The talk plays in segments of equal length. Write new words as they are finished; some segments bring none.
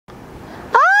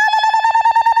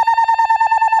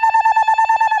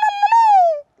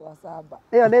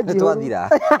Iyo nĩ njihũru. Twathira.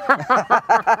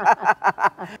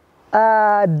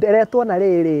 Nderetwo na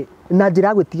rĩrĩ na njĩra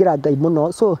ya gwĩtigĩra Ngai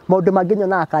mũno, so maũndũ mangĩ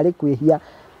nyonaga karĩ kwĩhia.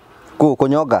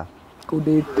 Kunyonga.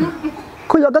 Kundĩti.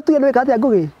 Kunyonga tuge nĩ wĩka atĩa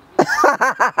ngũgĩ?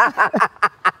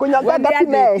 Kunyonga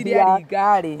ndatimehia.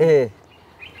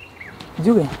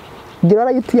 Njuge.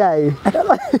 Ngĩrora UTI.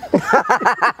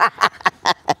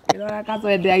 Ngĩrora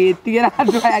kacoende agĩtigĩra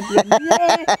andũ aya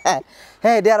kĩonie.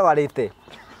 He ndarwarĩte.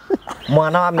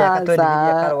 Mwana wa mĩaka 20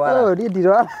 akarwara. Oh,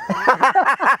 ndirwara.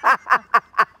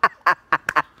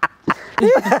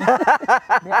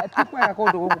 Tukwega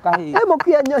kũndũ gũkũ kahĩĩ.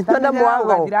 Mũkia nyona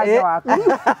mwago.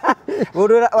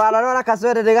 Wararora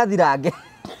kacoende ndĩgathirange.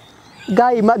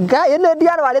 Ngai nĩ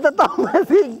ndiarwarĩte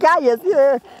Thomas. Ngai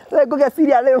ecire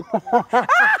ngũgeciria rĩu.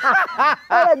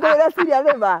 Ngũgeciria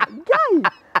rĩu. Ngai.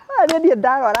 Nĩ ndiĩ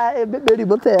ndarwara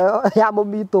mĩrimũ ta ĩyo ya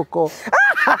mũmitũko.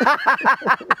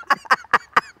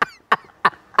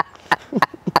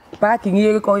 Parking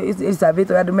ĩgĩkorwo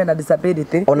ĩcabĩtwo andũ mena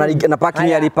disability. Ona na parking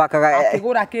yari pakaga.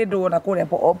 Akĩgũra kĩndũ ona kũrĩa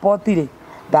potire.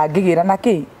 Ndangĩgĩra na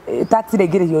kĩ taxi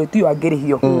rĩngĩrĩhio tu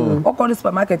angĩrĩhio. Okorwo nĩ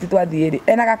supermarket twathiĩ rĩ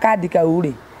ena gakandi kau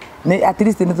rĩ. Nĩ at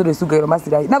least nĩ tũrĩcungagĩrwo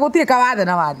macirai. Na gũtirĩ kawathe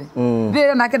na wathe.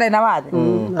 Ndĩrĩ nake ndai na wathe.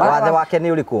 Wathe wake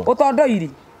nĩ ũrĩkũ? Ũtondoiri.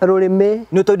 Rũrĩmĩ.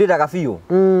 Nĩ ũtondoiraga biũ?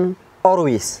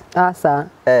 Always. Aca.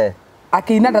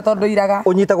 Akĩina ndatondoiraga.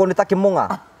 Ũnyitagwo nĩ ta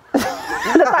kĩmũng'a.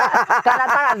 Kana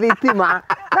ta thitima.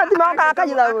 Thitima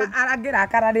kakanyitha. Arangĩra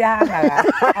kararia hanaga.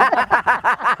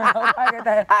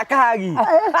 Akahagi.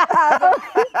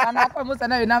 Kana kwa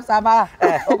mũcana wĩna mcamba.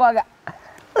 Ũkoga.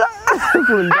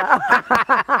 Bunda.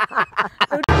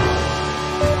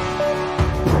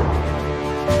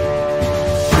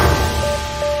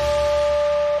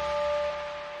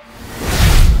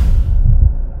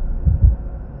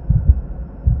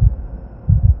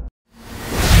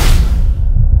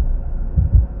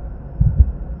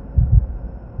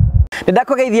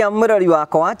 Ndakugeithia mũrori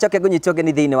wakwa coke ngũnyitio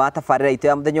ngeni thĩinĩ wa tabarĩra itũ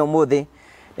ya mũthenya ũmũthĩ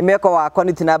nĩ mĩako wakwa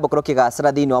nĩ tina mbũkũro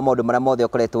kĩgacĩra thĩinĩ wa maũndũ marĩa mothe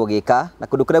ũkoretwo ũgĩka na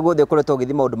kũndũ kũrĩa guothe ũkoretwo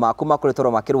ũgĩthiĩ maũndũ maku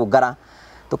makoretwo makĩrũngara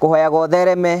tũkũhoyaga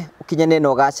ũthereme ũkinyane na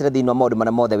ũgacĩre thĩinĩ wa maũndũ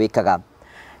marĩa mothe wĩkaga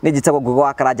nĩ njĩtagwo Ngugi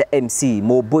wa Karanja MC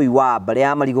mũmbũi wa mbarĩ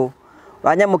ya marigũ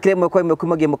wanyamũkire ĩmwe kwa ĩmwe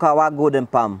kumagia mũkawa wa Golden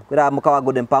Palm kwĩra mũkawa wa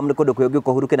Golden Palm nĩ kũndũ kwĩ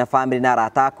ũngĩũka ũhurũke na family na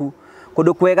arata aku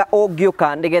kũndũ kwega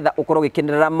ũngĩũka nĩgetha ũkorwo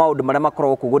gĩkenerera maũndũ marĩa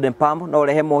makoragwo kũ Golden Palm no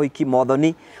ũrehe mohiki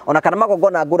mothoni ona kana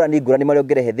magongona ngũrani marĩa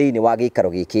ũngĩrehe thĩinĩ wa gĩikaro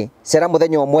gĩkĩ cera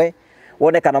mũthenya ũmwe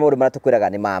wone kana maũndũ marĩa tũkwĩraga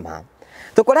nĩ mama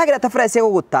tũkũrehagĩra tabarĩra cia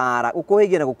gũgũtara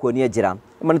gũkũhĩgia na gũkuonia njĩra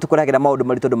nĩ tũkũrehagĩra maũndũ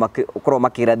maritũ andũ makorwo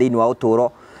makĩgera thĩinĩ wa ũtũũro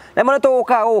na mũno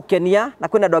tũgũkaga gũgũkenia na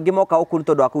kwĩna andũ angĩ moka gũkũ nĩ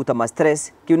tondũ wa kũruta ma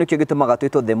stress kĩu nĩkĩo gĩtũmaga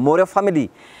twĩtwo the Oneof family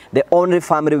the only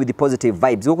family with positive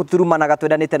vibes gũkũ turumanaga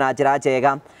twendanĩte na njĩra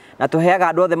njega na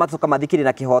tũheaga andũ othe matuka mathikĩrĩrie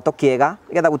na kĩhoto kĩega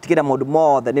nĩgetha gũtigĩrĩra maũndũ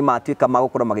mothe nĩ matuĩka ma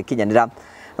gũkorwo magĩkinyanĩra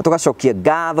na tũgacokia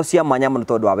ngatho cia mwanya mũno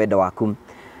tondũ wa wendo waku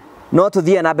no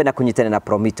tũthiĩ na mbere na kũnyitanĩra na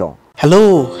Promito.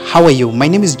 Hello, how are you? My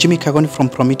name is Jimmy Kagoni from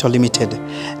Promito Limited.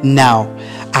 Now,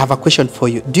 I have a question for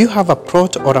you. Do you have a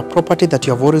plot or a property that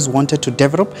you have always wanted to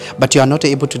develop, but you are not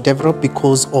able to develop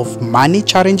because of money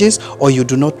challenges, or you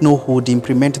do not know who would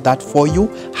implement that for you,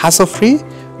 hassle-free?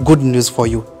 Good news for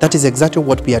you. That is exactly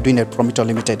what we are doing at Promito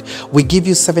Limited. We give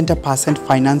you 70%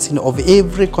 financing of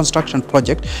every construction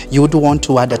project you would want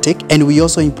to undertake, and we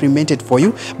also implement it for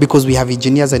you because we have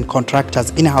engineers and contractors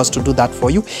in-house to do that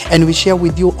for you, and we share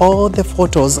with you all the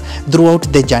photos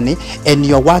throughout the journey, and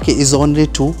your work is only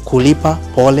to kulipa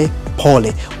pole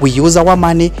pole. We use our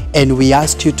money and we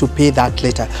ask you to pay that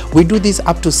later. We do this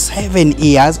up to 7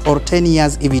 years or 10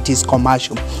 years if it is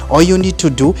commercial. All you need to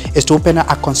do is to open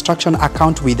a construction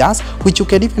account with us, which you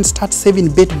can even start saving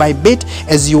bit by bit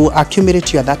as you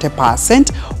accumulate your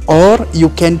 30%, or you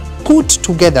can put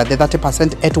together the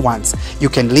 30% at once. You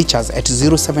can reach us at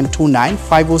 0729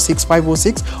 506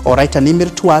 506 or write an email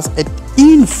to us at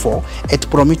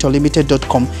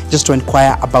info@promitolimited.com just to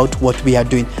inquire about what we are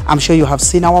doing. I'm sure you have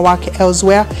seen our work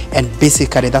elsewhere, and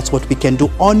basically that's what we can do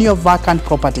on your vacant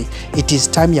property. It is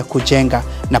time ya kujenga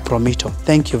na Promito.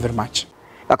 Thank you very much.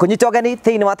 Akunyita ogani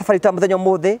thĩinĩ wa tabarĩra ya mũthenya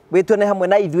ũmũthĩ wĩtũne hamwe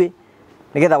na ithuĩ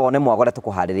nĩgetha wone mwagora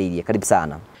tũkũharĩrĩirie. Karibu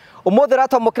sana. Ũmũthĩ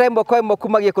ratwamũkĩra ĩmwe kwa ĩmwe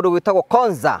kumagia kũndũ gwĩtagwo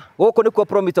Konza. Gũkũ nĩkuo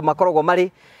Promito makoragwo marĩ.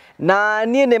 Na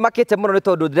niĩ nĩ makĩte mũno nĩ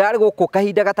tondũ ndĩrarĩ gũkũ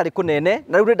kahinda gatarĩ kũnene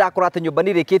na rĩu ndakora atĩ nyũmba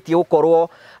nĩ rĩkĩtie gũkorwo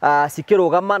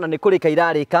cikĩrũgama na nĩ kũrĩka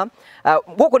irarĩka.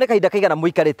 Gũkũ nĩ kahinda kaigana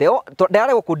mũikarĩte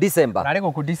ndĩrarĩ gũkũ December. Ndĩrarĩ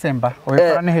gũkũ December.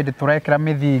 Ũgĩkora nĩ hĩndĩ tũrekĩra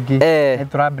mĩthingi. Nĩ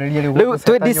tũrambĩrĩria rĩu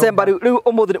twĩ December rĩu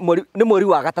ũmũthĩ nĩ mweri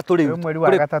wa gatatũ rĩu. Mweri wa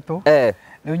gatatũ.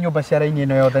 Rĩu nyũmba cia raini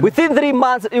ĩno yothe. Within 3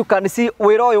 months you can see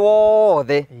wĩra ũyũ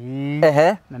wothe.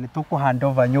 Na nĩ tũkũhand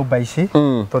over nyũmba ici.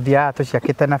 Tũthiaga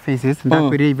tũciakĩte na phases.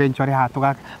 Ndakwĩrire eventually haha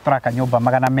tũraka nyũmba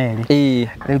 200.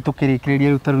 Rĩu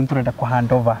tũkĩrĩkĩrĩria rĩu tarĩu tũrenda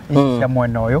kũhand over ici cia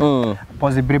mwena ũyũ.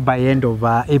 Possibly by end of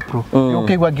April.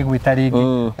 Ũkĩigua ngĩgwĩta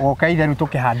rĩngĩ. Woka ithe rĩu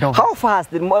tũkĩhand over. How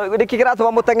fast? Nĩkĩ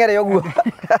kĩratũma mũteng'ere ũguo?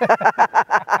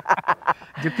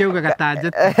 Njũkĩugaga ta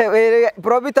njeti.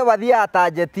 Probita wathiaga ta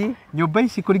njeti. Nyũmba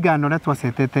ici kũringana na ũrĩa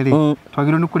twacetete rĩ,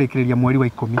 twagĩrĩirwo nĩ kũrĩkĩrĩria mweri wa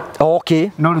 10. Okay.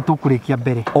 No rĩu tũkũrĩkia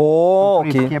mbere.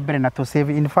 Okay. Tũkũrĩkia mbere na to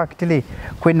save. In fact rĩ,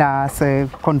 kwĩna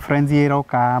conference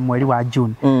ĩroka mweri wa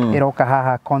June. Ĩroka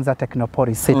haha Konza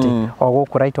Technopolis City. O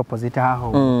gũkũ right opposite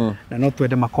haha. Na no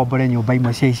twende makombore nyũmba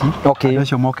imwe cia ici. Andũ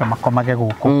acio moke makomage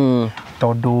gũkũ.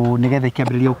 Tondũ nĩgetha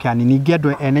ikĩambĩrĩria ũkĩani. Ningĩ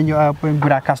andũ ene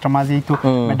ngura customers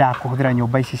aitũ mendaga kũhũthĩra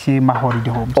nyũmba ici ci ma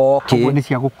holiday homes. Koguo nĩ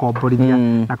cia gũkomborithia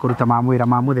na kũruta mawĩra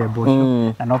ma mũthemba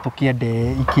ũcio. Na no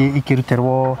tũkĩende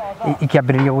ikĩrutĩrwo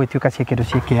ikĩambĩrĩria gũgĩtuĩka cia kĩndũ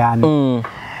ciĩkĩani.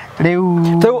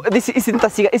 Rĩu ici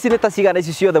nĩ ta cigana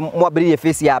ici ciothe mwambĩrĩirie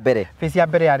phase ya mbere? Phase ya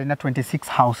mbere yarĩ na 26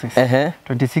 houses.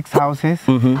 26 houses.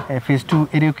 Phase 2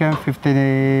 ĩrĩũke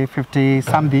 50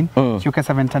 something. Ciũke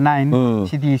 79.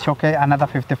 Cithiĩ icoke another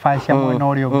 55 cia mwena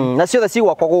ũrĩa ũngĩ. Na ciothe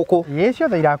cigwakwo gũkũ? Ĩĩ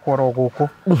ciothe irakworwo gũkũ.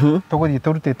 Tũgũthiĩ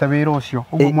tũrutĩte wĩra ũcio.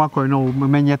 Ũguo mwaka ũyũ no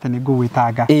ũmenye atĩ nĩ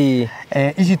ngũgwĩtanga.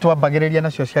 Ici twambagĩrĩria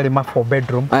nacio ciarĩ ma 4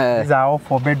 bedroom. These are all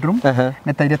 4 bedroom.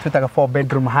 Nĩ ta iria twĩtaga 4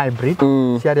 bedroom hybrid.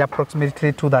 Ciarĩ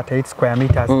approximately 238 square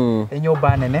meters.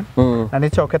 Nyũmba nene. Na nĩ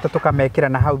cokete tũkamekĩra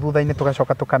na hau thutha-inĩ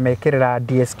tũgacoka tũkamekĩrĩra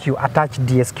DSQ, attached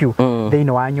DSQ thĩinĩ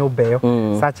wa nyũmba ĩyo.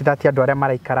 Such that andũ arĩa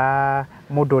maraikara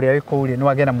mũndũ ũrĩa wĩ kũu rĩ no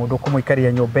agĩe na mũndũ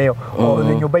ũkũmũikaria nyũmba ĩyo.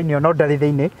 Nyũmba-inĩ ĩyo no ndarĩ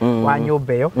thĩinĩ wa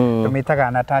nyũmba ĩyo.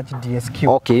 Tũmĩtaga attached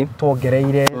DSQ.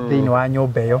 Tuongereire thĩinĩ wa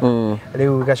nyũmba ĩyo.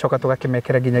 Rĩu gacoka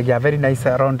tũgakĩmekĩra nginyagia very nice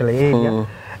laundry area.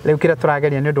 Rĩu kĩrĩa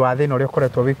tũrageria nĩ ũndũ wa thĩna ũrĩa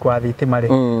ũkoretwo wĩkuo wa thitima rĩ,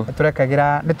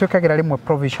 nĩ twĩkagĩra rĩmwe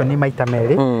provision maita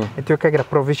merĩ. Nĩ twĩkagĩra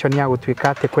provision ya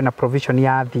gũtuĩka atĩ kwĩna provision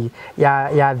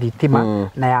ya thitima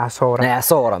na ya solar.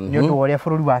 Nĩ ũndũ wa ũrĩa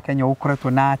bũrũri wa Kenya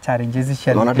ũkoretwo na challenges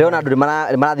cia thitima. Ndĩrona andũ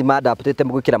nĩ marathi ma-adaptĩte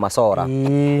gwĩkĩra macora.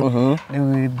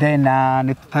 Rĩu then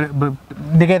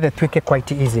nĩgetha tuĩke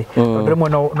quite easy. Tondũ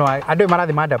rĩmwe andũ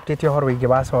marathi ma-adaptĩte ũhoro wĩgiĩ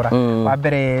wa solar. Wa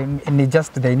mbere nĩ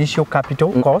just the initial capital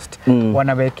cost.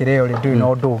 Wana wekĩre ũrĩ ndũĩ na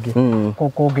ũndũ ũngĩ.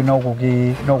 Kũngĩ no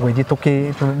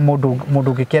gwĩthiĩ mũndũ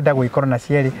ũngĩkĩenda gwĩkorwo na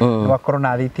cierĩ, no akorwo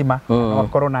na thitima, no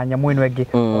akorwo na nyamũ ĩno ĩngĩ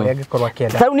ũrĩa angĩkorwo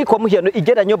akĩenda. Tarĩu nĩ kwa mũhiano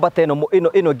ingĩenda nyũmba ta ĩno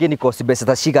ĩngĩ nĩ cost mbeca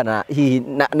ta cigana hihi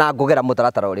na ngũgera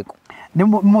mũtaratara ũrĩkũ? Nĩ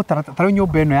mũtaratara tarĩu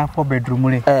nyũmba ĩno ya 4 bedroom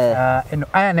rĩ,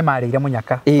 aya nĩ marĩire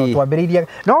mũnyaka. Twambĩrĩirie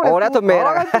no ũrĩa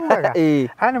tũmeraga.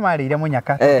 Aya nĩ marĩire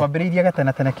mũnyaka. Twambĩrĩirie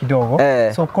gatene kidogo.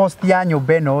 So cost ya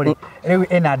nyũmba ĩno rĩ, rĩu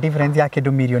ĩna difference ya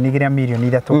kĩndũ mirioni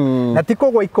 3 na ti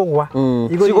kũgwa ikũgwa.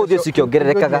 Cigũthiĩ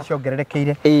cikĩongererekaga.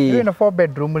 Ciongererekeire. Rĩu ĩno 4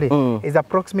 bedroom rĩ is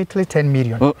approximately 10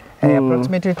 million.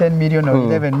 Approximately 10 million or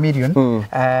 11 million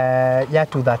ya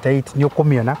 238 nĩ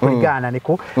ũkũmĩona kũringana na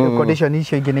nĩkũ. Condition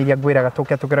icio ingĩ nĩ iria ngwĩraga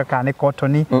tũkĩra kana nĩ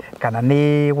cotton kana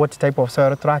nĩ what type of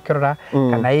soil tũrakĩrora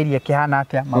kana area kĩhana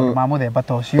atĩa maũndũ ma mũthemba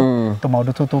ta ũcio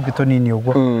tũmaũndũ tũu tũngĩ tũnini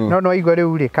ũguo. No igua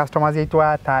rĩu rĩ customers aitũ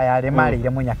a tayarĩ marĩire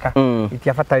mũnyaka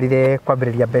itiabatarire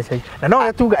kwambĩrĩria mbeca icio. Na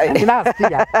no tuga last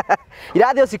year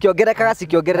irathiĩ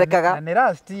cikĩongererekaga. Na nĩ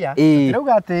last year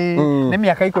rĩuga atĩ nĩ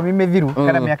mĩaka 10 mĩthiru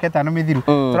kana mĩaka 5 mĩthiru.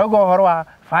 Tũrauga ũhoro wa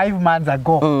 5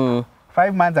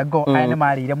 months ago aya nĩ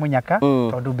marĩire mũnyaka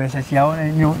tondũ mbeca ciao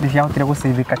nĩ ciahotire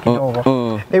gũcĩvĩka kidogo.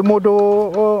 Rĩu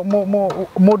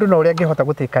mũndũ no ũrĩa angĩhota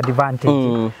gũtake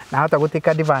advantage na ahota gũtake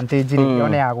advantage rĩ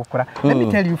yone ya gũkũra. Let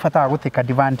me tell you bata wa gũtake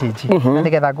advantage na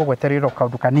nĩgetha ngũgweterera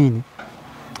kaũndũ kanini.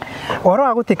 Ũhoro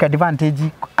wa gũtake advantage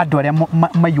andũ arĩa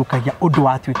maiyũkagia ũndũ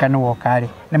watuĩka nĩ woka rĩ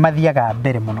nĩ mathiaga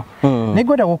mbere mũno. Nĩ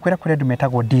ngwenda gũkwĩra kũrĩa andũ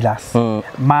metagwo dealers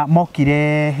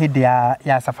mokire hĩndĩ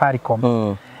ya Safaricom.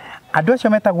 Andũ acio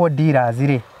metagwo dealers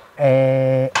rĩ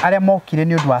arĩa mokire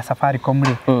nĩ ũndũ wa Safaricom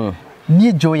rĩ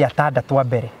niĩ njũĩ atandatũ wa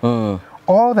mbere.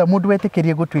 Othe mũndũ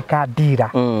wetĩkĩrie gũtuĩka dealer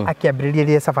akĩambĩrĩria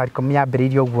rĩrĩa Safaricom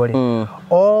yambĩrĩirie ũguo rĩ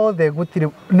othe gũtirĩ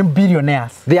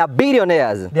billionaires. They are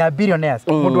billionaires.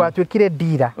 Mũndũ watuĩkire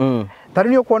dealer.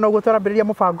 Tarĩu nĩ ũkuona ũguo tũrambĩrĩria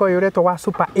mũbango ũyũ ũretwo wa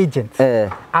super agents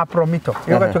a Promito.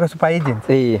 Ũgatuĩka super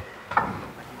agents.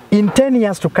 In 10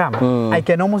 years to come, I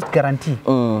can almost guarantee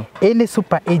any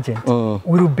super agent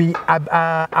will be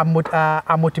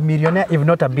a multimillionaire, if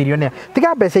not a billionaire.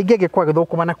 Tiga mbeca ingĩ angĩkwa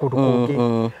gĩthũkũma na kũndũ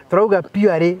kũngĩ. Tũrauga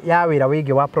pure ya wĩra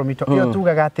wĩgiĩ wa Promito. Iyo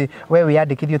tugaga atĩ we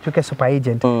wĩyandĩkithie ũtuĩke super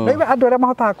agent. Na andũ arĩa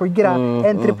mahotaga kũingĩra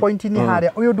entry point-inĩ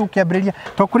harĩa ũyũ ndũ ũkĩambĩrĩria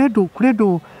to kũrĩ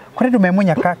andũ me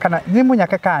mũnyaka kana nĩ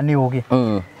mũnyaka kana nĩ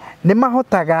ũgĩ. nĩ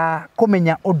mahotaga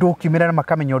kũmenya ũndũ ũkiumĩra na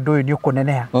makamenya ũndũ ũyũ nĩ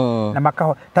ũkũneneha na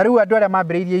makaho ta rĩu andũ arĩa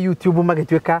mambĩrĩirie YouTube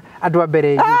magĩtuĩka andũ a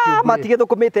mbere YouTube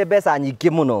matigĩthũkũmĩte mbeca nyingĩ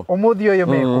mũno ũmũthĩ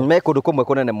ũyũ me kũndũ kũmwe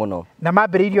kũnene mũno na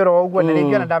mambĩrĩirie oro ũguo na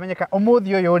rĩngĩ ona ndamenyeka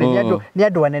ũmũthĩ ũyũ rĩ nĩ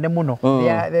andũ anene mũno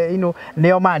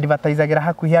nĩo ma-advertisagĩra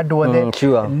hakuhĩ andũ othe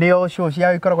nĩo show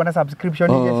ciao ikoragwo na subscription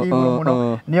iria ciĩ igũrũ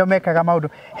mũno nĩo mekaga maũndũ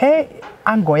he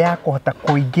ango ya kũhota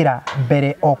kũingĩra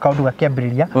mbere o kaũndũ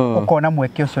gakĩambĩrĩria ũkona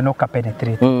mweke ũcio no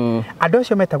kapenetrate andũ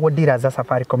acio metagwo dealers a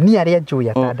Safaricom ni arĩa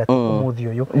njũĩ atandatũ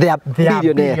ũmũthĩ ũyũ they are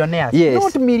billionaires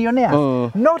not millionaires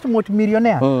not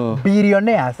multimillionaires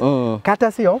billionaires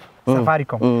courtesy of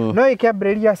Safaricom no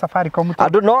ikiambĩrĩria Safaricom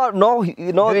andũ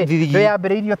no thirigi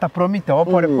yambĩrĩirio ta Promito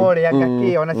pole pole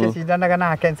agaki ona ciacindanaga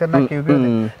na Kensen na kiugo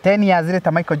 10 years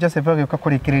later Michael Joseph agĩũka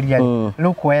kũrĩkĩrĩria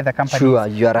look where the company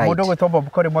mũndũ gwĩtwo Bob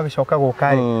Kore mwagĩcoka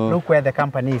gũkarĩ look where the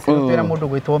company is twĩra mũndũ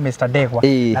gwĩtwo Mr Degwa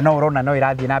na no ũrona no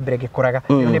irathiĩ na mbere gĩkũraga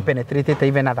nĩ penetrated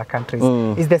even other countries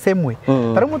is the same way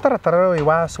tarũ mũtaratara ũyũ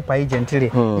wa super agent rĩ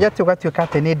yatũ gatuĩka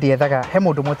atĩ nĩ ndiethaga he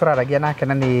mũndũ mwe tũraragia nake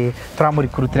na nĩ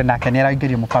tũramũrikurutire nake nĩ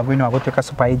araingĩria mũbango-inĩ wa gũtuĩka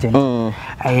super agent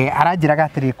aranjĩraga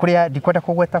atĩrĩ kũrĩa ndikwenda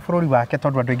kũgweta bũrũri wake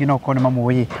tondũ andũ aingĩ no ũkorwo nĩ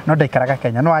mamũĩ no ndaikaraga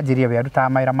Kenya no anjĩria we arutaga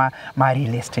mawĩra ma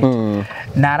real estate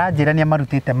na aranjĩra nĩ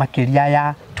amarutĩte makĩria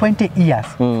ya 20 years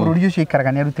bũrũri ũcio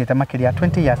ikaraga nĩ arutĩte makĩria ya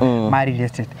 20 years ma real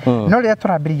estate no rĩrĩa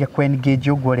tũrambĩrĩria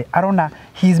kũ-engage ũguo rĩ arona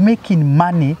he is making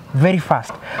money very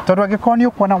fast tondũ angĩkorwo nĩ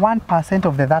ũkuona 1%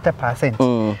 of the 30%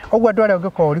 ũguo andũ arĩa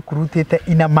ũngĩkorwo ũrikurutĩte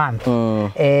in a month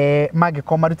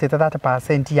mangĩkorwo marutĩte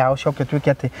 30% yao coke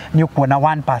tuĩke atĩ nĩ ũkuona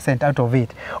 1% out of it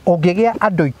ũngĩgĩa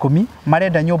andũ 10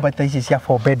 marenda nyũmba ta ici cia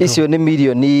 4 bedroom icio nĩ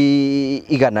mirioni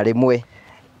 100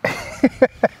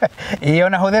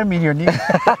 ona hũthĩra mirioni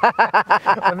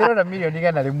hũthĩra mirioni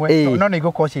 100 no nĩ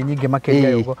igũkorwo ciĩ nyingĩ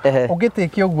makĩria ũguo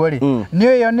ũngĩtĩkia ũguo rĩ nĩ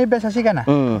ũyũ nĩ mbeca cigana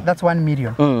that's 1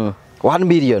 million 1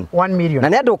 million. 1 million. Na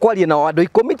nĩ andũ kwaria na andũ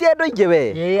 10 ti andũ aingĩ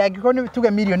we. Angĩkorwo nĩ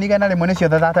tuge mirioni 100 nĩ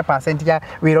ciothe 30% ya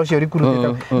wĩra ũcio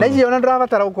ũrikurutĩte. Na icio ona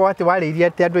ndĩrabatara gũkorwo atĩ warĩirie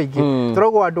atĩ andũ aingĩ.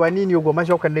 Tũrauga andũ anini ũguo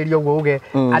macokanĩrĩrio ũguo uge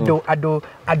andũ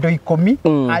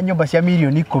 10 a nyũmba cia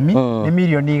mirioni 10 nĩ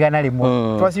mirioni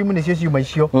 100. Twasimu nĩcio ciuma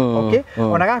icio. Okay?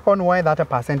 Ona gakorwo nĩ woe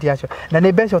 30% yacio. Na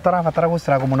nĩ mbeca ũtarabatara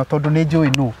gũcirago mũno tondũ nĩ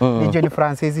njũĩ nũ. Nĩ njũĩ nĩ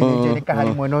Francis, nĩ njũĩ nĩ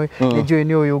Kahari mwena ũyũ, nĩ njũĩ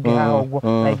nĩ ũyũ ũngĩ haha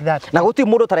ũguo like that. Na gũtirĩ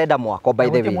mũndũ tarenda mwako by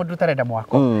the way. Mũndũ tarenda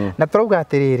mwako. Na turauga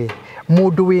atiriri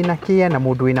mundu wina kia na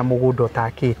mundu wina mugunda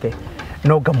utakite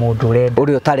noga mundu urenda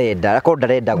uri utarenda akoro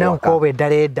ndarenda gwaka no ko we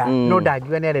ndarenda no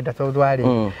ndagiwa ni arenda tondu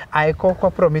ari aiko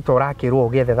kwa Promito urakirwo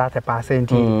ugethe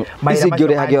 30% ici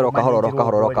ngĩure hagĩoro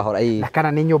kahoro na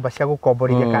kana ni nyumba cia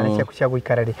gukomborithia kana ciaku cia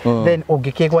guikara ri then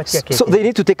ungikigwatia kiti so they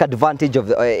need to take advantage of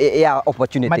the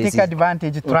opportunities take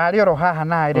advantage turari oro haha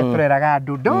na ire tureraga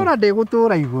andu ndora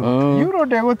ndigutura iguru euro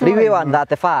ndigutura riwe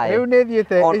 135 riu ni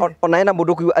thiete ona ena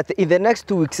mundu kuiga at in the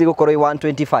next 2 weeks igukorwo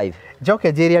 125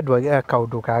 joke njiri andu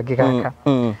kaundu kangi gaka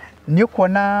ni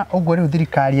ukuona uguo riu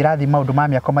thirikari irathi maundu ma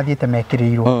miako mathiete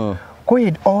mekiriirwo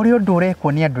kwĩ ori undu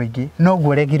urekwo ni andu aingi no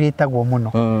guo regiritagwo muno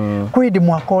kwĩ ndi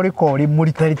mwako uriko uri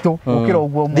muritaritũ ukira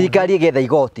uguo thirikari igetha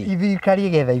igoti thirikari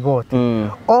igetha igoti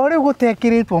ori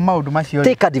gutekiritwo maundu macio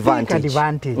take advantage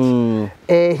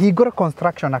hingũra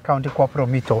construction account kwa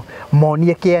Promito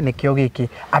monie kia nikio giki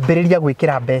ambĩrĩria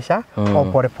gwĩkĩra mbeca o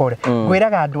pore pore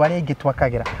ngwĩraga andũ arĩa aingĩ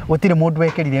twakagira gũtirĩ mũndũ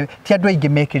wekĩrire ti andũ aingĩ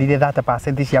mekĩrire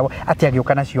 30% ciao ati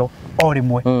agĩũka nacio o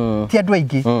rĩmwe ti andũ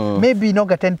aingĩ maybe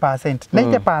noga 10%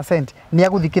 90% ni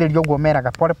aguthikiriria uguo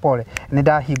meraga pore pore ni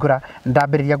ndahingura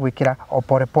ndambĩrĩria gwĩkĩra o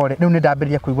pore pore rĩu ni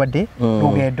ndambĩrĩria kuigua ndi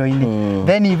rugendo-inĩ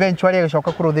then eventually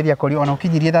agĩcoka kũrũthĩria kori ona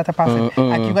ũkinyirie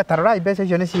 30% akiuga tarora mbeca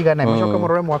icio nĩ cigana mũcoke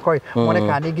mũrore mwaka ũyũ mone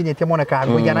kana nĩ nginyĩtie mone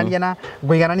kana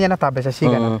ngũiganania na ta mbeca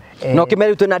cigana no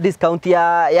kĩmeri twĩna discount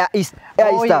ya East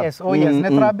yes nĩ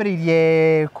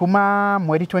tũrambĩrĩirie kuma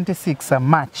mweri 26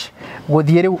 March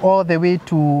gũthiĩ rĩu all the way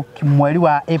to mweri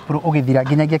wa April ũgĩthira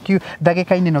nginyagia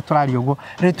ndagĩka-inĩ no tũrari ũguo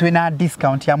rĩu twĩna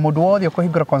discount ya mũndũ wothe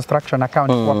ũkũhingũra construction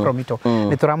account kwa Promito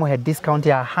nĩ tũramũhe discount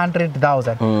ya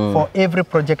 100,000 for every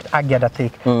project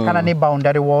angĩundertake kana nĩ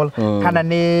boundary wall kana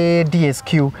nĩ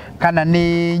DSQ kana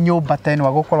nĩ nyũmba tena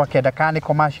wa gũkorwo akĩenda kana nĩ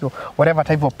commercial whatever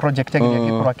type of project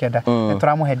angĩkorwo akĩenda nĩ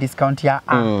tũramũhe discount ya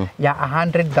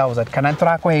 100,000 kana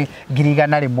tũrakũhe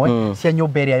 100,000 cia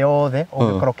nyũmba ĩrĩa yothe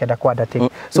ũngĩkorwo ũkĩenda kũundertake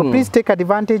so please take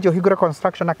advantage ũhingũre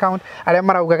construction account arĩa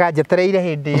maraugaga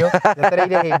njetereire hĩndĩ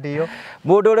ĩyo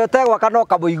mundu ũrĩa ũtegwaka no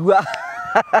kamũigua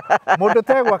mundu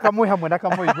ũtegwaka mwĩ hamwe na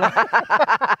kamũigua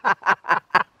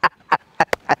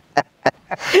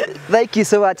Thank you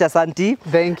so much, Asanti.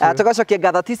 Thank you. Tukacokia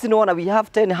ngatho tisi no we have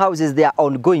 10 houses they are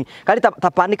ongoing. Kari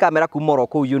tapani kamera kumoro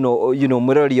ku you know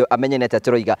murori amenyenete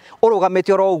turoiga.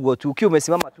 Urugamite oro uguo tu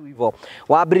kiumesimama tu hivyo.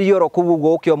 Wambiririe oro ku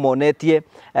uguo ukiomonetie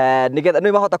nigetha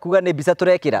no mahota kuga ni mbica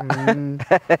turekira.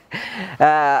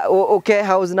 Okay,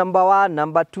 house number 1,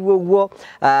 number 2 uguo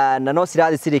na no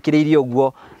cirathi cirikiriirie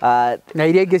uguo. Na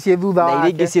iria ingi cie thutha wake. Na iria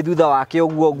ingi cie thutha wake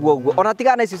uguo. Ona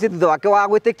tigana icio cie thutha wake wa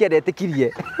gwitikia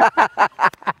ndetikirie.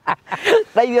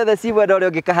 Na ithuothe ciwe na ũrĩa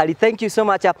ũngĩ kahari. Thank you so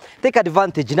much. Take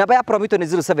advantage. Namba ya Promito ni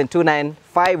 0729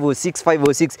 506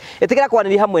 506. Ĩtĩkĩra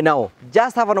kwaranĩria hamwe nao.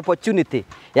 Just have an opportunity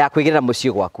ya kwĩgĩrĩra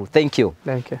mũciĩ gwaku. Thank you.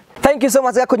 Thank you. Thank you so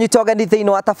much gakũnyita ũgeni thĩinĩ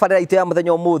wa tabarĩra itũ ya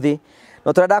mũthenya ũmũthĩ.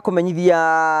 No tũrenda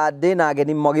kũmenyithia ndĩna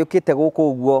ageni magĩũkĩte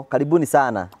gũkũ ũguo. Karibuni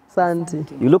sana. Asante.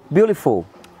 You look beautiful.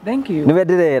 Thank you. Niwe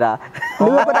ndirera.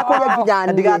 Niwe kwenda kuria nginya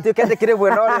ndigatuĩke ndĩkĩrĩ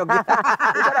mwena ũrĩa ũngĩ.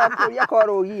 Ndĩrenda kuria kwa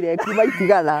rũgire kuma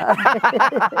itigana.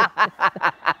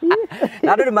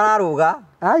 Na andũ nĩ mararũga.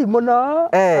 Ai muno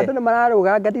andũ nĩ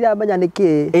mararũga ngatiramenya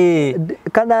nĩkĩ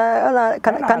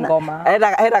kana ngoma.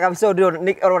 Hena kabisa ndio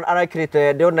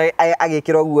arakirite ndio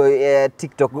agĩkĩra ũguo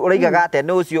TikTok ũraigaga atĩ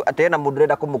nĩ ũcio atĩ na mũndũ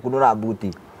ũrenda kũmũkunũra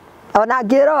buti. Ona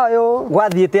ngĩra ũyũ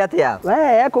gwathiĩte atĩa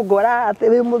we kũngora atĩ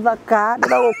wĩ mũthaka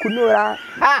ndĩragũkunũra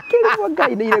kĩrĩgwo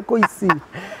Ngai nĩ irĩkũ ici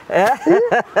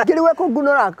kĩrĩgwo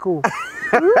kũngunũra kũ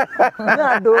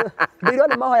andũ ndĩrwo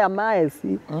nĩ mahoya ma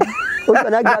Essy ũcio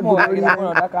na ngĩangunũrire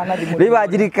rĩu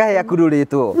Wanjirika he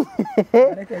akunũrĩtwo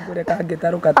reke ngũre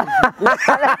kangĩtarũka tu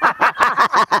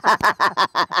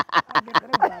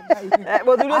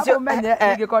mũthuri ũcio umenye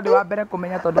ingĩkorwo ndĩ wa mbere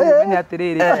kũmenya tondũ ũmenya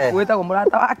atĩrĩrĩ gwĩtagwo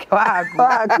mũrata wake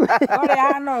waku ũrĩa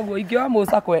hana ũguo ingĩoya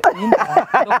mũcakwe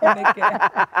ndũkunĩke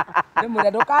ndĩmwĩre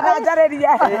ndũkananjarĩrie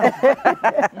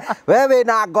we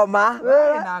wĩna ngoma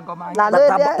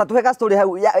ta tũhe gastory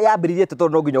hau yambĩrĩirie tondũ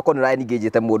no nginya ũkorwo nĩ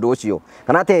ũra-engage mũndũ ũcio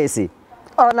kana atĩa Essy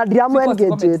ona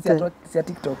ndiramũ-engage cia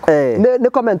TikTok nĩ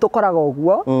comment ũkoraga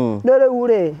ũguo no rĩu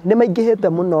rĩ nĩ maingĩhĩte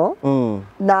mũno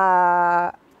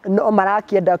na no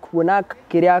marakĩenda kuona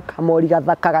kĩrĩa kamori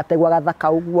gathaka gategwa gathaka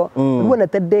ũguo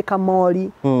ruonete ndĩ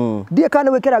kamori ndiĩ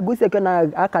kana gwĩkĩra nguo ciake na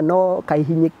aka no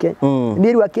kaihinyĩke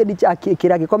niĩ rĩu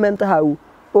akĩkĩra comment hau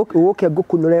ũke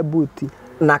ngũkunũre buti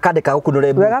na akandĩka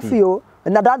gũkunũre buti wega biũ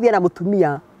na ndathiĩ na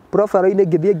mũtumia profile-inĩ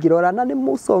ngĩthiĩ ngĩrora na nĩ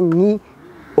mũcong'i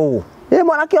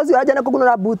mwanake ũcio aja na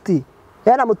kũkunũra buti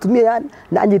na mũtumia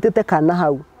na anyitĩte kana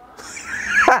hau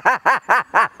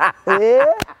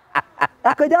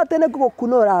akaja atĩ nĩ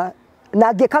ngũkunũra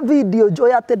na ngĩka video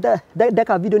njoya atĩ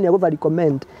ndeka video nĩ egũthari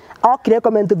comment okire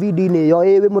comment video-inĩ ĩyo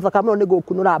wĩ mũthaka mũno nĩ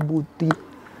ngũkunũra buti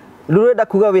rĩu ũrenda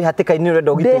kuga wĩ hatĩka-inĩ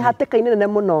ũrenda ũgitĩri ndĩ hatĩka-inĩ nene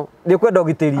mũno nĩ ũkwenda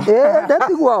ũgitĩri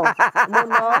ndetigwo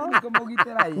mũno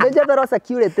nĩ njetherwo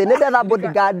security nĩ ndetha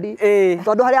bodyguard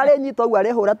tondũ harĩa arĩnyita ũguo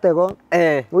arĩhũra tego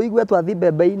ũigue twathi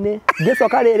mbembe-inĩ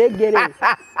ngĩcoka rĩrĩ ngĩ-rĩ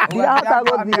ndirahota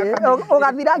gũthiĩ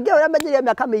ũgathira ngĩ ũrĩa menyeire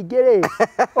mĩaka mĩingĩ rĩ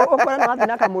ũkora nĩ wathi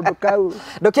na kamũndũ kau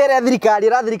ndũkere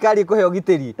thirikari ĩkũhe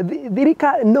ũgitĩri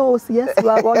thirikari no CS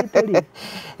wa ũgitĩri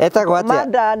etagwo atĩa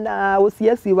manda na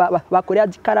CS wa kũrĩa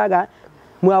njikaraga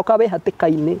mwaka wĩ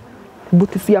hatĩka-inĩ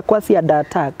buti ciakwa cia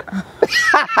ndatak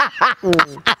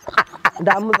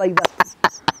ndamũthaitha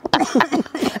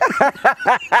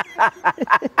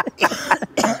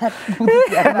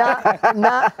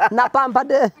na pamba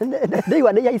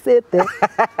ndĩigua nĩ yaicĩte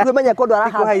rĩu menye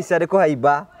kũndũ kũhaica nĩ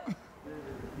kũhaimba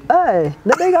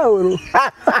nĩ ndaiga ũru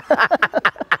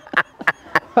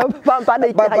pamba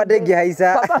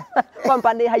ndĩngĩhaica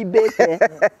pamba nĩ haimbĩte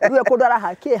rĩu kũndũ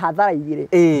arahakĩ hathara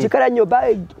igĩrĩ njikare nyũmba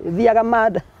thiaga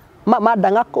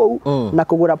mandanga kũu na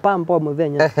kũgũra pamba o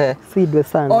mũthenya sidwe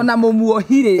sana ona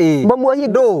mũmuohire mũmuohi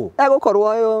ndũ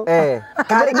egũkorwo ũyũ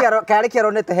karĩ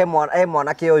kĩaronete he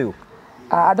mwanake ũyũ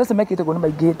andũ acio mekĩte guo nĩ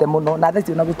maingĩhĩte mũno na thaa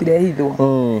icio ona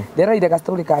gũtirehithwo nderoire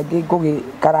gastory kangĩ ngũgĩ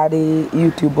kararĩ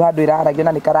YouTube handũ ĩraragio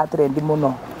na nĩ karatrendi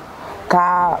mũno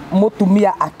ka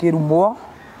mũtumia akĩrumwo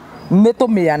nĩ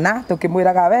tũmĩana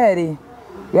tũkĩmwĩraga werĩ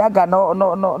yanga no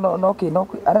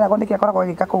areragwo nĩkĩ akoragwo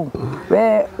agĩka kũu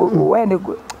we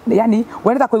yani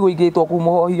we nĩ ta kũigwo igĩtwo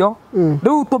kumuohio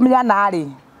rĩu tũmĩana-rĩ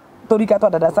tũrika twa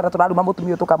Dada Sarah tũraruma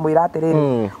mũtumia tũkamwĩra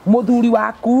atĩrĩrĩ mũthuri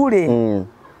waku-rĩ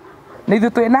nĩ ithuĩ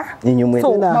twĩna so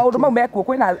maũndũ mau mekuo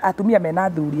kwĩna atumia mena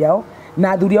athuri ao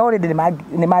na athuri ao already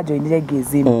nĩ majoinire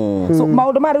ngĩzini so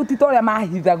maũndũ ma rĩu ti ta ũrĩa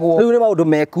mahithagwo rĩu nĩ maũndũ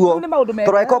mekuo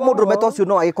tũraĩko mũndũrũme ta ũcio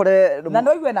no agĩkore na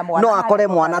no igue na mwana no akore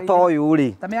mwana ta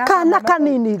ũyũ-rĩ kana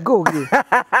kanini ngũgĩ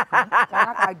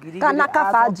kana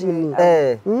kabanjini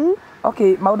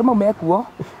okay maũndũ mau mekuo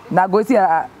na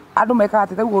ngwĩciria andu mekaga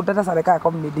ati taguo Dada Sarah ka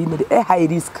comedy ni high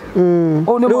risk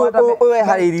Owe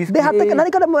high risk de hateka na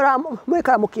nikada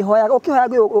mweka mukihoya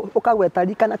ukagweta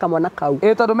rikana kamwana kau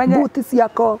tondu menye buti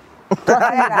ciako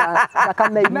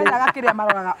menya gakiria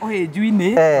maroraga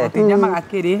uhinju-ini tinyama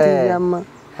gakiri nyama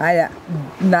haya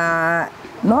na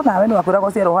no nawe ni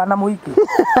wakwiragwo ciero hana muiki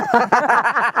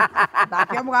na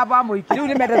kia mugamba wa muiki riu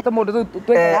ni mendete mundu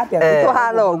twekaga atia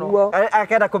tuhana uguo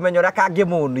akenda kumenya uria kangi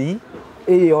muni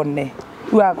one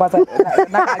Ua kwanza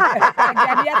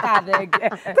kagiania ta thenge.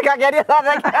 Kagiania ta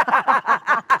thenge.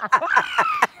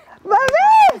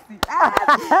 Mami!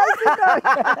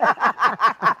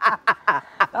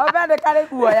 Wende kare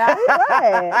guoya.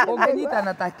 Ungenyita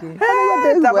na take.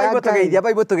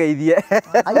 Baibo tugeithie.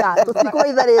 Aya,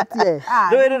 tutikoitharetie.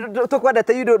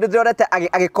 Tukwendete yudo ndorete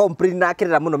agicomplain na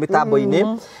akirira muno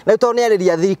mitambo-ini. Na to ni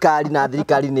ariria thirikari na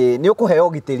thirikari ni ukuheo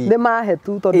gitiri. Ni mahe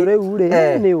tu tondu riu ri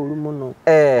ni uru muno.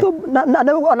 Na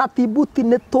ona tibuti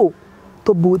ni tu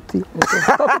tubuti.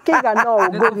 Tukiga no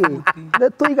ngugi. Ni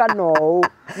tuiga no.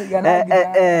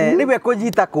 Nigwe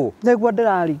kunyita ku. Niguo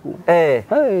ndirarigu.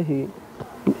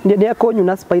 Ni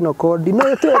akunyuna spinal cord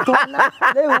no twana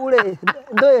riu ri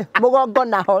ndi mugongo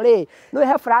naho ri no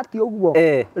he flat uguo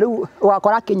riu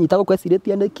wakora kinyita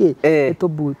gukweciritie niki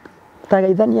tubuti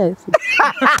tagaithania Yesu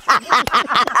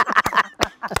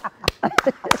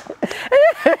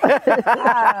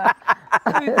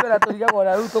Twira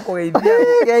turigagora riu tukugeithia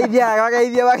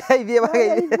geithia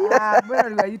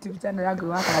mwena YouTube channel yangu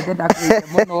wakana ngenda kuiga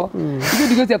muno icio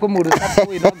ndigo cia kumuru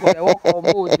tabu ino ngore woko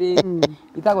muthi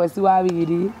itagwo Essy wa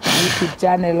Willy YouTube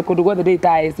channel kundu gwothe ndi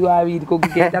ta Essy wa Willy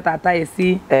kungigenda Tata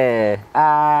Essy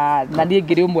na nie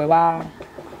ngiri umwe wa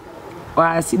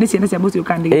ni ciana cia mucio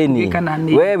kandi kana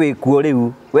ni we wikuo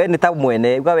riu we ni ta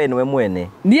mwene uga we niwe mwene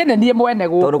nie mwene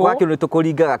guku tondu gwaki ni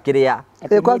tukuringaga kiria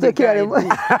kwanza kira rimwe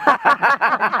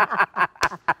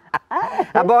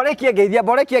Aborekie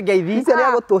ngeithi icio ni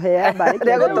gutuhea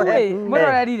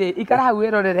murorerire ikara hau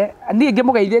wirorere ni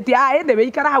ngimugeithĩtie indi we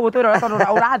ikara hau twirore tondu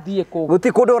urathie ku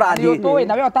guti kundu urathie tu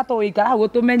na we otatu ikara hau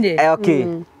tumenye okay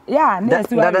ya ni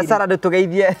Essy wa Willy Dada Sarah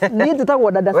ndutugeithie ni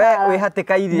ndutagwo Dada Sarah we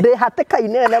hatikaire ndi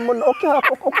hatikaine nene muno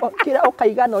ukira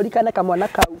ukaigana urikane kamwana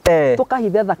kau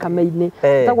tukahithe thakame-ini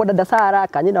ndutagwo Dada Sarah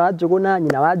kanyina wa Njuguna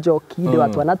nyina wa Njoki ndi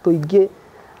watu na tuingi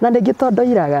na ndingi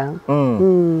tondoiraga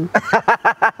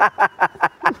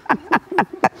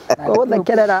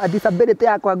guthekerera disability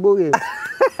yakwa ngugi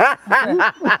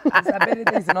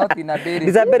disability is not inability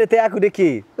disability yaku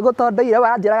niki gutondoire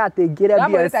wanjiraga ati ngire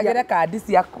mbia cia kandi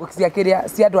cia kiria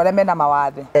cia andu aria mena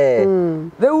mawathe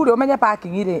riu ri umenye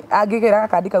parking ri angigira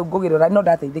kandi kau ngugirira no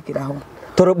ndateithikira ho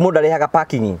toro mundu arihaga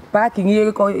parking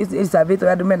iko isabito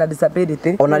andu mena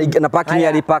disability ona na parking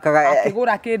ari pakaga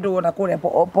akigura kindu ona kuria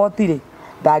potiri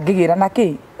ndangigira na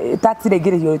ki taxi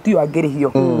regirihio tu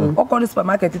angirihio okoni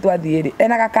supermarket twathie ri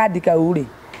ena gakandi kau ri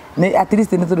ni at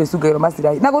least ni turi cungagirwo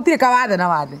macirai na gutire kawathe na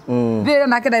wathe ndio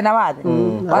nake ndai na wathe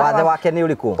wathe wake ni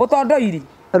uriku utondoiri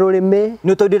rurimi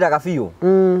ni utondiraga biu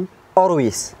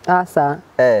always asa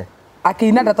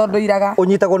akina ndatondoiraga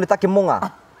unyitagwo ni ta kimunga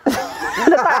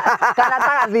kana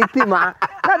ta thitima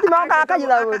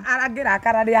akanyitha arangira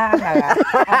akararia hangaga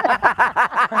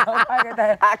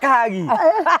akahagi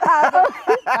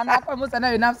kana kwa musa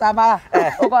na nafsama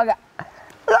ukoga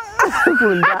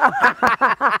bunda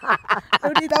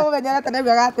udita umenya tena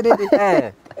gatiriri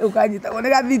ukanyita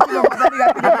onega thitima kwathani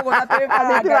gatire kugota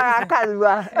twekana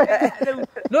akalwa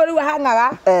no riu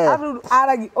hangaga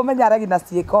aragi umenya aragi na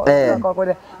ciiko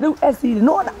riu Essy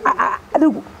no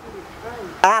riu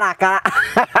araka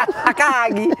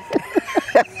akahagi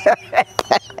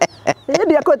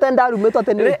ndi akwete ndarume to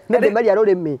tene ndi maria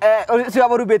rurimi cio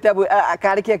aburubite abu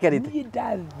akari kekerite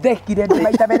ndathekire ndi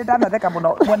maita mere ndanatheka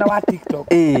muno mwena wa TikTok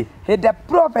hinde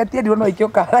prophet ndi no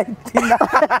ikioka raitina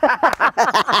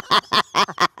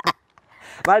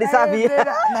Bali safi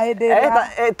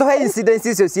tuhe incidents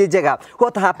icio cie njega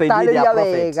what happened with your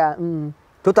prophet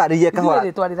tutaririe kahora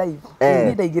ni twari live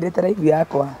ni ndaigirite live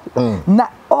yakwa na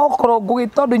okoro ngugi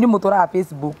tondu nyu mutura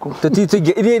Facebook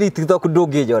tutituinge iri TikTok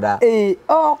ndungijora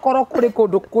okoro kuri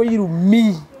kundu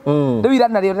kuirumi riu ira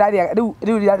nario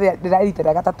riu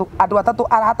riraritira gatatu andu atatu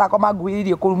aratako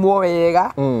manguhiririe kurumwo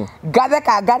wega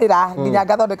ngatheka ngarira nginya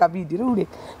ngathondeka video riu ri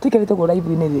tuikarite go live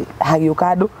ni ri hagiuka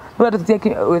andu no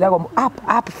tutie wiragwo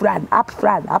app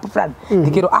fran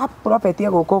dikiro app prophet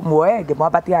guku muoe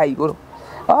ngimwambatia ha iguru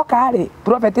okari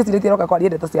prophet iciritire oka kwaria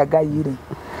ndeto cia Ngai ri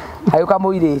hayuka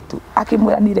muiritu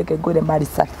akimwira nireke ngwire mari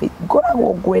safi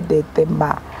ngoragwo ngwendete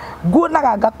ma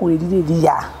nguonaga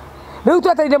ngakuririria Riu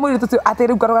tweterire mwiri tucio ati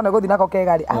riu karogana guthi nako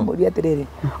kegari amuri atiriri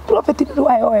prophet riu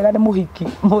ayo wega ni muhiki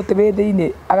muti wi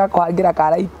thiini agakuhangira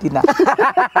karaitina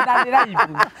na ni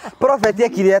raibu prophet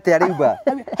ekire ate ariuba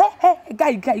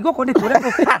gai goko ni kure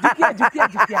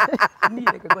jukia ni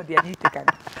reke godi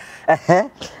anyitikana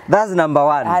that's number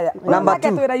 1 number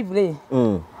 2 tu raibu ri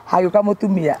hayuka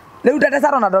mutumia riu Dada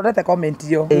Sarah na ndorete comment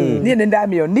yo ni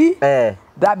ndamioni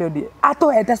ndamioni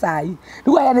atohete cai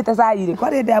riu ayanite cai ri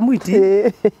kwari ndia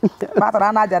mwiti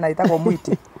matara na jana itagwo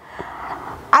mwiti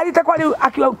arite kwari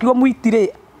akiwa mwiti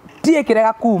ri tie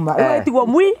kirega kuma riu itigwo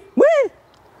mwi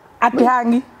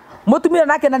akihangi mutumia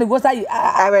nake na niguo cai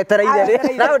awetereire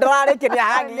ri na ndararike ni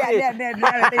hangi ri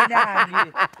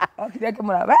okire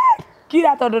kimura we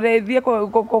kira tondu rethie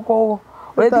ko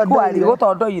wethi kwari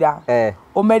gutondoira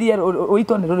umerie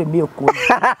uitwo ni rurimi ukwo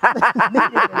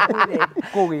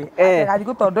kugi gathi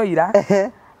gutondoira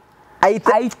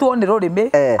aitwo ni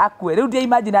rurimi akue riu ndia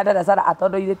imagine Dada Sarah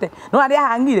atondoirite no ari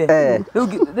ahangire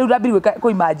riu ndambiri ku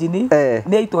imagine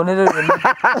ni aitwo ni rurimi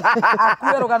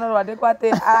akue rugano rwande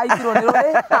kwate aitirwo ni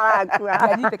rurimi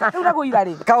akanyite riu nago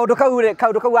irari kaundu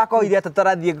kau akoire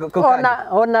atarathie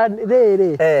ona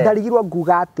riri ndarigirwo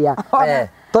nguga atia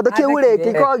tondu kiu ri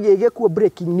giko gigikuo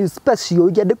breaking news special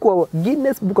igendikwo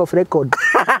Guinness Book of Record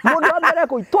mundu ambere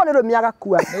kuitwo ni rurimi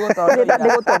agakua ni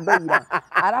gutondoira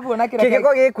arabu na kire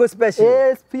giko gigikuo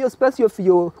special special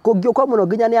fio kungiuka muno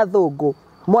nginya ni athungu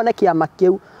mone kiama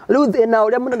kiu riu thina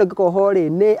uria munene ngikoho ri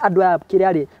ni andu a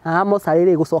kiria ri aha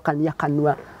mosariri gucokania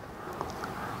kanua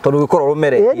tondu gikoro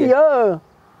rumeretie iyo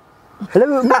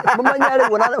riu mumanya ri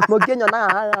wona mukinyo na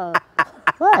aha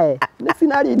Wai, ni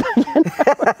sinari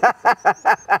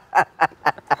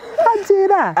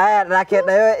Anjira. Aya, rake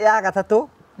nayo ya gatatu.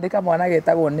 Ndika mwana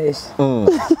getagwo Nesh.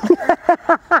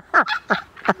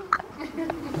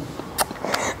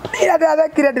 Ira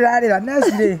ndakire ndirarira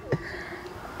Nesh ri.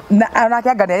 Na anake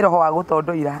angania iroho wa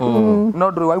gutondoira.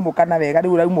 No nduri waimukana wega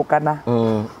riu uraimukana.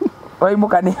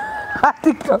 Waimukani.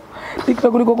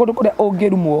 TikTok uri kundu kuria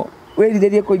ungirumwo.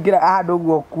 Wiriririe kuingira handu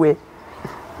guo kwe.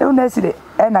 Riu Nesh ri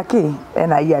ena ki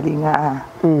ena earring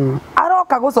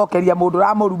aroka gucokeria mundu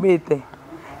ramurumite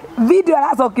video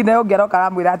aracoki nayo ngeroka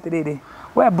ramwira atiriri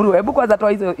we bro hebu kwanza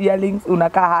toa hizo earrings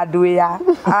unakaa hardware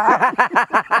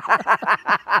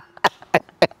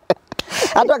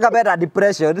atu akabera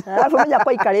depression alafu menya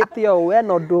kwa ikarite yo we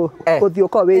no ndu uthio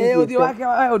ko wigite uthio wake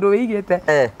undu wigite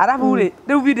alafu ri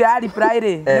riu video ya reply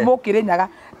ri ni mukirinyaga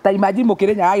ta imagine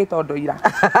mukirinyaga gitondoira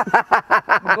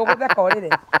ngugutheka urire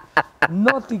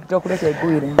no TikTok reke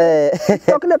nguire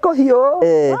TikTok ne ko hiyo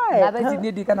na thaici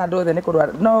ni ndikana ndothe ni kurwa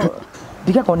no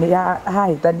ndikako ni ya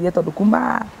haitanie tondu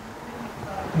kuma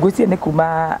ngwicie ni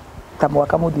kuma ta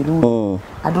mwaka muthiru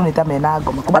andu ni ta mena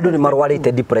ngoma andu ni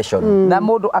marwarite depression na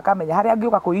mundu akamenya haria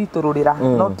ngiuka kuitururira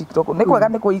no TikTok ni kwega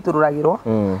ni kuitururagirwo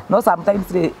no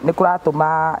sometimes ni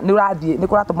kuratuma ni urathie ni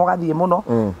kuratuma ugathie muno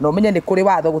no umenye ni kuri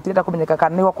watho gutirenda kumenyeka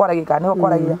kana niho kwaragia kana niho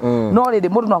kwaragia no rindi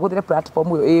mundu no ahuthire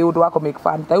platform iyo undu wa make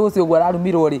fun ta ucio gwa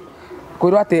rarumirwo ri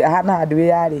kwirwo ati hana handu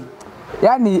yari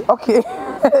yani okay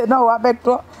no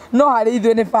wabetwo no hari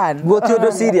ithwe ni fan guti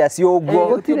undu serious uguo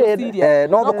gutire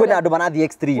no thoko na andu manathi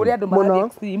extreme kuri andu manathi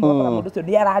extreme okora mundu ucio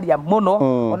ni araria muno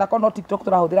ona kono TikTok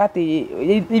turahuthira ati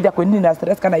either kwinina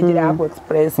stress kana ijira ya ku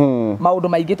express maundu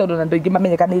maingi tondu na ndoingi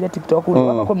mamenyekanire TikTok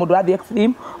uri kwa mundu athi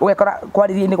extreme ugekora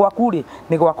kwariria ni gwakuri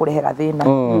ni gwakurehera thina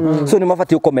so ni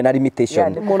mabati ukomena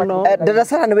limitation Dada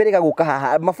Sarah ni wiriga guka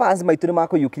haha mafans maitu ni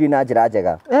makuyukiri na njira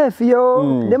njega fio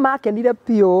ni makenire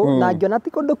pio na ngiona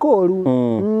ti kundu kuru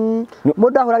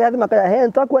mundu ahuraga thima kaya he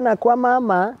ntakuona kwa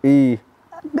mama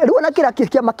Ruona kira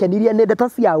kia makenirie ni ndeto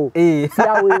ciao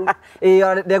ciao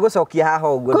ndegucokia haha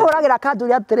uguo kuhuragira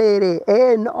kanjuri atiriri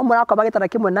no murakoma gitara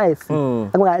kimwe na Essy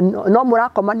no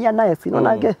murakomania na Essy no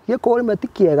nange gikuri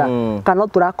metikiega kana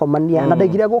turakomania na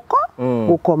ndegire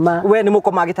gukoma we ni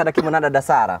mukoma gitara kimwe na Dada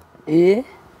Sarah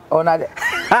ona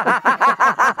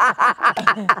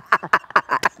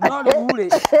no ule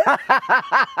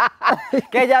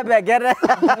keja begere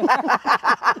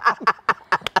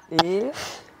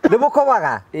ni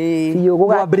mukomaga iyo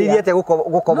gwambiririe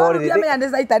gukoma uri no menya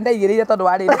ndeza itandaigirire tondu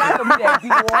wari ndatumire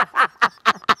ndigwo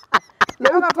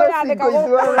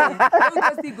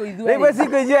Nigwe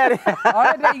singo ijere.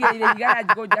 Ora ndaigirire igara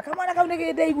njigonja kamana kau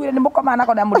nigiteiguire ni mukomana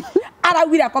kona muri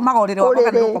arawira komagorire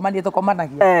wakana nukomanie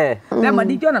tukomanagia ndema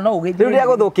ndikiona no ugithire riu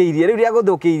ria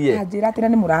guthukiirie njira atira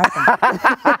ni murata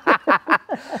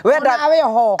wenda awe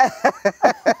ho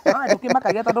no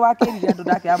ndukimakagia tondu wakiririe andu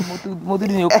ndake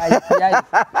muthuri ni ukaiyai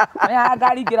aya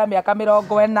ngari ngira miaka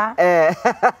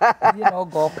 40 ni no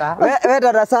ngoka we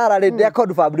Dada Sarah ri ndia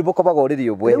confirm ni mukomagorire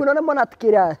ubwe riu no mona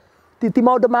tikira ti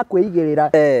maundu ma kwĩigĩrĩra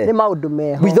nĩ maundu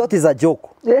meho. We thought is a joke.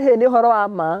 Nĩ ũhoro wa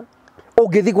ma.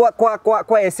 Ũngĩthi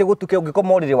kwa Essy gũtuke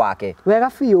ũngĩkoma ũrĩrĩ wake. Wega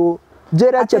biũ.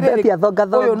 Njĩra Chebeti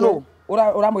athongathonge. Ũyũ nũ?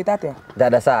 Ũramwĩta atĩa?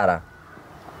 Dada Sarah.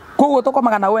 Koguo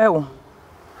tũkomaga na weũ.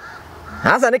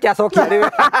 Hasa nĩ kĩacokia rĩu.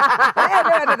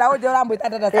 Nĩ dada ũnjĩ ũramwĩta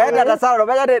Dada Sarah. Dada Sarah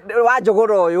ũmenye nĩ wa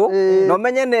njũgũra ũyũ na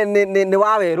ũmenye nĩ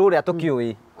wa werũ ũrĩa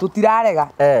tũkĩũĩ. Tutirarega.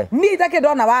 Niĩ itakĩ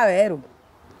ndona wa werũ.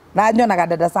 Na nyonaga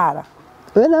Dada Sarah.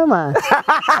 Wena ma.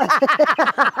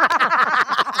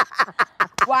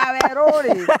 Wa werũ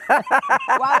rĩ.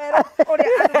 Wa werũ ũrĩa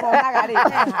andũ monaga rĩ.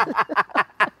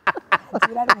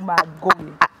 Tira rĩu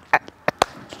mangũi.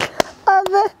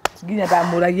 Ave. Nginya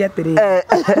ndamũragia atĩrĩ.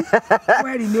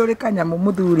 Kweri nĩ ũrĩ kanyamũ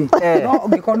mũthuri. No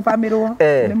ũngĩkonfirmĩrwo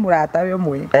nĩ mũratawe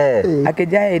ũmwe.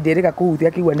 Akĩnja hĩndĩ ĩrĩga kũhutia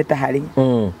akĩigua nĩ ta harĩ.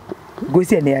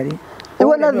 Ngwĩciria nĩ arĩ.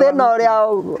 Wona thĩna ũrĩa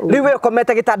rĩu we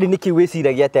ũkomete gĩtandi-inĩ kĩu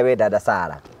wĩciragia atĩa we Dada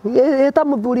Sarah? ta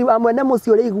mũthuri wa mwene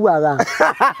mũciĩ ũrĩa iguaga.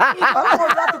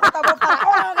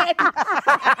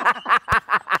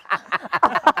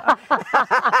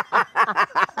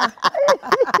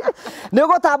 Nĩ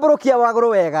ũgũtambũrũkia magũrũ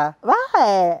wega.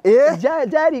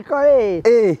 Jeriko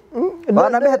rĩ.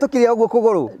 Wana mĩhetũkire ũguo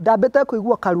kũgũrũ. Ndambĩte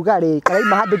kũigua karugarĩ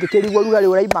karaima handũ ngĩkĩrigwo rugarĩ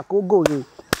ũraima kũngũgĩ.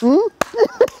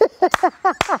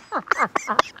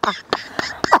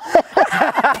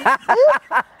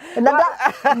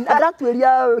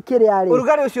 Ndatuĩria kĩrĩa rĩ.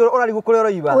 Ũrugarĩ ũcio ũrarigu kũrĩa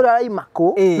ũroiba. Ũraima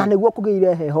kũ na nĩguo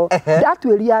kũgĩire heho.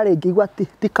 Ndatuĩria rĩ ngĩigua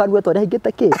ti kanua tondũ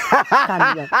hingĩte kĩ.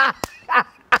 Kanua.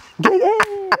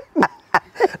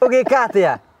 Ũgĩka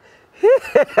atĩa?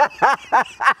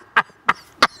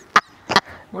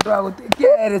 Mũndũ wa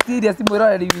gũtuĩkia erĩ serious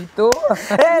mwĩroreri witũ.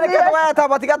 Reke tũgayata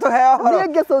matiga tũheo ũhoro. Niĩ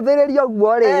ngĩcũthĩrĩria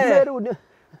ũguo rĩ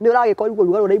nĩ ũragĩkora ũguo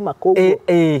rugarĩ ũraima kũguo.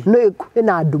 Nĩ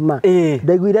na nduma.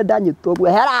 Ndaiguire ndanyitwo ũguo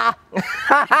hera.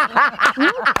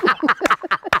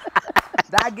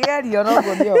 Ndangĩgerio no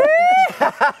ũguo nĩo.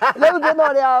 Rĩu thĩna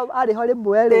ũrĩa arĩho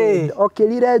rĩmwe rĩ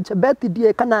okĩrire Chebeti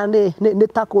ndiĩ kana nĩ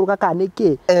ta kũruga kana nĩ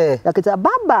kĩ. Akĩnjĩra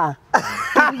baba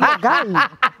Ngai.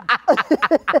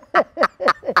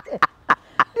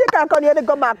 Kakonio nĩ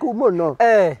ngoma kuu mũno.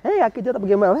 Akĩnjĩra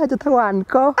ngĩmwe we njĩtagwo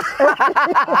Anko.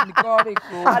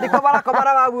 Anko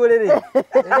barakomara waguo rĩrĩ.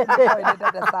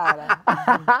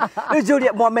 Rĩu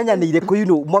njũria mwamenyanĩire kũ you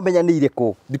know mwamenyanĩire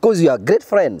kũ because you are great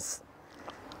friends.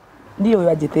 Niĩ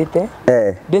ũyũ anjĩtĩte.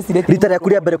 Rita rĩaku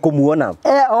rĩa mbere kũmuona.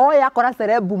 Oya akora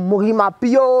cerebu mũgima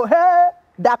biũ.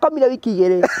 Ndakomire wiki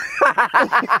igĩrĩ.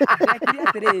 Ndekire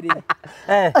atĩrĩrĩ.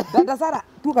 Dada Sarah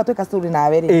tuka twĩka story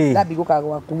nawe rĩ ndambi gũka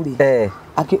gwaku rĩ.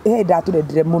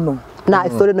 Ndatũrendire mũno. Na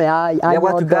story no ya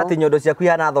gwatuĩka atĩ nyondo ciaku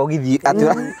ihana thogithi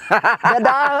atĩ.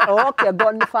 Ndenda okay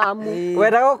gone farm.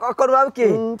 Wenda gũkorwo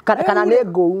kĩ? Kana nĩ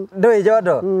ngũu. Ndũĩ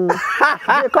nyondo.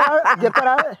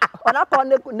 Ngĩkora onakorwo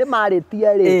nĩ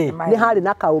marĩtie rĩ nĩ harĩ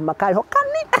na kaũma karĩho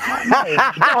kani.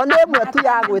 Ona ĩmwe tu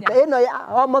ya gwĩte ĩno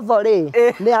o mũtho rĩ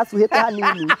nĩ yacuhĩte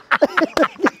hanini.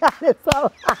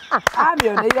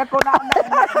 Amĩoneire kũ na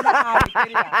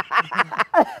arĩkĩria.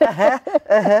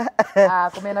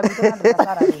 Kũmena gwitũ na Dada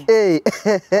Sarah rĩ.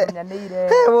 Tũmenyanĩire.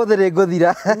 Mũthĩ nĩ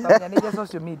ngũthira. Tũmenyanĩire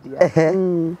social media.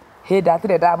 Hĩndĩ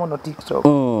ndatirenda mũno TikTok.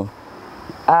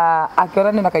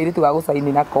 Akĩona nĩ na kairĩtu ga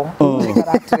gũcaini nako.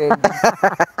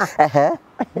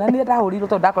 Na niĩ ndahũrirwo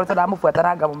tondũ ndakoretwo ndamũbuata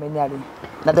na ngamũmenya rĩ.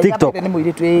 Na TikTok nĩ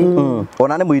mũirĩtu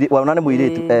ona nĩ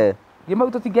mũirĩtu. Ngĩmau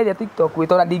tũtingĩaria TikTok wĩ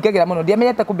tondũ ndingagĩra mũno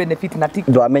ndiamenyete kũ benefit na TikTok.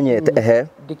 Ndwamenyete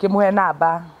Ndĩkĩmũhe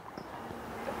namba.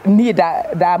 Niĩ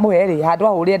ndamũhe rĩ handũ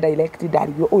ahũrĩre direct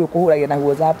ndarigwo ũyũ kũhũragia na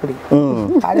WhatsApp rĩ.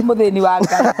 Harĩ mũthĩni wa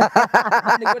Ngai.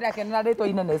 Nĩguo ndakenera rĩtwa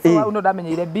inene. So hau no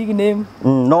ndamenyeire big name.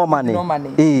 No money.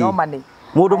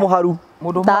 Mũndũ mũharu.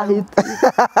 Mũndũ mũharu.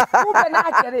 Kumbe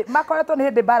nake rĩ makoretwo nĩ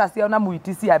hĩndĩ mbara ciao na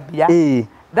Muiti cia mbia.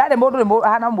 Ndarĩ mũndũ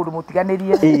hana mũndũ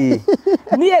mũtiganĩrie.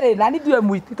 Niĩ rĩ na ndiwe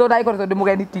Muiti tondũ ndagĩkoretwo ndĩ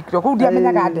mũgeni TikTok. Kũu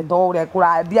ndiamenyaga ndeto ũrĩa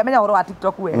kũra ndiamenya ũhoro wa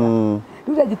TikTok wega.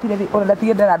 Rĩu njĩtire rĩ ona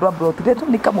ndatigĩndera andũ a bro tũrĩtwo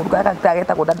nĩ kamũndũ karĩa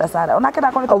getagwo Dada Sarah. Onake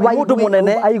ndakoretwo mũndũ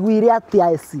mũnene. Aiguire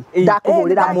atĩa Essy.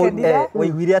 Ndakũhũrĩra mũndũ.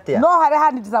 Waiguire atĩa? No harĩa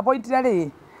hani disappointed rĩ.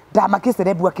 Ndamake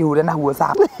cerebu akĩhũre na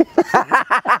WhatsApp.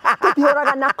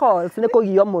 Tũtihũraga na calls nĩ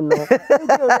kũgio mũno.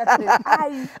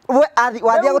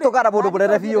 Wathiĩ gũtũkana mũndũ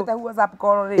mũnene biũ. WhatsApp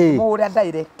call rĩ mũhũre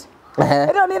direct.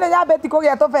 Ĩno niĩ nyambĩti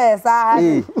kũgĩa tũbeca.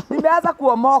 Nimeanza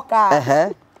kuomoka.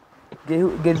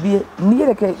 Ngĩthiĩ niĩ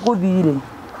reke gũthiĩ rĩ.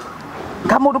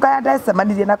 Kamũndũ karĩa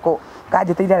ndacemanirie nako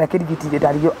kanjĩteithia arĩa kĩrigitire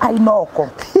ndarigio ainoko.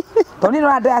 Tondũ niĩ no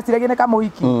ndĩraciragia nĩ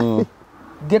kamũhiki.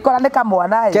 Ngĩkora nĩ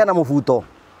kamwana. Kena mũbuto.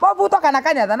 Mũbuto kana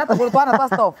kanyatha na tũgũrũ twana twa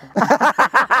stop.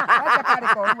 Wacha kare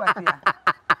korua tia.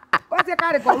 Wacha atia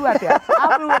kare kwa atia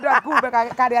abu ndo kumbe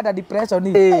kare ada depression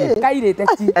ni kairete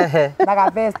chi na ga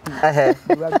vest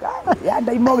ya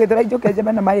ndai moge trai joke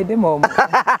jema na mahinde momo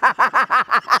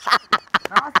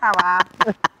sawa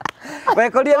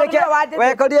wekorie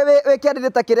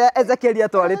wekiandirita kiria Ezekiel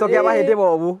atwarĩtwo kĩa mahĩndĩ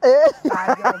momu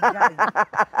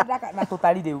na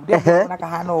tũtari rĩu ndĩrona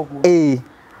kahana ũguo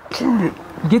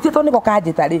ngĩtĩtwo nĩko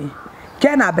kanjĩta rĩ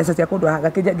kena mbeca cia kũndũ haga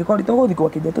ngĩkoritwo gũthiĩ kwa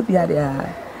kĩnja tũthiĩ harĩa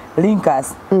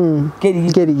Linkas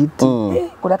kĩrigiti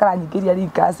kũrĩa karanyingĩria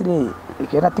Linkas rĩ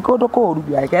kena ti kũndũ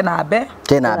kũũru kena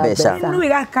mbeca nĩ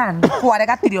gakana kware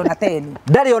gatirĩ ona teni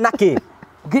ndarĩ ona kĩ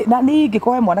na ningi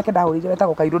kwa mwanake ndahurire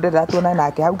wetagwo Kairũ ndiratuona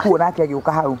nake hau kuo nake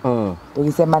agĩũka hau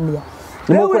tũgĩcemania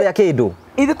nĩ mũkũrĩa kĩndũ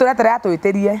ithu tũretere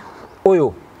atwĩtĩrie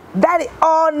ũyũ ndari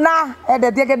ona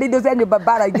endetie kĩndũ indo cia nyũmba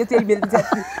bara ingĩ cia email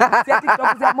cia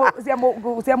TikTok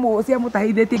cia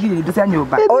mũtahithĩtie nginya indo cia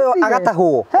nyũmba ũyũ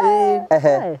agatahwo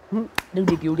rĩu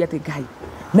ngĩũria atĩ Ngai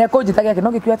na kũnjĩtagia kĩ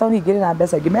no gĩkiuga tondũ ingĩrĩ na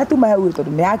mbeca ingĩ metuma hau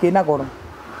tondũ nĩ yakĩ na goro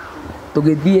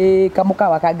tugithie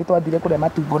kamukawa kangi twathire kure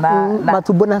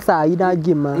matumbo na cai na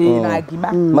ngima na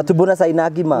ngima matumbo na cai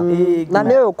na ngima na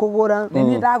nĩ ũkũgũra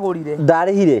nĩ ndagũrire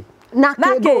ndarĩhire na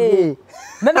kĩngĩ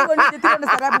na nĩguo nyitĩtire na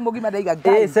Serebu mũgima ndaiga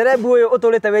Ngai Serebu ũyũ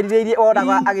ũtũrĩte werirĩirie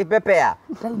onaga agĩpepea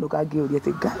ndino kangĩũria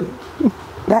atĩ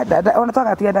Ngai ona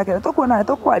twagatia ndake tũkuona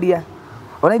tũkwaria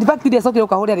ona in fact ndiye soke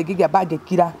ukahũrĩa rĩngĩ ngĩamba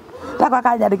ngĩkira ndakwa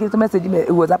kanyandĩkĩte message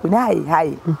WhatsApp ni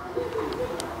hi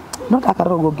no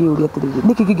ndakarorwo ngĩũria atĩrĩrĩ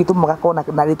nĩkĩ kĩngĩtũmaga kona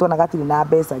na rĩtwa na gatirĩ na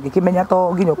mbeca ngĩkĩmenya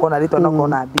to nginya kona rĩtwa na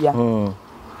kona mbia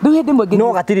rĩu hĩndĩ ĩmwe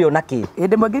no gatirĩ ona kĩ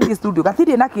hĩndĩ ĩmwe ngĩthiĩ studio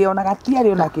gatirĩ na kĩ ona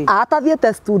gatiarĩ ona kĩ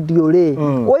atathiĩte studio rĩ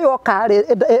ũyũ oka rĩ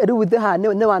rĩu thĩ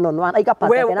nĩ wanonwa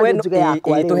aigapata kana njuge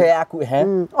yakwa rĩ tũhe yaku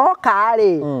oka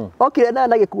rĩ okire na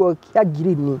gĩkuo kĩa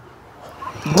ngirini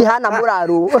kĩhana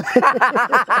mũrarũ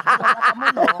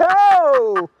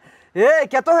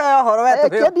kĩa tũhe ũhoro we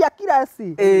tũhe kĩendia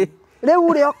kirasi rĩu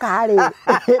rĩ oka rĩ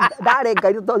ndarĩ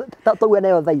Ngai tũgwe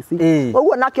nayo thaa ici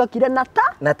ũguo nake okire na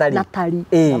tari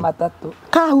na matatũ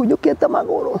kahunyũkĩte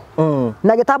magũrũ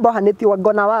na gĩtambao hanĩtio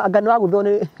ngona wa gũthwo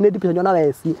nĩ depression na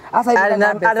weci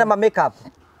arĩ na makeup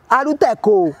arute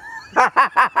kũ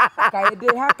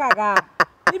kaĩndĩ hakaga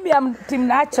Premium team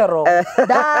natural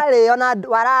ndarĩ ona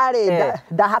wararĩ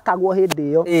ndahakagwo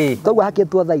hĩndĩ ĩyo toguo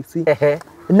hakĩtwo thaa ici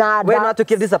na we not to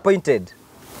get disappointed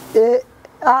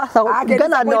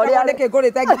ngana na ũrĩa nĩkĩ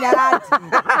ngũrĩte nginya ranji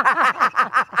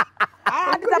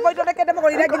disappointed nĩkĩ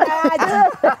ndĩmũgũrĩre nginya ranji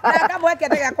na ngamweke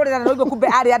ndega kũrĩra na rũigũ kumbe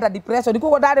arĩ under depression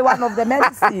kuguo ndarĩ one of the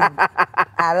medicine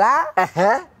ala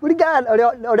kũringana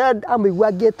ũrĩa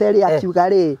amũigua ngĩte rĩ akiuga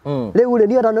rĩ rĩu rĩ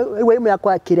niĩ ona imwe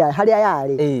yakwa kĩrĩa harĩa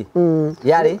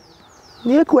yarĩ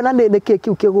niĩ kuona nĩ kĩ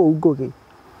kiu kĩgũu ngũgĩ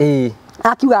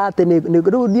akiuga atĩ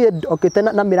rĩu niĩ okĩte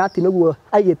na mĩrati nĩguo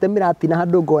aigĩte mĩrati na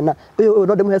handũ ngona ũyũ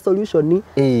no ndĩmũhe solution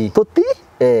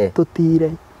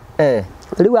tũtire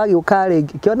rĩu agĩũka rĩ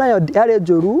kĩona yo yarĩ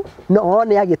njũru no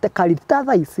nĩ agĩte kariti ta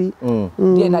thaa ici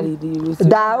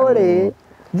ndaũ rĩ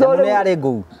thore yarĩ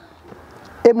ngũu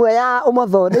ĩmwe ya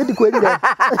ũmotho nĩ ndikwĩrire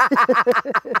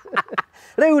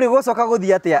rĩu rĩ gũcoka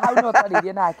gũthiĩ atĩa hau no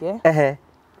twaririe nake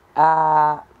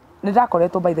nĩ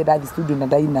ndakoretwo by the ndathi studio na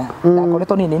ndaina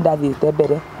ndakoretwo nĩ ndathiĩte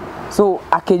mbere so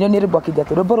akĩnyonia rwĩmbo akĩnjia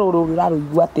atĩ rwĩmbo rũrũ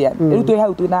rũrarũigua atĩa rĩu twĩ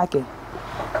hau twĩ nake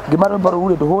ngĩma rwĩmbo rũu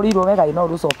rĩ ndũhũrĩirwo wega no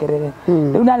rũcokerere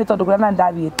rĩu nani tondũ kũrĩa nani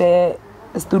ndathiĩte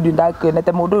studio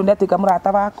ndakenete mũndũ ũyũ nĩatuĩka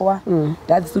mũrata wakwa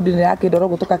ndathi studio nĩ yakĩndora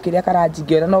gũtũka kĩrĩa karanji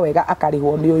ngĩona no wega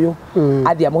akarĩhwo nĩ ũyũ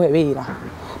athiĩ amũhe wĩra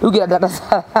rĩu ngĩra ndata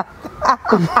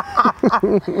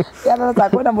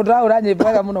kwĩna mũndũ ũrahũra nyĩmbo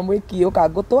wega mũno mwĩkie ũka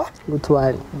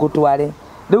ngũtware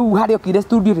rĩu harĩ okire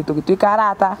studio rĩ tũgĩtuĩka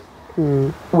arata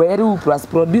we rĩu plus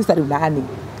producer rĩu nani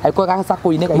agĩkorwo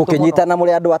gacako-inĩ gaitũ mũkĩnyitana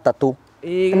mũrĩ andũ atatũ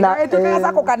na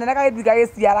gacako kanene gagĩthiĩ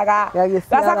gagĩciaraga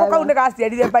gacako kau nĩ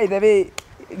gaciarire by the way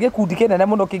gĩkundi kĩnene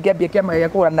mũno kĩngĩambia kĩama gĩa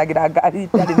kũhũranagĩra ngari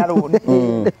itarĩ na rũni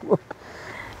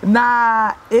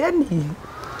na ĩni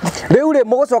rĩu rĩ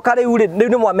mũgũcoka rĩu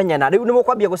nĩ mwamenyana rĩu nĩ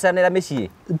mũkwambia gũcanĩra mĩciĩ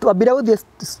twambire gũthiĩ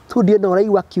studio no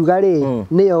ũraigua kiuga rĩ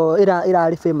nĩyo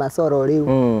ĩrarĩ famous oro rĩu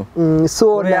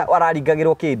so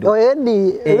wararingagĩrwo kĩndũ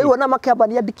ĩni rĩu ona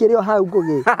makĩambania ndikĩrĩ o hau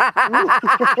ngũgĩ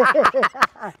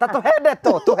ta tũhe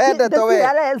ndeto we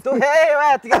tũhe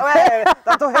we tiga we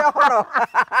ta tũhe ũhoro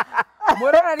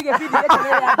mwĩrona nĩ gĩbindi gĩkĩ nĩ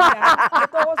gĩambia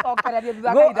nĩtũgũcokereria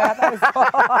thutha kahinda gatarĩ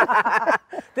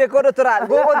tĩ kũndũ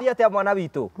gũgũthiĩ atĩa mwana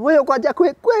witũ ũyũ kwanja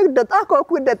kwĩ ndeto akorwo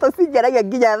kwĩ ndeto cingeragia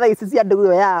nginya thaa ici cia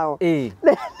ndũgũ yao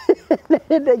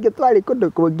hĩndĩ ĩngĩ twarĩ kũndũ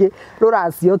kũngĩ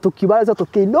rũracio tũkiuma rĩcio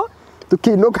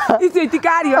tũkĩinũka icio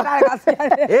itikario ndarega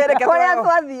ciarĩ kũrĩa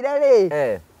twathire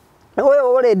rĩ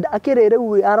Oyo ore akire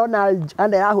riu arona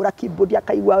ande ahura keyboard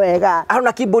akaigua wega.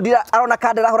 Arona keyboard arona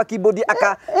kandera ahura keyboard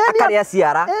akaria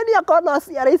ciara. Ni akona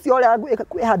ciara icio ore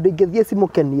kwi handu ingithie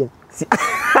cimukenie.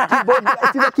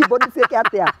 Keyboard ciake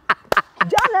atia.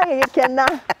 Jana gikena.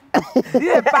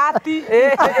 Ndiye party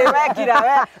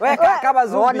wekira we kama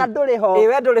zumbi. Ona nduri ho.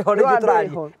 We nduri ho rĩu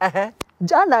turari.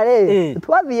 Jana ri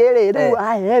twathie ri riu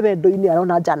ahe ndo-ini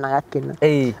arona jana gakena.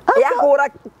 Yahura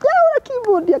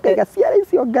keyboard akaiga ciara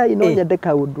icio ngai no nyende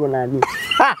kaundu nani.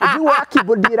 Njua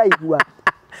keyboard iraigua.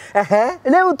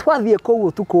 Riu twathie kuu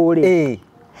utuku ri.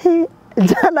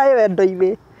 Jana iwe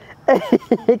ndo-ini.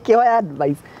 Kioya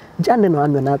advice. Jana no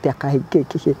amiona atia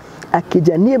kahiki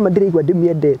akijanie mandiraigua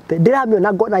ndimiendete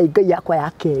ndiraamiona ngona ngai yakwa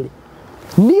ya keri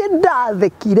nie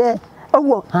ndathekire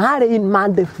oguo hari in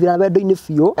mande fira wendo-ini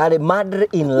biu ari mad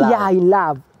in love yeah in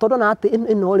love tondu na ati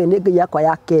ino ri ni ngai yakwa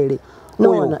ya keri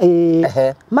nona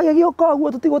magigioka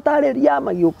oguo tutigutariria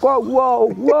magioka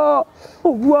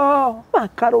oguo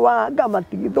makarwanga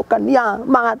matigithukania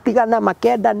magatigana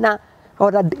makendana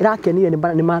ora rakenire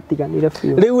ni matiganire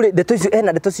biu riu ri ndeto icio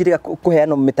ena ndeto ciriga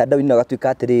kuheana mitandao-ini na gatuika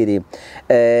atiriri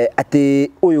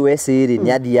ati uyu Essy ri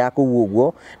ni athia kuu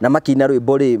uguo na makina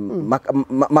rwimbo ri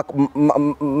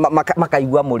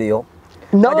makaigua murio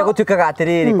kwanja gutuikaga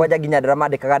atiriri kwanja nginya ndara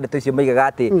mandikaga ndeto icio maigaga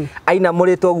ati aina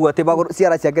murito uguo ati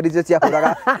ciara ciake nicio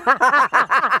ciahuraga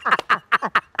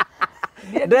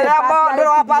ndera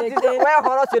pati we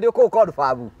horo cio ndio ku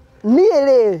confirm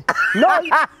niere no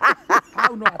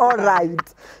all right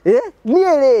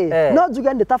niere no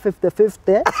juga ndeta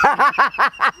 50-50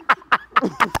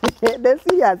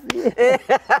 serious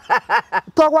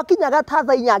twagwa kinyaga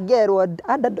tatha inya ngerwo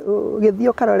anda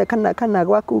githio karore kana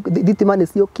gwaku thitima ni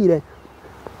ciokire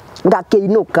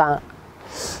ngakiinuka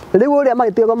riu uria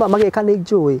magitigo magika ni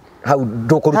njui hau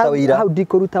ndukuruta wira hau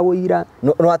ndikuruta wira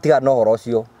no atiga no horo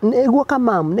cio niguo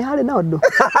kamam ni hari na undu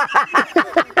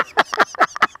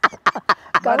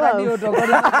Kana ni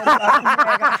udogori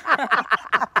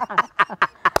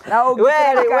na ugwe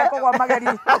kwa magari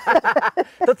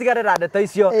tutigare na ndeto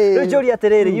icio riu njuri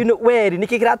atiriri weri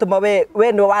niki kiratuma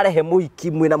we no warehe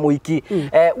muhiki mwina muhiki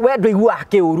we ndũigua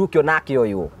kiuru kio nake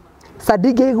uyu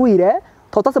Sadiki igwire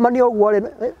totacemania uguo ri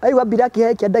aigua mbira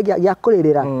kihe kienda gia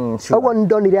kuririra uguo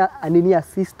ndonire anini a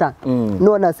sister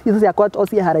no na sister ciakwa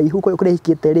ocie haraihu kuri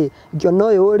hikite ri ngiona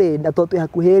uyu ri na totwe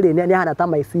hakuhi ri ni hana ta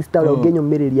my sister uri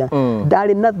unginyumiriria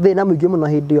ndari na thina mwingi muno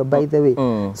hindi yo by the way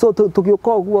so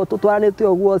tugiuka uguo tutwaranite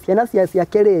uguo ciana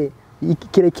ciake ri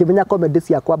ikire kimenya comedy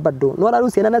ciakwa bado no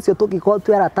na ciana nacio tugiko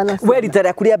tweratana we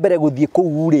ritara kuria mbere guthie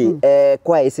kuu ri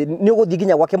kwa Essy ni uguthie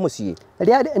nginya gwake mucii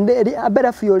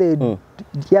mbere biu ri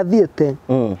ndiathiete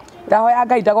ndahoya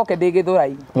ngai ndagoke ndi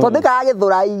githurai tondikaga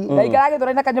githurai ndaikaraga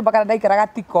githurai na kanyumba kana ndaikaraga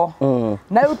tiko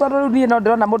na riu tondu riu no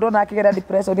ndirona mundu ona akigera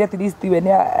depression at least we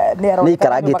ni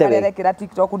ikarangite wega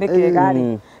TikTok ni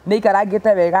kegari ni ikarangite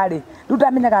wega ri riu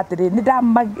ndamenyaga atiri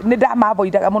ni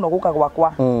ndamavoidaga muno guka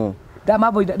gwakwa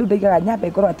ndamavoida riu ndaigaga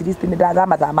nyambe ngorwo at least ni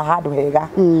ndathama handu hega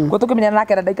ko tukimenya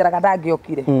nake ndaikaraga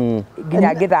ndangiokire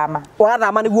nginya ngithama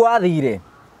wathama niguo wathire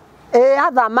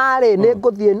athama ri ni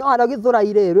nguthie no ara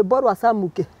githurai ri rwimbo rwa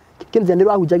Samuke kinje ni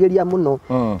rwahunjagiria muno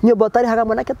nyumba tari haga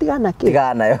mwanake tigana ki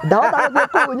tigana ndahota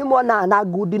guthie kuu nyumo na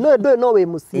ngudi no we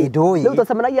muci riu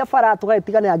tucemanagia bara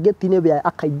tugaitigana ngeti-ini we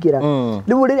akaingira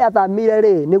riu riri athamire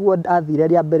ri niguo athire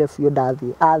ria mbere biu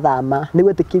ndathie athama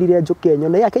niguo tikirire njuke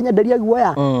nyone ya Kenya ndaria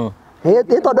guoya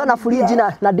tondu na fridge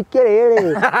na ndikiri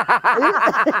ri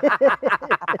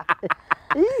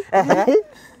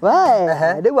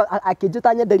we riu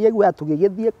akinjuta nyenderie guoya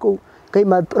tugigithie kuu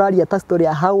kaima turaria ta story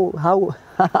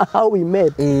how we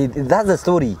met that's the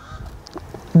story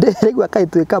ndirigua kai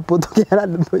twika po tukiara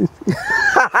ndu ici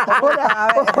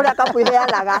oria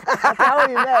kapuiheanaga how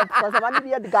we met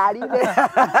twacemanirie ngari-ini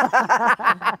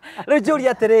riu njuri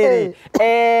atiriri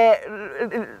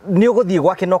ni uguthie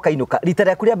gwake no kainuka rita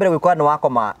rĩa kuria mbere gwikwa no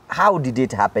wakoma how did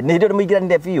it happen ni ndio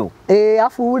muigiranire biu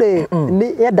afu ri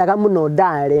ni endaga muno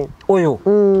ndare uyu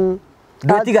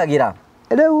ndutigagira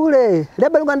riu ri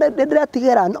rebelunga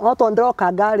ndiratigera no to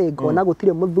ndiroka ngari ngona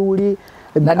gutire muthuri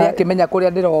na ni akimenya kuria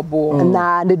ndirobwo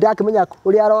na ni ndakimenya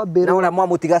kuria rombirwo na ura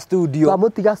mwamutiga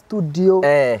studio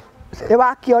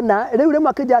wakiona riu rimwe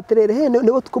akija atiriri ni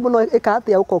gutuku muno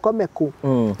ikatia ukokomeku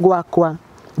gwakwa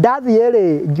ndathie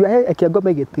ri ngiuhe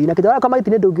ekengome gitina kijara kama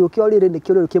gitine ndungiukio riri ni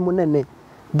kiuriro kimunene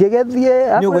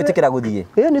ngigethie ni ugwitikira guthie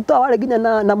ni to wari ginya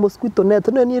na mosquito net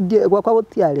no ni ndie gwakwa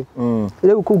gutiari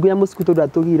riu ku nginya mosquito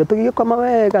ndatugire tugigikoma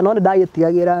wega no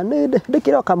ndagitigagira ni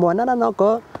ndikiroka mwana na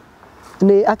noko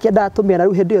ni akienda atumia na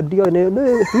riu hindi ndio ni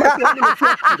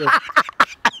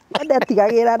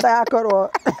ndetigagira ndagakorwo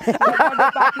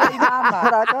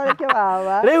ndagakorwo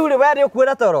kibaba riu ri we ni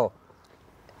ukuira toro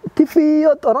TV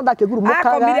toro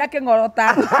ndakigurumukaga akomire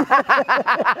akingorota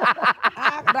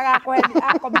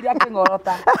akomire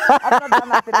akingorota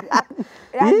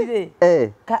yani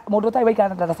mundu tai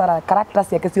waikana Dada Sarah character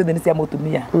ciake ciothe ni cia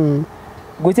mutumia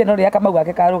ngwicie no ria kamau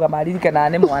gake karuga maririke na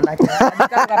ne mwanake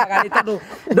karuga tondu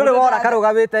nduri wora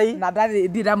karugamite i na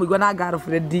ndiramuigua na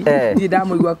girlfriend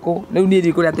ndiramuigua ku riu ni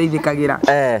ri kuria teithikagira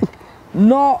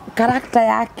no character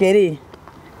yake ri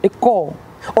iko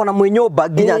ona mwe nyumba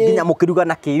nginya mukiruga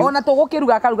na kiu ona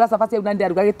tugukiruga akaruga cabaci au na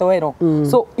ndiaruga gitoero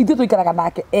so ithu tuikaraga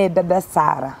nake Dada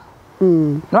Sarah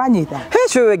no anyita he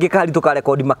show we gikari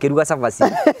tukarekodi makiruga cabaci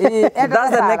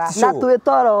that's the next show na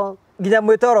twitoro nginya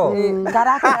mwitoro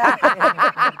karakter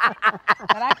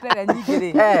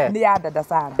nyingiri ni ya Dada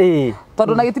Sarah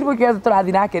tondu na gitirimu kio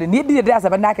turathi nake ni ndire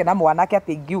ndiracaba nake na mwanake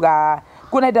ati ngiuga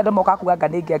kuna ida moka kuga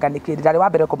nganiki ndari wa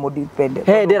mbere ko modependent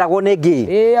he ndiragwo ni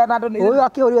ngi ona ndo uyu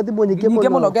akiurio thimu nyingi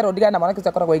muno ngero ndigana mwanake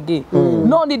ciakoragwo ingi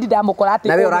no ni ndamukora ati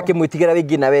nawe urakimwitigira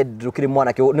wingi nawe ndukiri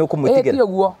mwanake ni ukumwitigira ti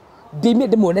uguo ndimi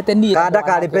ndimuonete ni kada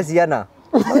kari pesiana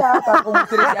ata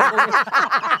kumutiria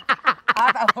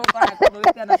ata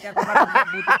kumutiria na kia kwa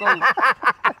buti ko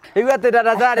igu ati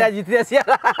Dada Sarah ajitire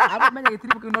ciana aba menya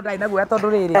gitirimu kino ndai naguo tondu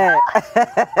riri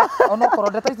ono korwo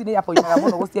ndeto ici ni yapoinaga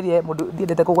muno gucierie mundu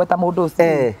ndiendete kugweta mundu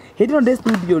ucio hindi no ndi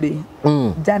studio ri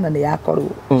jana ni yakorwo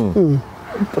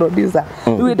producer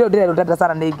riu ndio ndirero Dada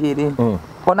Sarah ni ngiri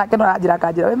ona keno aranjira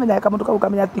kanjira we menya kamundu kau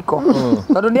kamenya tiko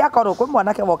tondu ni akorwo kwi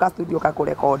mwanake woka studio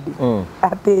kakurekodi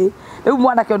ati riu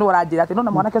mwanake onu aranjira ati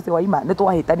nona mwanake ucio waima ni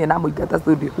twahitania na muingata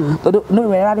studio tondu no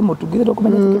we ari mutungi ndu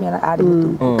kumenya tikimenya ari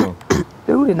mutungi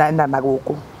riu ri na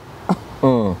guku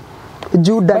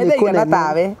Juda ni kuna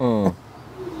tawe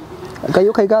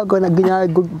kayo kaiga ngona nginya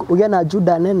ugia na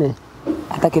Juda nene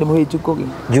atakire muhiju kugi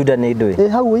Juda ni ndui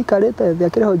hau ikarete thia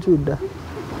kire ho Juda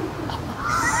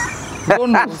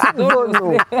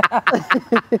dono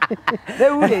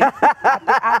reure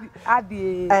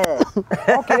adi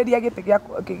okereria gite gya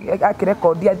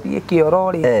akirekondi athie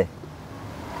kiorori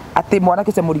ati mwana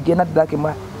kice muringie na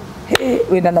ndakimwa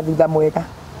wina na thutha mwega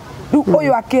riu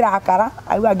uyu akirakara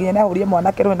ayu aginya na hurie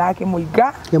mwana kero na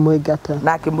akimuinga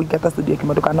na akimuingata studio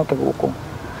kimondukanoke guku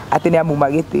ati ni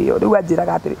amuma gitio riu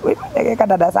anjiraga ati we megeka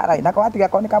Dada Sarah na kwa atiga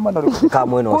kone kamweno riu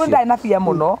kamweno ucio kunda ina pia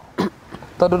muno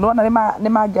tondu nona ni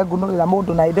mangiangunurira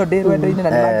mundu na indo ndi rwendo-ini na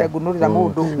ni mangiangunurira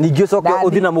mundu ningi ucoke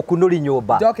uthi na mukunuri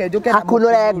nyumba njoke na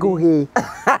akunure ngugi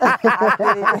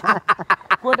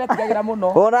kunda tigagira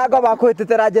muno ona ngoma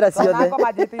kwititira njira ciothe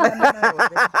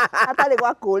atari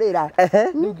gwakurira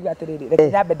riu ngiga atiriri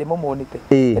reke nyambe ndimumunite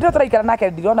ndio turaikara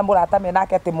nake ndirona murata me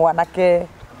nake ati mwanake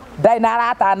ndai na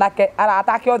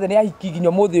arata ake othe ni ahiki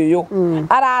nginya muthi uyu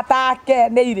arata ake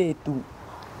ni iritu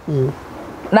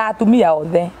na atumia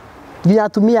othe nginya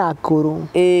atumia akuru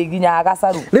nginya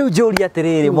agacaru riu njuri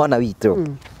atiriri mwana witu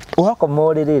uhakoma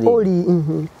uririri uri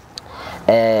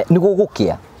ni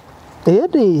gugukia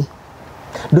indi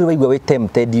nduri waigua wi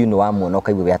tempted you know wamwona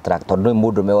ukaigua wi attract tondu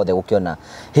mundu me othe gukiona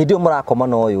hindi murakoma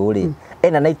no uyu ri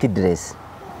ena night dress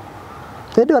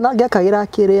indi ona ngekagira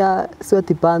kiria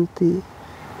sweat pant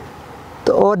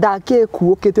o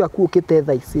ndakikuukite akuukite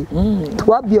thaa ici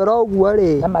twambia ro uguo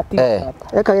ri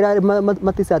ekagira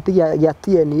matisha ya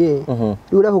TNA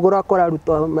riu rehugura akora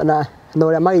ruto na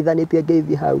uria magithanitie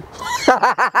ngeithi hau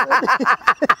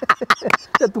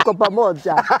tuko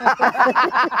pamoja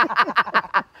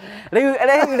riu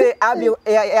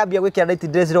ambia gwikira night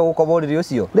dress ro gukoma uriri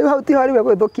ucio riu hau ti hori we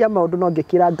gwithukia maundu no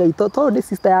ngikira ngai tondu ni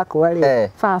sister yakwa ri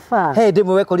baba he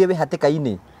ndimwe wekoria wi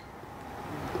hatikaini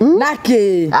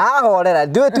naki ahorera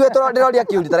ndui tuwe turondiroria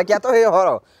kiuri tareke atuhe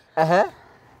horo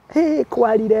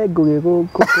kwarire ngugi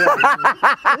guku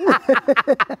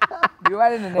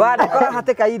wale kora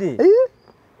hatikaini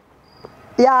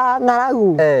ya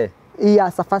ng'aragu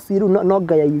ya safasiru no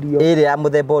ngaya irio iri ya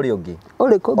muthemba uri ungi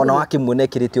ona wakimwone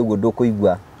kirite uguo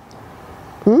ndukuigua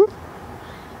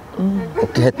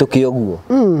ukihitukia uguo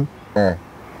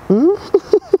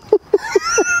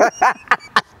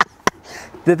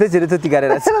tete cire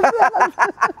tutigarera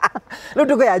no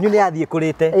nduko yanyu ni yathie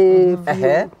kurite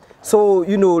so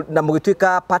you know na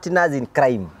mugituika partners in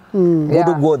crime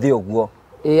mundu guothe uguo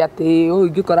ati uyu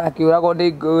ngikora akiurago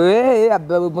ni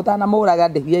mutana muraga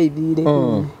ndehia ithire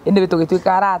indi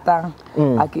tugituika arata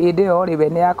akindi ori we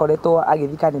ni akoretwo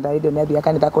agithikanira indo ni athia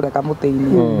kanitha kureka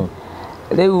muteini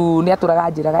riu ni aturaga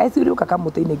njiraga eci riu kaka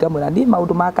muteini ngamura ni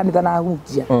maundu ma kanitha na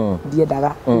hunjia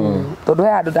ndiendaga tondu he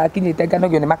andu ndakinyite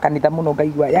nganogio ni makanitha muno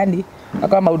ngaigua yani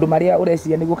akora maundu maria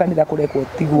ureciria niguo kanitha kurekwo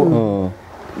tiguo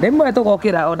Rimwe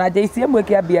tugokira ona JCM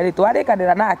kiambia ri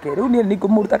twarikanira nake riu ni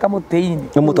ngumuruta kamutini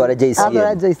umutware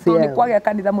JCM ni kwagĩa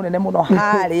kanitha munene muno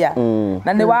haria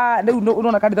na ni wa riu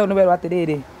urona kanitha ni werwo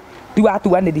atiriri ti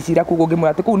watuanĩri cira kugo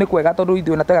ngĩmwĩra atĩ kũu nĩ kwega tondũ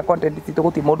ithuĩ na tega content citũ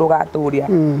gũtirĩ mũndũ ũgatũria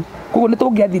koguo nĩ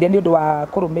tũngĩathire nĩ ũndũ wa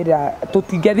kũrũmĩrĩra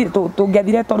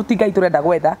tũngĩathire tondũ ti Ngai tũrenda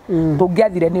gwetha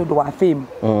tũngĩathire nĩ ũndũ wa fame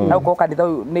na gũkorwo kanitha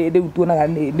ũyũ rĩu tuonaga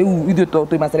rĩu ithuĩ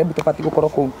twĩ macerebu tũbatiĩ gũkorwo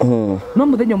kũu no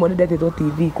mũthenya ũmwe nĩ ndetĩtwo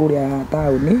TV kũrĩa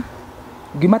taũni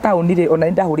ngiuma taũni rĩ ona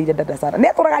nĩ ndahũrĩire Dada Sarah nĩ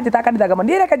atũraga njĩta kanitha ngama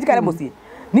nĩ reke njikare mũciĩ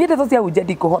niĩ ndeto cia hunjia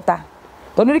ndikũhota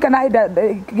tondũ rika na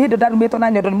hĩndĩ ndarumĩtwo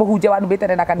na nyondo nĩ mũhunjia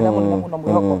wanumĩte na kanitha mũnene mũno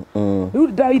mwĩhoko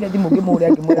rĩu ndaoire thimũ ngĩmũũria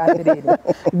ngĩmwĩra atĩrĩrĩ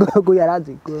ngũya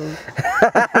ranjikũ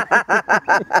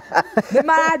nĩ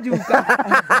maranjuka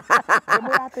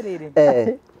ngĩmwĩra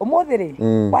atĩrĩrĩ ũmũthĩ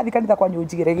rĩ wathi kanitha kwanyu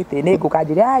njigĩre gĩtĩ nĩ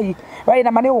ngũkanjĩre ai wai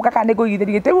na mane ũgũka kana nĩ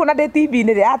ngũigithĩrie gĩtĩ rĩu ona ndĩ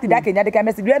TV-inĩ rĩ atinda akĩnyandĩka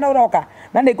message wena ũroka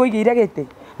na nĩ ngũigĩire gĩtĩ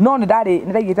no nĩ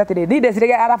ndaigĩte atĩrĩrĩ nĩ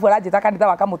ndeciragia arabu aranjĩta kanitha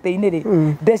wa kamũtĩ-inĩ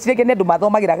rĩ ndeciragia nĩ andũ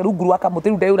mathomagĩra rungu rwa kamũtĩ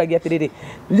rĩu ndeyũragia atĩrĩrĩ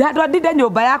andũ ndinde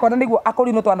nyũmba yakwa na nĩguo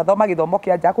akũrinũ twanathoma gĩthomo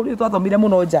kĩa nja akũrinũ twathomire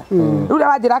mũno nja rĩu rĩrĩa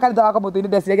wanjĩra kanitha wa kamũtĩ-inĩ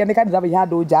ndeciragia nĩ kanitha wĩ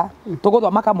handũ nja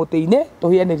tũgũthoma kamũtĩ-inĩ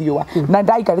tũhĩe nĩ riũa na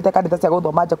ndaikarĩte kanitha cia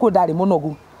gũthoma nja kuo ndarĩ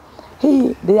mũnogu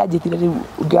rĩrĩa njĩtire rĩu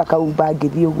ngĩoya kaumba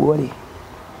ngĩthiĩ ũguo rĩ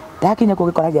ndakinya kũu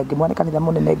gĩkoragia ngĩmwa nĩ kanitha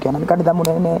mũnene ngĩona nĩ kanitha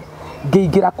mũnene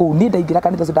ngĩingĩra kũu niĩ ndaingĩra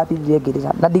kanitha ũcio ndatindire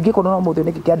ngĩrĩra na ndingĩkorwo no mũthĩ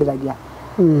nĩkĩ kĩandĩragia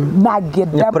na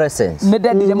ngĩenda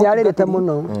nĩ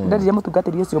ndendire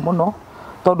mũtungatĩri ũcio mũno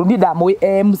tondũ niĩ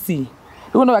ndamũĩ MC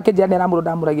rĩu no akĩnjĩra nĩ aramũrwo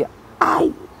ndamũragia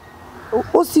ai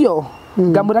ũcio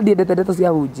ngamwĩra ndiendete ndeto cia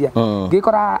hunjia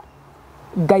ngĩkora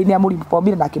Ngai nĩ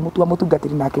amũribomire na akĩmũtua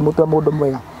mũtungatĩri na akĩmũtua mũndũ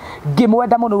mwega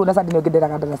ngĩmwenda mũno rĩu na Sunday nĩ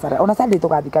ngĩnderaga Dada Sarah ona Sunday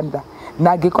tũgathi kanitha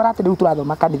na ngĩkora atĩ rĩu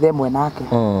tũrathoma kanitha ĩmwe nake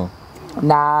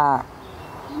na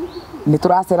nĩ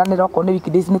tũraceranĩra okorwo nĩ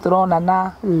weekdays nĩ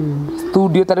tũronana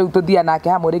studio ta rĩu tũthiaga nake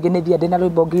hamwe rĩngĩ nĩ thia ndĩ na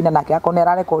rwĩmbo ngĩina nake akorwo nĩ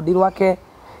ararekondi rwake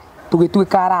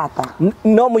tũgĩtuĩka arata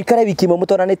no mũikare wiki imwe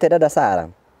mũtwaranĩte Dada Sarah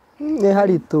nĩ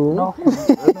haritũ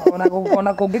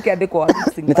ona kũngĩkĩandĩkwo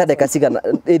nĩ ta ndeka cigana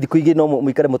thikũ igĩrĩ no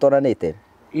mũikare mũtwaranĩte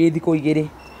thikũ igĩrĩ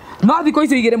no thikũ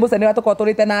icio igĩrĩ mũcene wa tũkorwo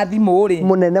tũrĩte na thimũ rĩ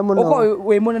mũnene mũno ũkorwo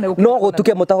wĩ mũnene no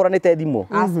gũtuke mũtahũranĩte thimũ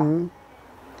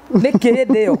nĩ kĩĩ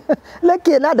ndĩyo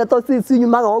nĩkĩ na ndeto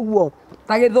cinyumaga ũguo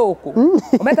ta gĩthũkũ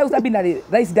ũmeta Sabina rĩ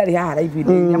thaa ici ndarĩ haha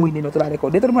live-inĩ nyamũ-inĩ ĩno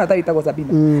tũrarekondi ndĩ tũrĩ tagĩtagwo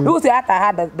Sabina rĩu ũcio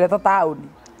ataha ndeto taũni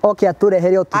oke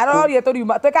atũrehere ũtukũ arorie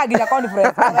tũriuma twĩka nginya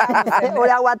conference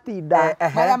ũrĩa gwatinda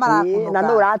na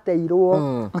nĩ ũrateirwo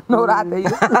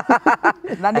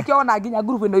na nĩkĩo ona nginya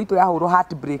group ĩno itũ yahũrwo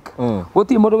heartbreak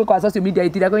gũtirĩ mũndũ gĩkwa social media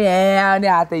itira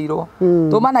nĩ ateirwo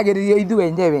tũmanagĩrĩrio ithuĩ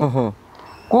enyewe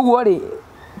koguo rĩ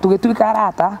tũgĩtuĩka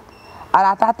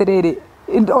arata atĩrĩrĩ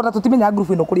ona tũtimenya group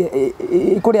ĩno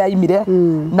kũrĩa imire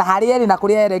na harĩa ĩrĩ na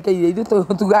kũrĩa yerekeire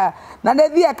ithuĩ tugaga na nĩ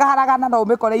thiĩ kaharagana no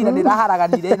ũmĩkoreire nĩ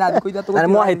raharaganire na thikũ ithatũ na nĩ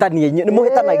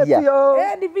mũhĩtanagia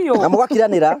nĩ biũ na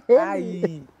mũgakiranĩra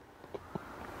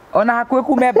ona hakuhĩ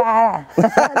kume mbara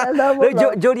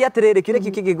rĩu njũria atĩrĩrĩ kĩrĩa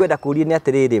kĩu kĩngĩ ngwenda kũria nĩ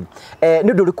atĩrĩrĩ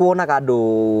nĩ ũndũ ũrĩkũ wonaga andũ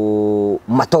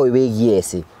matoĩ wĩgiĩ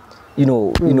Essy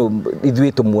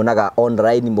ithuĩ tũmuonaga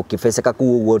online mũkĩbeceka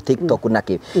kũu ũguo TikTok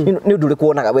nake nĩ ũndũ ũrĩkũ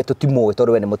wonaga we tũtimũĩ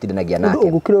tondũ we nĩ mũtindanagia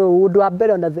nake ũndũ wa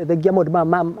mbere ona thengia maũndũ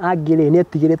maya angĩ-rĩ nĩ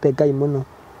etigĩrĩte Ngai mũno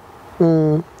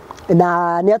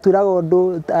na nĩ atwĩraga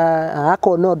ũndũ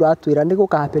akorwo no ũndũ atwĩra nĩ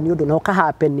gũkahapeni ũndũ na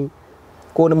ũkahapeni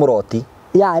kũu nĩ mũroti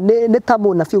nĩ ta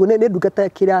mũna biũ nĩ ndungata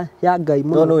kĩrĩa ya Ngai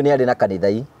mũno no nĩ arĩ na kanitha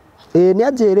ii nĩ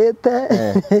anjĩrĩte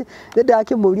nĩ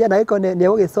ndakĩmũria na gĩko nĩ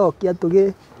egũgĩcokia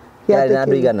tũgĩ yarĩ na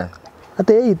andũ igana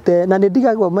atĩ ite na nĩ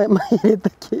ndigagwo mairĩte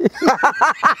kĩ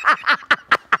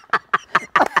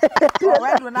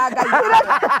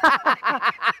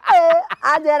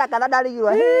anjera kana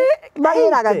ndarigirwo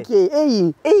magĩraga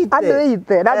kĩ andũ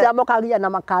ite na ndamokagia na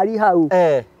makari hau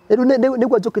rĩu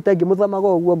nĩguo njũkĩte ngĩmũthamaga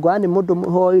ũguo ngwa nĩ mũndũ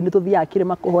mũhoi nĩ tũthiaga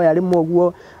kĩrĩma kũhoya rĩmwe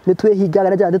ũguo nĩ twĩhingaga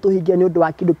na njĩra nĩ tũhingia nĩ ũndũ wa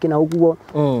kĩndũ kĩna ũguo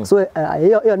so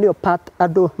ĩyo nĩyo part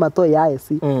andũ matoĩ ya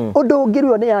Essy ũndũ ũngĩ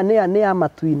rĩo nĩ ya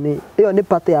matu-inĩ ĩyo nĩ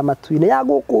part ya matu-inĩ ya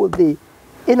gũkũ thĩ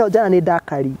ĩno njana nĩ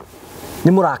ndakari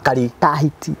nĩ mũrakari ta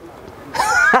hiti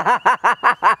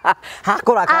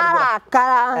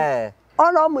arakara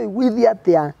ona mũiguithia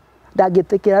atĩa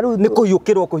ndangĩtĩkĩra rĩu nĩ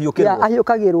kũhiũkĩrwo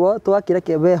ahiũkagĩrwo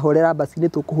tũgakĩreke wehorera basi nĩ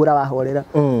tũkũhũra wahorera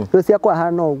rĩu ciakwa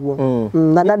hana ũguo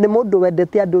na nĩ mũndũ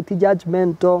wendete andũ ti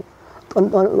judgmental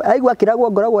aigua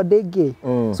kĩragwo ngoragwo ndĩngĩ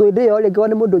so hĩndĩ ĩyo rĩngĩ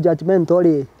nĩ mũndũ judgmental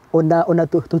rĩ ona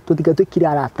tũtigatwĩkire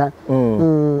arata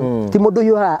ti mũndũ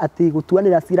hiũha atĩ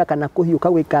gũtuanĩra cira kana kũhiũka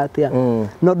gwĩka atĩa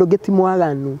na ũndũ ũngĩ ti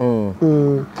mwaganu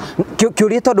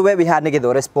kĩũria tondũ we wĩ haha nĩgetha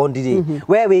ũrespondi rĩ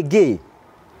we wĩ ngĩ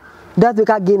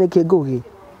ndatuĩka ngĩ nĩkĩ ngũgĩ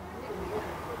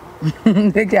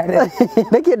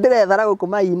Niki ndirethara guku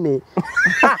mai-ini.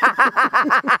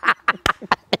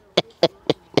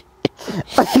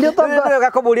 Ndio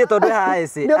gakomurie tondu ha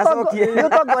Essy acokie ndio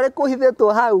tondu ri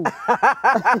kuhithitwo hau.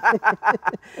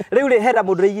 Riu ri hera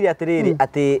mundu rigire atiriri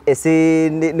ati Essy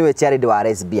niwe charity wa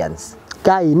lesbians.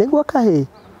 Kai niguo kahi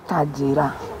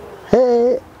Tanjira.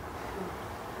 Hey.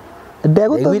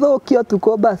 Ndegũtũthũkia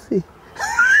ũtukũ basi.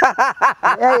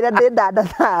 Ira ndi Dada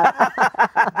Sarah.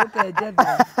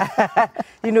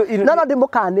 No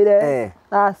ndimũkanĩre.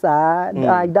 Aca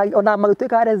ona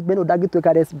magĩtuĩka lesbian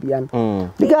ndangĩtuĩka lesbian.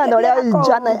 Ndikana ũrĩa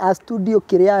Jana a studio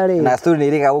kĩrĩa rĩ. Na studio nĩ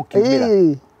ĩrĩga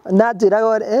gũkiumĩra. Na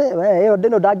njĩraga ĩyo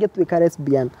ndĩno ndangĩtuĩka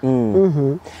lesbian.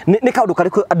 Nĩ kaũndũ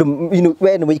karĩkũ andũ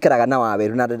we nĩ wĩikaraga na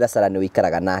Waweru na Dada Sarah nĩ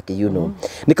wĩikaraga nake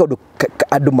nĩ kaũndũ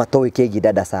andũ matoĩ kĩgiĩ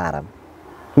Dada Sarah.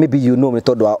 Maybe nĩ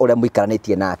tondũ wa ũrĩa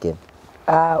mũikaranĩtie nake.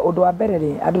 Ũndũ wa mbere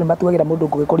rĩ andũ nĩ matuagĩra mũndũ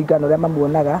ngũgĩ kũringana ũrĩa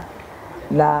mamuonaga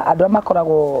na andũ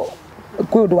makoragwo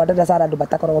kwĩ ũndũ wa Dada Sarah andũ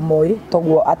matakoragwo moĩ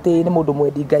toguo atĩ nĩ mũndũ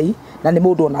mwendi Ngai na nĩ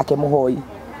mũndũ onake mũhoi.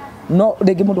 No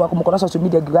rĩngĩ mũndũ wa kũmũkora social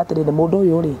media ngiuga atĩrĩ nĩ mũndũ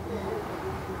ũyũ rĩ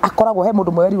akoragwo he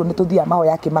mũndũ mwerirwo nĩ tũthiaga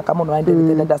mahoya akĩmaka mũno na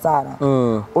ndĩrĩte Dada Sarah.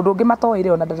 Ũndũ ũngĩ matoĩ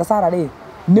rĩ ona Dada Sarah rĩ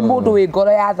nĩ mũndũ wĩ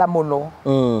ngoro ya tha mũno.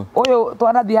 Ũyũ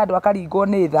twanathiĩ handũ akaringwo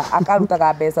nĩ tha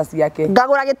akarutaga mbeca ciake.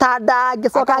 Ngagũra gĩtanda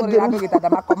ngĩcoka ngĩruma gĩtanda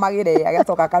makomagĩre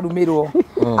agacoka akarumĩrwo.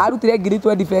 Arutire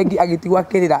 20 bengi agĩtigwo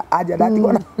akĩrĩra anja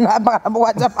ndatigwo na magana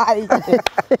mũgwanja bai.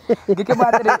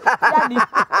 Ngĩkĩmwĩra atĩrĩ yani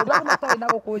ũndũ ũmwe matoĩ na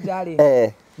gũkũ nja rĩ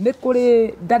nĩ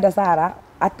kũrĩ Dada Sarah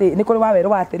atĩ nĩ kũrĩ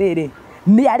Waweru wa atĩrĩrĩ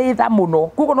nĩ arĩ tha mũno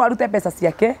koguo no arute mbeca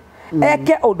ciake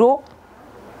eke ũndũ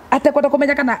atekwenda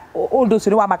kũmenya kana ũndũ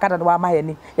ũcio nĩ wa makana nĩ wa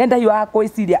maheni yenda hiwa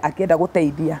kwĩciria akĩenda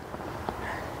gũteithia.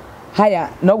 Haya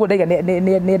noguo ndaiga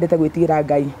nĩ endete gwĩtigĩra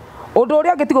Ngai. Ũndũ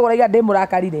ũrĩa ũngĩ tigwo ũraiga ndĩ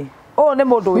mũrakari rĩ ũyũ nĩ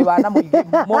mũndũ wĩ wana mũingĩ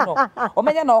mũno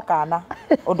ũmenye no kana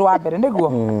ũndũ wa mbere nĩguo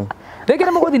rĩngĩ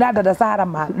nĩ mũgũthiĩ na Dada Sarah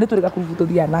ma nĩ tũrĩ gakurubu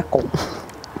tũthiaga nako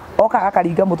oka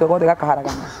gakaringa mũtwe gothe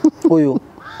gakaharagana ũyũ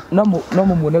no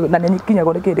mũmuone na nĩ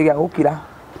kinyagwo nĩ kĩndĩ gĩa gũkira.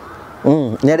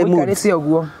 Nĩ arĩ mood cio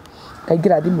ũguo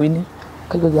kaingĩra thimũ-inĩ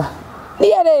kaiguaga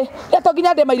niĩ rĩ yato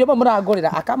nginya ndĩ mairio mũrangũrĩra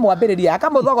akamwambĩrĩria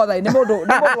akamũthogotha nĩ mũndũ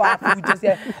wa bunjo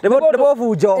cia nĩ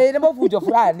mũbunjo nĩ mũbunjo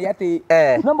fulani atĩ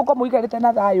no mũko mũikarĩte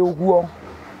na thayũ ũguo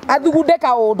athugunde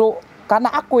kaũndũ kana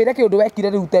akwĩre kĩũndũ wekire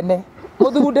rĩu tene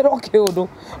mũthugundĩrwo kĩũndũ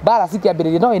mbara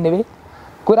cikĩambĩrĩria no anyway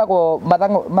kwĩragwo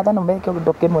mathano me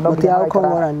kĩũndũ kĩmwe no nginya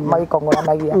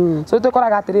magĩkong'oranagia so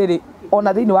twĩkoraga atĩrĩrĩ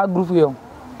ona thĩinĩ wa group ĩyo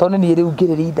tondũ niĩ rĩu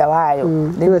ngĩrĩ leader wayo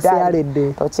nĩ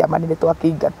ciarĩndĩ to chairman nĩ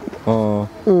twakĩingatire.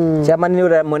 Chairman nĩ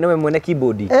ũrĩa mwene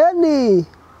keyboard eni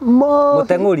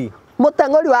mũteng'ũri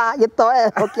wa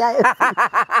gĩtoero kĩa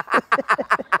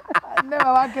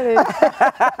nĩwe wakĩrĩ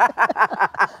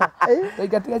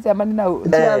tũingatire chairman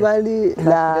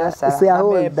na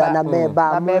shareholder na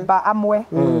member amwe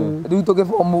rĩu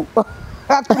tũgĩbomu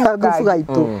gakubu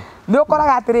gaitũ nĩ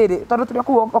ũkoraga atĩrĩrĩ tondũ tũrĩ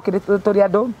kũu okĩrĩ tũrĩ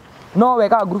andũ no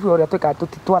wega wa group ũrĩa twĩkaga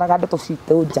tũtitwaraga ndeto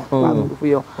citũ nja wa group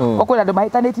ĩyo okwĩna andũ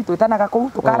mahĩtanĩtie twĩtanaga kũu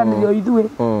tũkaranĩrio ithuĩ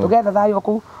tũgetha thayũ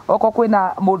kũu oko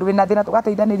kwĩna mũndũ wĩna thĩna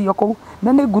tũgateithanĩrio kũu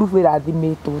na nĩ group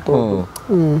ĩrathimĩtwo tondũ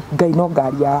Ngai no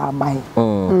ngari ya mahe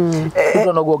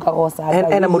ũguo noguo ngagoca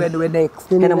hena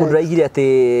mũndũ raigire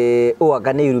atĩ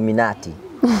anga nĩ Illuminati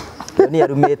nĩ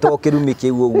arumĩtwo kĩrumi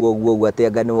kĩu ũguo atĩ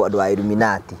anga nĩ andũ a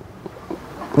Illuminati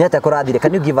nĩ atĩa kũrathire.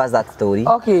 Can you give us that story?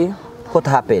 Okay, what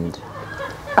happened?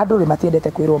 Andũ rĩ matiendete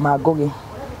kwĩrwo mangũgĩ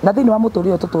na thĩinĩ wa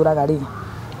mũtũrĩre ũyũ tũtũraga rĩ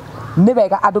nĩ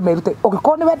wega andũ merute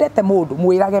ũngĩkorwo nĩ wendete mũndũ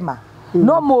mwĩrage ma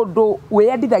no mũndũ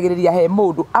wĩyendithagĩrĩria he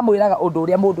mũndũ amwĩraga ũndũ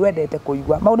ũrĩa mũndũ wendete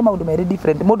kũigua maũndũ merĩ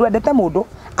different. Mũndũ wendete mũndũ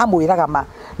amwĩraga ma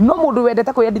no mũndũ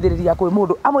wendete kwĩyendithĩrĩria kwĩ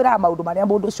mũndũ amwĩraga maũndũ marĩa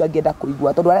mũndũ ũcio angĩenda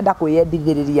kũigua tondũ arenda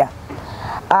kwĩyendithĩrĩria.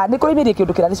 Nĩ kũrĩ mĩrĩ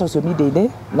kĩndũ kĩrathiĩ social media-inĩ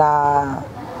na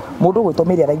mũndũ gwĩtwo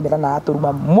mĩrĩ araimĩra na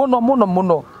atũruma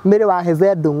mũno mĩrĩ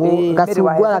waheze ndũng'ũ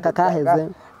gacungwa gaka kaheze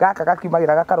gaka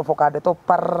gakiumagĩra gakarũboka ndeto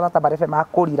parata marebe ma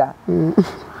kũrira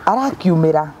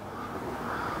arakiumĩra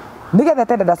nĩgetha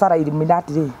ete Dada Sarah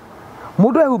Illuminati rĩ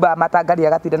mũndũ ehumbaga matangari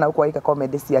agatinda na gũkũ agĩka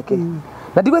comment ciake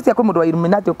na ndigwĩciria kwĩ mũndũ wa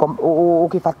Illuminati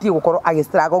ũkĩbatiĩ gũkorwo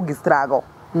agĩstrago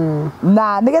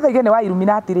na nĩgetha igĩe nĩ wa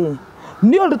Illuminati rĩ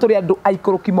nĩ ũndũ tũrĩ andũ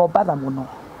aikũrũki Mombatha mũno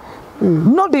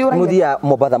no ndĩũragia mũthia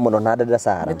Mombatha mũno na Dada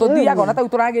Sarah tũthiaga ona ta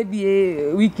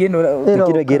tũragĩthiĩ wiki ĩno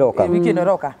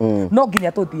ĩroka no nginya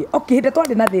tũthiĩ hĩndĩ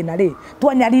twarĩ na thĩna rĩ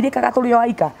twanyarirĩkaga tũrĩ o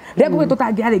aika rĩrĩa ngũgĩ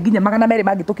tũtangĩarĩ nginya 200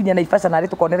 mangĩtũkinyia Naivasha narĩ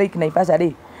tũkonera iki Naivasha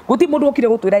rĩ gũtirĩ mũndũ okire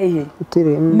gũtwĩra ĩhĩ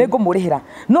nĩ ngũmũrĩhĩra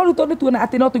no rĩu tondũ tuona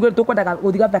atĩ no tũigwe tũkwendaga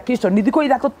gũthiĩ vacation thikũ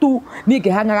ithatũ tu niĩ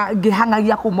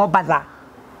ngĩhangagia kũu Mombatha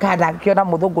kada kiona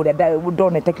mũthũngũ ũrĩa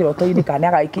ndonete kĩroto-inĩ kana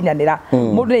agaikinyanĩra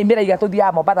mũndũ nĩ imĩra iga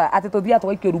tũthiaga Mombatha atĩ tũthiaga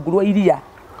tũgaikio rungu rwa iria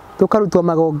tukarutwo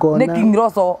magongona nä king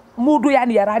roso mundu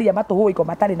yani araria matuhuiko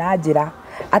matari na njira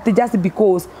ati just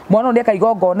because mwana nä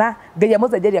akaigongona ngai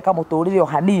amucenjeria akamutũrĩre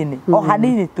o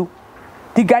hanini tu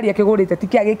ti ngari akĩgũrĩte ti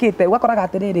kĩagĩkĩte ũgakoraga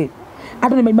atĩrĩrĩ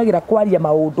andũ nĩ maimagira kwaria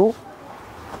maũndũ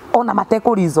ona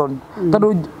matekũ reason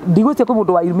tondũ ndigũcia kwĩ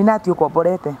mũndũ wa Illuminati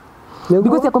ũkomborete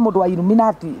ndigũcia kwĩ mũndũ wa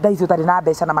Illuminati thaa ici ũtarĩ na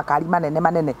mbeca na makari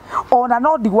manene ona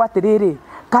no ndigũ atĩrĩrĩ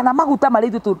kana maguta marĩ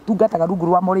ithuĩ tungataga rungu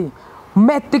rwamo rĩ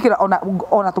metikira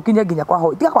ona tukinye nginya kwa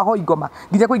hoi tiga kwa hoi ngoma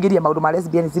nginya kuingiria maundu ma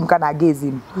lesbianism kana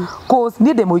gayism cause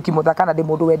ni ndi muhiki muthaka na ndi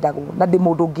mundu wendagwo na ndi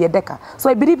mundu ngiendeka so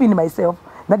I believe in myself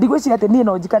na ndigwiciria ati ni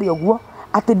no njikari oguo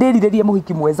ati ndiriririe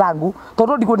muhiki mwezangu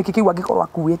tondu ndigwo nikikiwa ngikorwa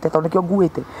akuite tondu nikio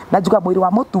nguite na njuga mwiri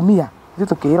wa mutumia ithu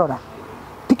tukirora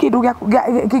ti kindu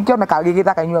gikioneka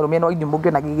gigithaka inyuä rumia no inyu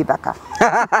mungiona gigithaka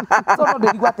so no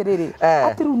ndigwa atiriri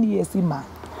ati ru ni esima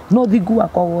no thingu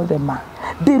wakwa wothe ma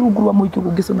ndi rungu rwa muiki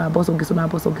ngicuna mboco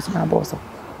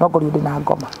no ngori ndi na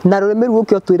ngoma na rurimi ru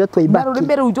ukio twire twaibaki na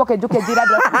rurimi ru njoke njira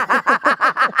andu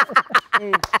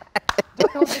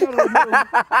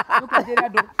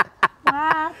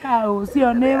mwaka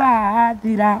ucio ni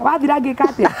wathira ngika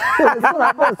atia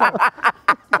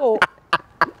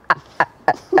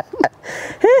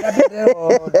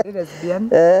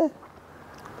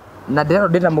na ndero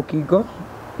ndina mukingo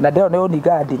na ndero nä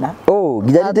ninga ndina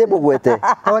nginya ndä må gwete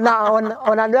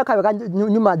ona nä akawega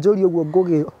nyuma njåri å guo ngå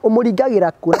gä å må ringagä ra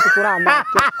kå tå tå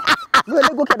ranake nä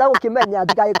nä ngå kenda gå kä menya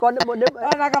ndigagä korwo nä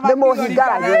må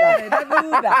hingaragä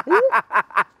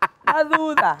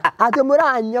ra atä må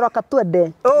ranyoroka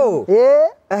twende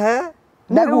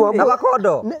nä guo ngå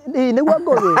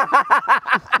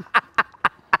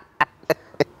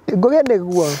gä ngå nä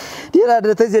guo ndiä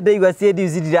ndeto icio ndäigua ciä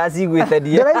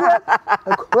ndiraciguätania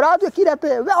å ratuä kire atä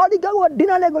we oringagwo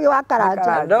ndina nä ngå gä wa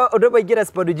karanja no å ndå maingä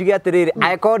respond njuge atä rä rä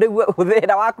angäkorwo nä guo thä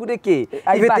na waku nä kä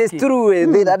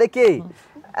thä na nä kä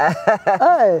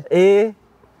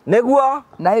nä guo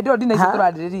na hä ndä ä yo ndina icio tå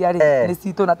randä rä ria rä nä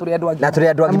citå na tå rä andå na tå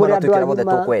rä andå agima no twä kä ra mothe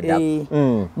tå kwenda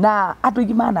na andå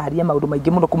aingä manaria maå ndå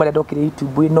maingä må no kuma rä a ndokire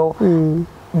YouTube ä no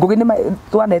ngugi ni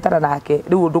twanetana nake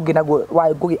riu ndungi naguo wa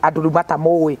ngugi andu riu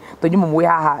matamuwi tunyumu mwe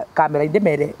haha kamera inde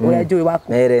mere uria njui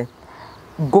waku mere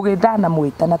ngugi ndana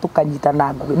mwita na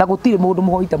tukanyitana ngugi na gutire mundu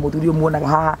muhoita muthuri umuonaga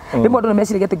haha rimwe andu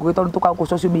nimeciragia ati ngugi tondu tuka ku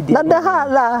social media na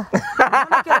ndahala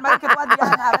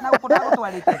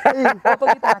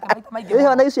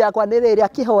iyo na icio yakwa nä rä rä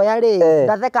akä hoya rä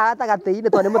ndatheka gatagatä-inä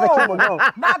tondå nä må theki må no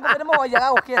na ngugi nä moyaga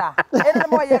gå kä ra nä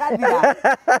moyaga thira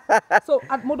so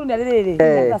må ndå nä arä rä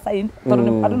rä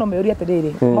tondå andå no mä å ria atä rä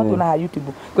rä matuona ha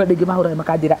YouTube kwä ndä ngä mahå raga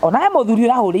makanjä ra ona he må thuri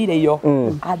å rahå rä ire iyo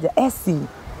anja Essy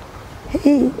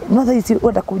no thaa ici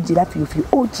wenda kå njä ra biå biå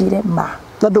å njä re ma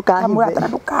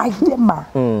ndå kahithe ma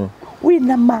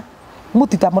wina ma må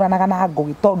titamå ranaga na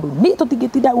ngågä tondå nä tå tingä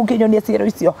tinda gå kä nyonia ciero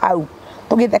icio hau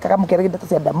tå gä thekaga må kä ra ndeto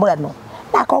cia ndamå rano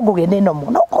na akorwo ngågä nä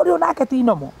nomo no korä o nake ti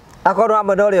nomo akorwo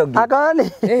amwe na å rä a å ngä akorwo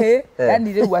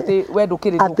yani rä u atä we ndå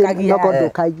kä rä ndå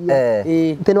kagia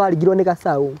atä nä waringirwo nä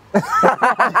gacaå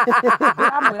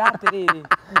ndäramwä ra atä rä rä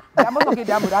ndamå cokä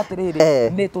ndamwä ra atä rä rä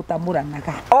nä tå tamå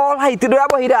ranaga ndå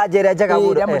ramå hira njere njega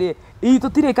må tå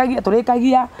tirä kagia tå rä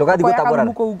kagia tågathiä gå tamå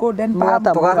rana kå u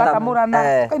tågatamå rana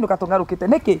tåkainå ka tå ngarå kä te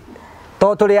nä kä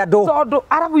tondå tå rä andå tondå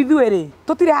arabu ithuä rä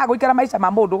tå tirä haha gå ikara maica ma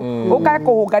må ndå å kae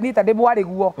kå hå ngania ta ndä mwarä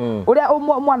guo å rä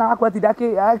a mwana waku atinda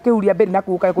akä huria mbere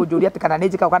naku å kae kå njå ria atä kana nä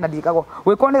njä kagwo kana ndikagwo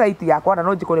gwä korwo nä raiti yakwa na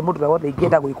no njä korwo nä må ndå å rä a wothe ingä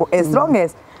enda gwä kwo as long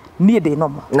as niä ndä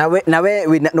nomo nawe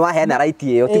nä waheana raiti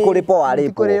ä yo ti kå rä po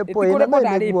warä po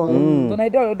tondå na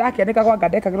hä ndakä gwa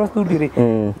ngandekagä rwo studio rä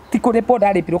ti kå rä po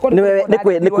ndarä pirwo nä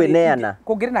kwä neana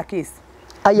kå ngä rä na case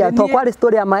aya to kwarä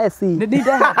story ya ma Essy nä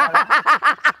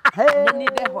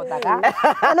ndehothaga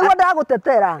nä guo ndagå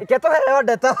tetera ke tå heo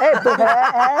ndeto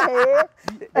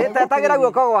tetagä ra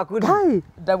guoko gwaku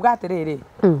ndauga atä rä rä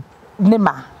nä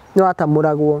ma nä watamå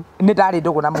ragwo nä ndarä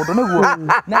ndå gå na må ndå nä guo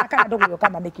na kana ndå gå yo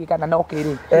kana nä kä kana no kä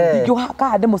rä ndingä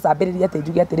kana ndä må cambä rä ria atä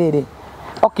njuge atä rä rä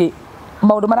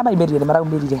maå ndå marä a maimä rire nä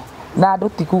maraumä rire na andå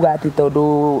tikuga atä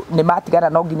tondå nä matigana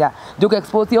no nginya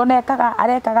njå ke onekaga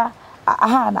arekaga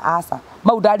ahana aca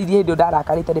mau ndaririe hä ndä ä yo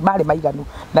ndarakarä te nä marä maiganu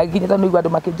na nginya tondå igua andå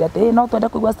makä nja atä no twende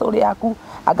kå igua story yaku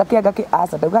angakä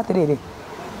aca ndauga atä rä rä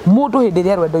må ndå hä ndä ä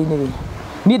rä a rwendo-inä rä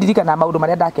niä ndirikana maå ndå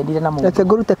marä a ndakenire na må reke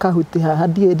ngå rute kahuti haha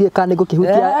ndiä kana nä ngå kä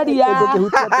hutia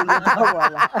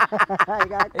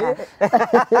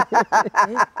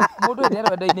må ndå hä ndä ä rä a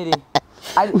rwendo-inä rä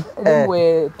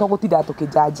rĩmwe to gũtinda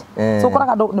tũkĩnjanji so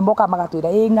ũkoraga andũ nĩ moka magatwĩra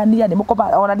ng'ania nĩ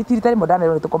mũkoma ona nitirite rĩmwe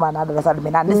ndanero nĩ tũkoma na Dada Sarah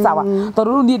mena nĩ sawa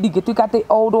tondũ rĩu niĩ ndingĩtuĩka atĩ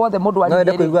o ũndũ wothe mũndũ no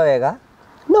ende kũigua wega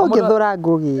no ngithura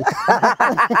ngugi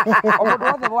omundu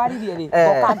wothe waririe ri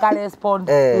okanga respond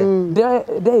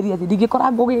ndeirie ati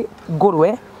ndingikora ngugi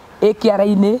ngurwe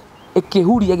ikiara-ini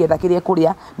ikihuria getha kiria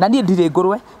kuria na nie ndire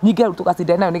ngurwe nyinge ru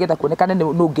tukacindana nayo nigetha kuonekane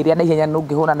nungiria na ihenya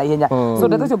nungihuna na ihenya so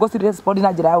ndeto cio ngoci respond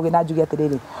na njira ya ugi na njugi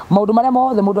atiriri maundu maria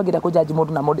mothe mundu angienda kujaji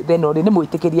mundu na mundu then ori ni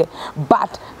mwitikirie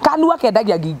but kanua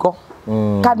kendagia ngingo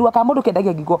kanua ka mundu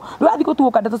kendagia ngingo rwathi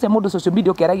gutuuka ndeto cia mundu social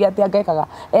media ukeragia ati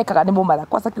ekaga ni mumara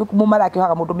kwasa mumara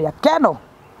akihaga mundu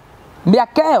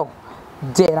miaka iyo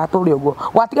njera turi uguo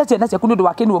watiga ciana ciaku ni undu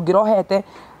wa kinu ngirohete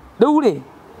riu ri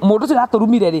mundu ucio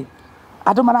aturumire ri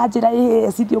andu maranjira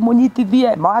sidio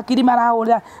munyitithie mawakiri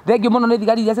marahurira thengio muno ni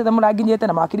thigari iria ciothe muranginyite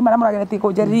na mawakiri maria murageretie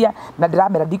kunjariria na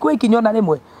ndiramera ndikwikinyona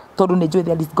rimwe tondu ni njui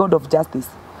there is God of justice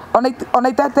ona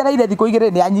itetereire thiku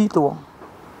igiri ni anyitwo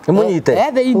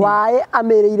munyite wae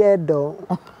amirire ndo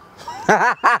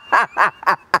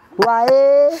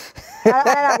wae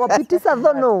ara gopitisa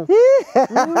thono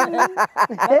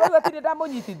riu atiri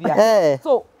ndamunyitithia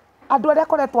so andu aria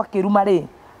koretwo akiruma ri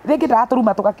rĩngĩ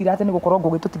ndaturuma tũgakira atĩ nĩ gũkorwo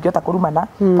ngũgĩ tũtingĩhota kũrumana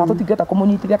kana tũtingĩhota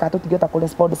kũmũnyitithia kana tũtingĩhota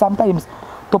kũrespond sometimes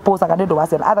tũpostaga nĩ ũndũ wa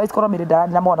ciana otherwise korwo mĩrĩ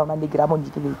ndarani na mwana ona nĩ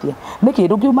ngĩramũnyitithĩtie nĩ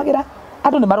kĩndũ ngiumagĩra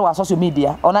andũ nĩ marũa social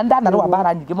media ona ndanarũa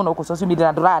mbara nyingĩ mũno gũkũ social media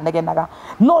na ndũranegenaga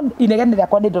no inegene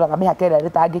rĩakwa nĩ ndoraga mĩhaka ĩrĩa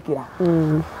rĩtangĩkĩra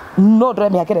no ndore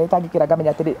mĩhaka ĩrĩa rĩtangĩkĩra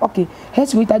ngamenya atĩrĩ okay he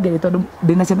ciugo itangĩrĩ tondũ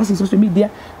ndĩna ciana cia social media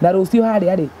na rũciũ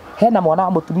harĩa rĩ hena mwana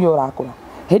wa mũtumia ũrakũra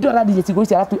hĩndĩ arathiĩ ciugo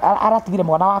ici aratigire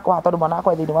mwana wakwa tondũ mwana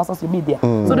wakwa thĩinĩ wa social media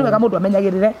so nĩ wega mũndũ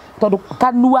amenyagĩrĩre tondũ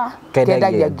kanua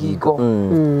kendagia ngingo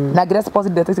na ngĩrespond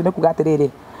ndeto icio nĩ kuga atĩrĩrĩ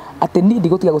atĩ niĩ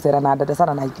ndigũtiga gũcera na Dada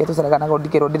Sarah na ike tũceraga na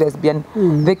ndikerwo ndi lesbian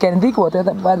they can think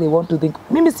whatever they want to think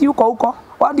mimi si uko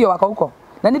ndio wako huko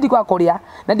na niĩ ndikwaga kũrĩa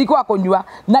na ndikwaga kũnyua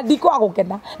na ndikwaga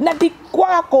gũkena na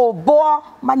ndikwaga kũmbwo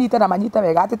manyite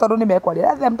wega atĩ tondũ nĩ mekwaria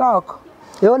let them talk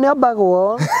yo nĩ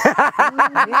ambagwo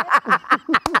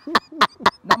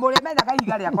na mũrĩmenyaga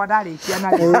ihiga rĩakwa ndarĩkia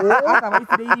narĩ aka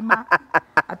waitire irima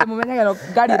atĩ mũmenyagĩrwo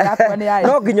ngari yakwa nĩ yaĩ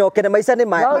no nginya ũkene maica nĩ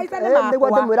nĩguo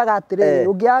ndĩmwĩraga atĩrĩ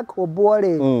ũngĩakombwo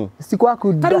rĩ cikwaku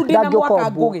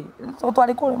ndangĩũkombwo so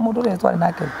twarĩ kũ mũndũ ũrĩa twarĩ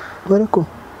nake ũrĩkũ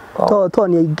to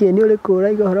nĩ aingĩ nĩ ũrĩkũ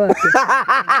ũraiga ũhoro wake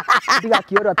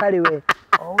ndigakiorwo atarĩ we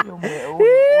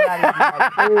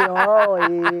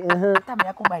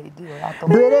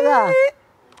ndwĩrĩga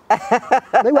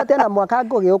nĩguo atĩ na mwaka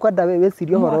ngũgĩ ũkwenda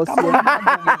wĩcirie ũhoro ũcio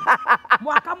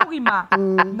mwaka mũgima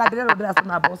na ndĩrerwo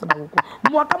ndĩracona mboco na gũkũ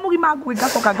mwaka mũgima ngũgĩ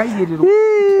ngacoka ngaigĩrĩrwo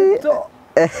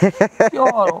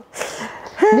kĩoro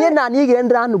niĩ na niĩ igĩrĩ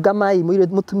ndĩranunga mai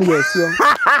mũtumia ũcio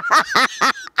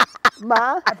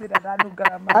ma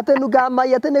atĩ nunga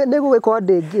mai atĩ nĩ gũgĩkorwo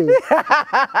ndĩngĩ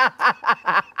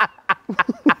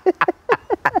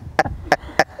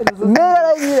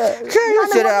nĩraigire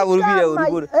cera gurubire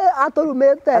uruguru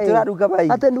atũrumĩte atũrarunga mai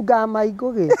atĩ nunga mai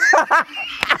ngũgĩ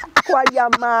kwaria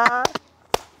ma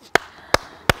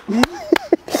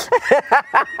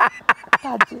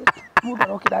mũndũ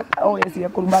arokĩra oyecia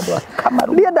kũruma andũ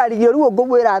akamaru niĩ ndarigio rĩu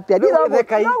ngũmwĩra atĩa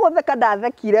nogũtheka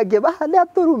ndathekire ngĩbaha nĩ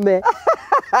atũrume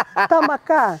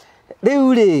tamaka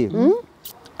rĩu rĩ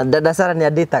Dada Sarah nĩ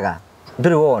andĩtaga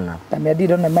ndũrĩ wona ta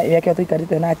mĩandiro na yake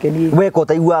tũikarĩte nake niĩ weka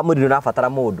ũtaigua mũndũ ũrabatara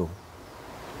mũndũ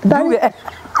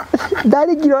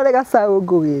ndarigiro ũrĩ gacaũ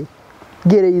ngũgĩ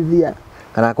ngĩrĩithia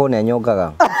kana ko nĩ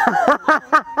anyongaga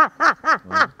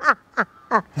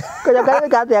kũnyonga nĩ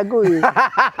atĩa ngũgĩ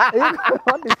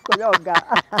kũnyonga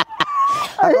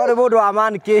akorwo mũndũ wa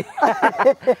manike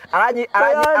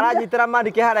aranyitĩra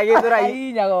manike harĩa gĩthũrai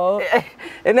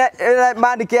ene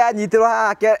manike yanyitirwo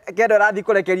haha kendo arathiĩ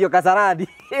kũrekerio Kasarani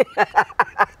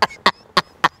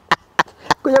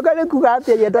kũnyonga nĩ kuga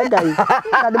atĩ yenda Ngai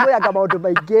na nĩ mwĩaga maũndũ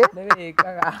maingĩ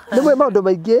nĩ mwĩ maũndũ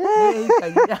maingĩ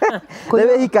nĩ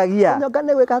wĩhikagia kũnyonga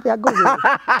nĩ gwĩka atĩa ngũgĩ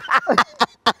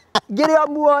ngĩrĩ o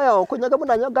muoyo kũnyonga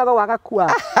mũndũ anyongaga wagakua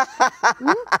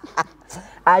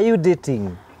are you dating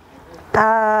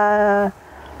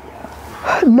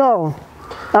no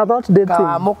I'm not dating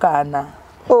kawa mũkana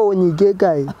nyingĩ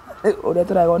Ngai ũrĩa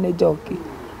tũragwo nĩ njoki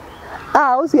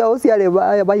ũcio arĩ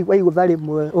waigũtha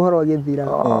rĩmwe ũhoro ũgĩthira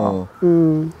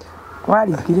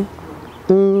warikire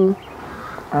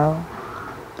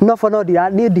no for no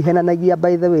niĩ ndihenanagia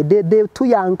by the way ndĩ too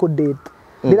young to date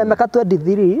ndĩna mĩaka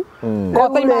 23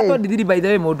 kotaima 23 by the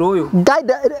way mũndũ ũyũ Ngai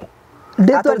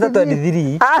Atũrĩte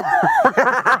 23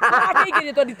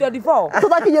 akĩingĩrie 2024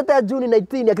 tũtakinyĩte June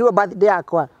 19 akĩgwa birthday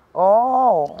yakwa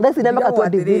ndeci na mĩaka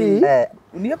 23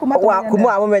 niĩ kuma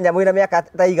mũmenya mwĩna mĩaka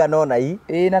ta igana ũna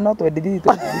ii na no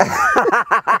 23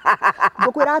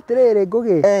 ngũkwĩra atĩrĩrĩ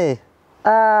ngũgĩ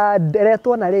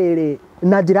nderetwo na rĩrĩ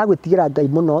na njĩra gwĩtigĩra Ngai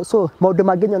mũno so maũndũ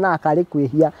mangĩ nyonaga karĩ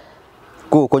kwĩhia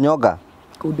kũnyonga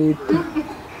kũndĩti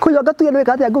Kunyonga tu nĩ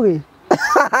katia ngugi.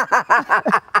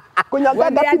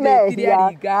 Kunyonga ngati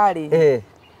mehia.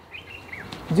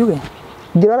 Njuge.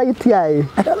 Ngirora UTI.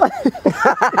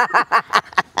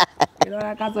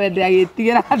 Ngirora kaswende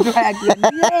agĩtigĩra andũ aya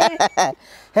kĩani.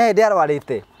 He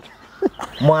ndiarwarĩte.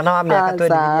 Mwana wa mĩaka 20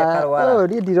 nginya karwara. Oh,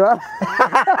 ndirora.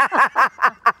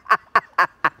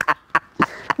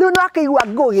 No akaigua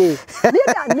ngugi.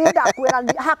 Nĩ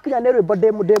ndakwĩra hakinya nĩ rwĩmbo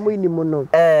ndĩ mũini mũno.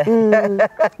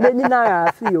 Nĩ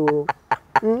nyinaga biũ.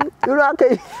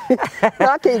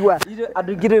 Akaigua.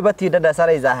 Andũ ingĩ rĩu batiĩ Dada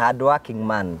Sarah is a hard working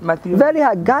man. Very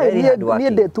hard guy. Niĩ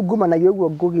ndĩtungumanagia ũguo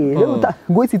ngugi. Rĩu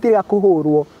ngũ ici tiga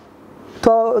kũhũrwo.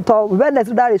 To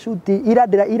Wednesday ndarĩ shoot, ira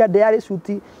ndarĩ shoot,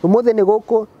 ũmũthĩ nĩ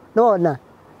gũkũ. Nona.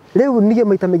 Rĩu niĩ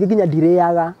maita maingĩ nginya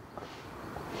ndirĩaga.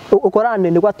 Ũkoraga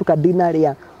nĩ gwatuka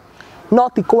dinarĩa.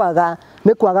 Not kwaga,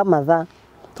 nĩ kwaga matha.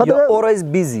 You're always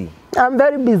busy. I'm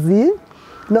very busy.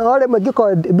 No ole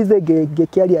mwingiko busy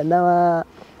ngĩkĩaria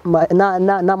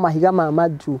na mahiga ma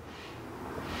maju.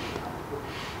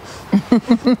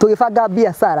 Tugĩbanga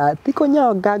biacara, ti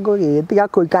kũnyonga ngugi, tiga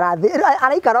kũikara thĩ.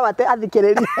 Araikara wate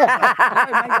athikĩrĩria.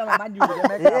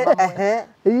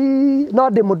 No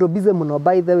ndĩ mũndũ busy mũno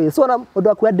by the way. So na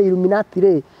ũndũ akua ndĩ Illuminati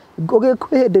rĩ, ngugi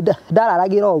hĩndĩ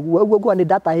ndararagira ũguo nĩ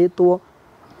ndatahĩtwo.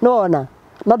 Nona.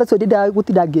 No that's what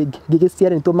gutinda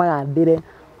ngĩgĩciara nĩ tũmagandĩre.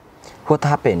 What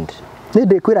happened? Nĩ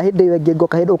ndĩkwĩra hĩndĩ ĩyo ĩngĩ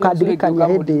ngoka hĩndĩ ũkandirikania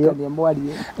hĩndĩ ĩyo.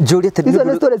 Njũria tĩ. Icio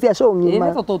nĩ stories cia show ng'ima.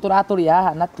 Nĩ tũratũrĩa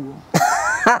haha natuo.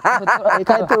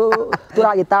 Kaĩ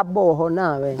tũragĩtamba oho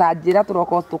nawe. Ta njĩra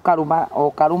tũroka tũkaruma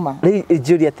o karuma.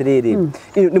 Njũria atĩrĩrĩ,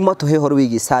 nĩ mwatũhe ũhoro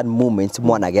wĩgiĩ sad moments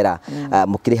mwanagera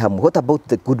mũkĩrĩ hamwe. What about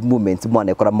the good moments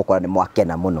mwanekora mũkora nĩ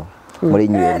mwakena mũno mũrĩ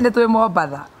inyuĩ? Nĩ twĩ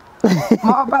Mombatha.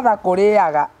 Mombatha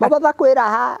kũrĩaga. Mombatha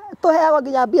kwĩraha tũheagwo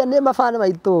nginya mbia nĩ mabana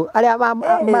maitũ arĩa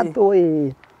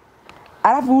matũĩ.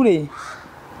 Arabu rĩ,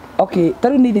 okay,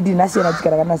 tarĩu nĩ indo na ciana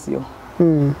njikaraga nacio.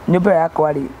 Nyũmba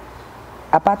yakwa rĩ,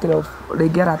 apart of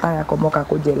rĩngĩ arata yakwa moka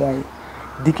kũnjeria rĩ,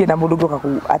 ndikĩ na mũndũ ngoka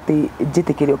kũu atĩ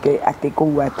njĩtĩkĩre oke atĩ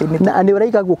kũu atĩ na nĩ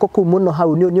ũraiga guoko kũu mũno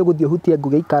hau nĩ ũgũthiĩ ũhutie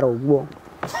ngugi ikara ũguo.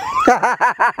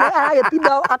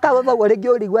 Agĩtinda akagũtha ũguo rĩngĩ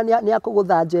ũrigua nĩ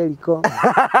akũgũtha Jericho.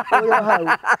 Ũyũ hau.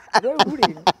 Rĩu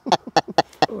rĩ.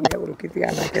 Nĩ agũrũkĩte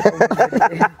anake.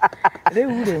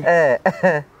 Rĩu rĩ.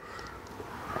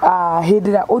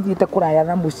 Hĩndĩ ĩrĩa ũthiĩte kũraya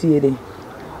na mũciĩ rĩ,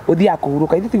 ũthiaga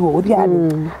kũhurũka. Ithuĩ tiguo ũthiaga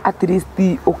at least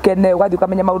ũkene ũgathiĩ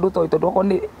ũkamenya maũndũ toĩ tondũ okorwo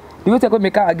nĩ ndigũtia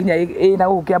kwĩmĩkawa nginya ĩna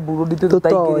gũkũ Kĩambu nditũ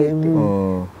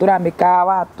tũtaingĩrĩte.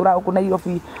 Tũramĩkawa tũraũkũ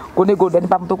Nairobi kũnĩ Golden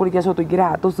Palm tũkũrĩkia show tũingĩre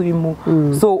haha tũswimu.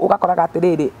 So ũgakoraga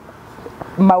atĩrĩrĩ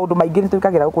maũndũ maingĩ nĩ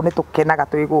twĩkagĩra gũkũ nĩ tũkenaga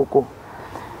twĩ gũkũ.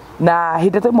 Na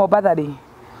hĩndĩ twĩ Mombatha rĩ,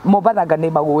 Mombatha nga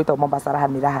nĩ magũgwĩtwo Mombasa raha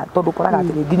nĩ raha tondũ ũkoraga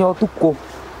atĩrĩ nginya ũtukũ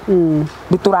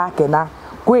nĩ tũrakena.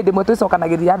 Kwĩ ndĩmwe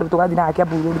twĩcokanagĩrĩria andũ tũgathiĩ na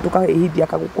Kĩambu tũkahĩhithia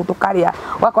kagũkũ tũkarĩa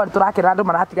ũgakora nĩ tũrakena andũ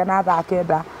maratigana thaa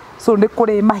kenda. So nĩ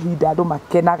kũrĩ mahinda andũ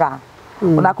makenaga.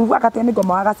 Ona kuuga katĩ nĩ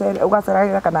ngoma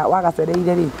wagacerera kana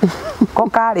wagacereire rĩ. Ko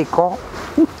karĩ ko.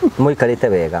 Mũikarĩte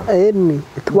wega. Ĩni.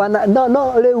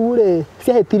 No rĩu rĩ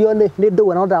ciahĩtirio nĩ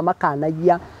ndũgũ na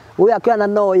ndamakanagia. Ũyũ akĩona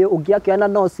no ũyũ ũngĩ akĩona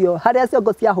no cio. Harĩa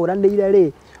ciongo ciahũranĩire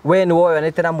rĩ. We nĩ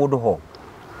woyanĩte na mũndũ ho?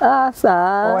 Aca.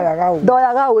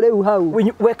 Ndoyaga rĩu hau.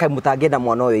 We kaĩ mũtangĩenda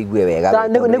mwana ũyũ aigue wega.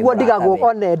 Nĩguo ndigagwo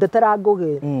one ndetera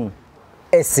ngũgĩ.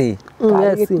 Essy.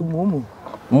 Essy.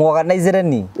 Muorganize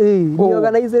ni? Ni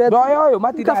organize. Ndoyo ũyũ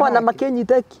matira. Kabana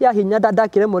makĩnyite kĩa hinya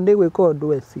ndakĩremwo nĩ gwĩka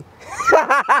ũndũ Essy.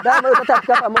 Ndamwe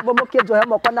tatatika mũkĩnjoya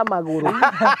moko na magũrũ.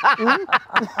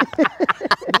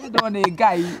 Ndo nĩ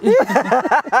Ngai.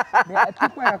 Nĩ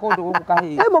atikwega kũndũ gũkũ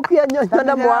kahĩ. Mũkĩe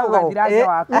nyona mwago.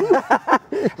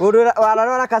 Ũndũ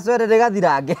wararora kacwere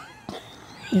ndĩgathirange.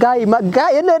 Ngai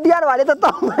nĩ ndiarwarĩte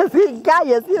Thomas.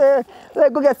 Ngai Essy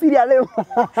ngũgĩa ciria rĩu.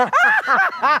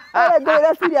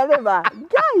 Ngũgĩa ciria rĩu.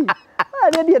 Ngai.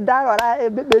 Nĩ ndiĩ ndarwara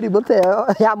mĩrimũ ta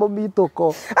ĩyo ya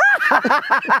mũmitũko.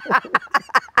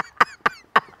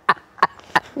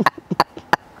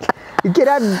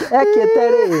 Kira ekĩte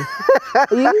rĩ.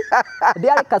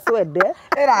 Ndiarĩ kacwende.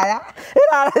 Ĩraya.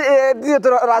 Ndiĩ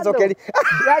tũracokeri.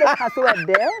 Ndiarĩ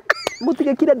kacwende.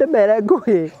 Mũtigĩkire ndĩmere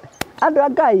ngũĩ. Andũ a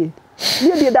Ngai.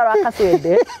 Niĩ ndiĩ ndarwara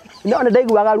kacwende. No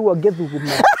ndaiguaga ruo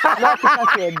ngĩthuguma. No ti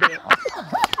kacwende.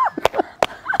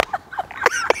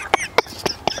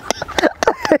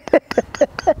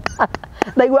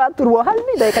 Ndaigua turwo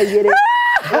hanini ndagĩka igĩrĩ.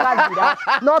 Ũgathira.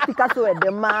 No ti kacwende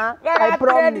ma. I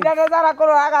promise. Dada Sarah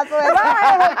kũrũa kacwende.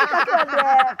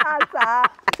 Aca.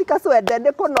 Ti kacwende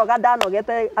nĩ kũnoga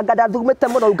ndanogete anga ndathugumĩte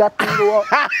mũno ngaturwo.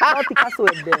 No ti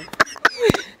kacwende.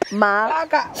 Ma.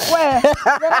 Kaka, we,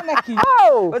 Veroneki.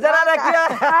 Oh. Ujarana kia.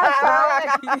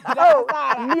 Oh,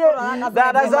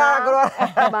 Dada Sarah.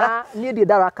 Ma, nie ndi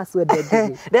ndaraka swende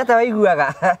ndugu. Ndeta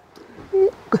waiguaga.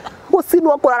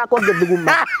 Gucinwo kurara kwa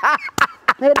ngithuguma.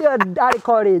 Hindi yo ndari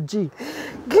college.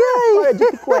 College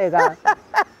ti kwega.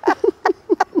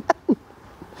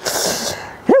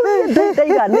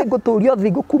 Ndaiga nĩ ngũtũrio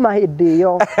thingo kuma hĩndĩ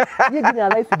ĩyo niĩ nginya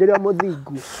thaa ici ndĩrĩ o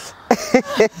mũthingu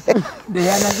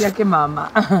Ndĩana ciake mama.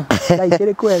 thaa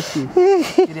ikĩrĩ kweci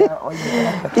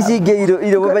Ici ingĩ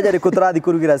iro mũmenya nĩkũ tũrathiĩ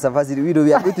kũrugĩra cabaci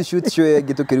we are going to shoot show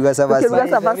ĩngĩ tũkĩruga cabaci Tũkĩruga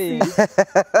cabaci.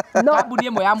 No mbuni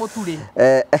ĩmwe ya mũtu rĩ.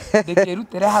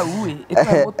 Ndĩkĩrutĩre hau ĩ.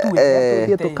 Ĩtwe mũtu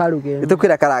tũthiĩ tũkaruge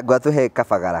nĩtũkwĩra Karangũ atũhe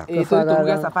kabagara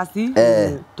tũruge cabaci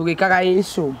tũgĩkaga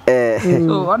ĩcũ.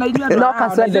 So ona inyuĩ andũ No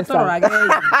kacwende sa. tũrorage.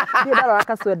 Ndiĩ ndarora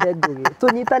kacwende ngũgĩ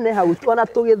tũnyitane hau ona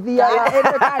tũgĩthiaga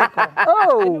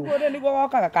Nĩguo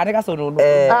wokaga karĩ gaconũnũ.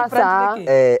 aca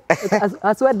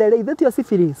acwende rĩ ithe tio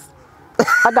syphilis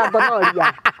anga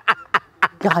gonorrhea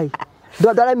ngai ndũ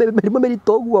arĩ mĩrimũ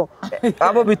mĩritũ ũguo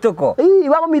abo bitũko ii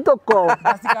wa mũmitũko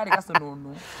Gasi karĩ gaconũnũ.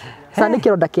 sa nĩ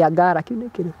kĩronda kĩa ngara kĩu nĩ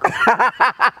kĩrĩkũ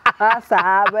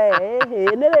aca we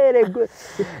nĩ rĩrĩ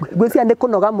ngwĩciria nĩ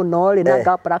kũnoga mũno rĩ na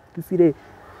nga practice rĩ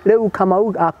rĩu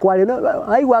Kamau akwa rĩ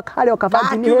aigua karĩ o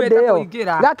kabanjini hĩndĩ ĩyo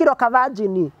gakĩrĩ o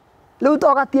kabanjini rĩu to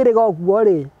gatiĩrĩga ũguo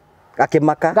rĩ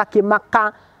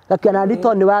gakĩmaka gakiona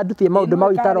rito nĩ wandutie maũndũ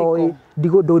mau itaroĩ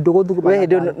ndũgũthuguma we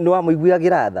hĩndĩ nĩ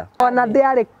wamũiguagĩra tha ona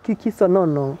ndĩarĩ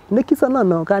kisonono nĩ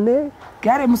kisonono kanĩ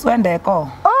Kĩarĩ mũcwendeko.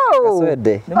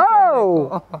 Kacwende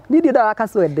niĩ ndiĩ ndaga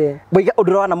kacwende Mwiga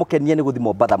ũndũ ũrĩa wanamũkenia nĩ gũthiĩ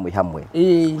Mombatha mwĩ hamwe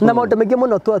na maũndũ maingĩ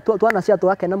mũno twana cia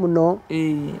twakena mũno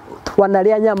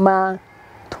twanarĩa nyama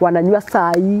twananyua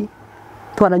cai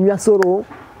twananyua cũrũ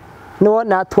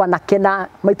nĩwona twanakena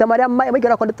maita marĩa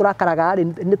maingĩ okorwo nĩ tũrakaraga rĩ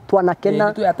nĩ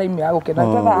twanakena Tuya time ya gũkena.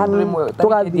 Twatha handũ rĩmwe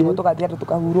tũgathiĩ andũ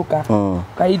tũkahurũka.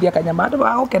 Kahindia kanyama andũ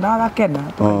magagũkena agakena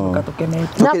tũkainũka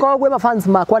tũkenete. na koguo mafans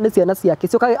makwa nĩ ciana ciake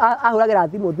cioka ahũragĩra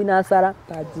thimũ thinacara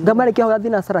ngamarĩkia hũra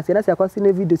thinacara ciana ciakwa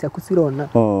cinĩ video ciaku cirona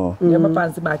Nĩ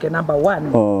mafans make number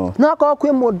 1. no akorwo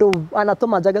kwĩ mũndũ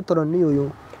anatũma njage toro nĩ ũyũ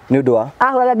nĩ ũndũ wa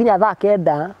ahũraga nginya thaa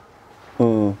kenda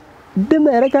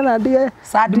ndĩmere kana ndige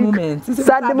Sad moments.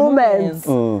 sad moments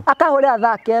akahũrĩra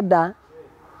thaa kenda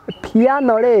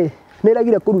piano rĩ nĩ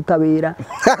ĩregire kũruta wĩra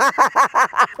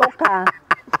oka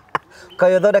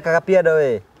kayo thondekaga piano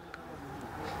we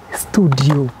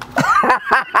studio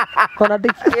ona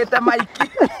Gĩte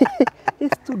maiki.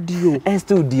 studio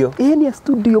nĩ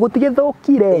studio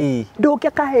gũtigĩthũkire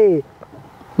ndũkia kahĩ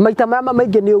maita marĩa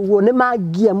maingĩ nĩ ũguo nĩ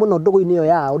mangia mũno ndũgũ-inĩ ĩyo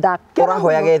yao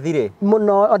ũrahoyaga ethire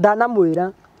mũno ndanamwĩra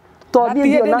tondĩ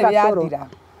ndio na gatoro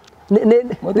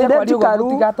nĩ njikaru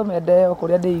tigatũmende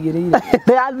kũrĩa ndĩigĩrĩire.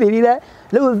 nĩyathirire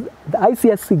rĩu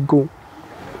aicia single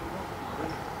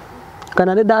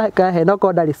kana nĩ ndakahe no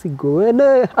korwo ndarĩ single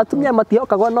nĩ atumia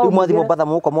matihokagwo no rĩu mwathi Mombatha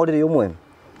mũgũkoma ũrĩrĩ ũmwe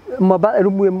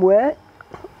rumu ĩmwe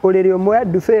ũrĩrĩ ũmwe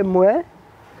dufe ĩmwe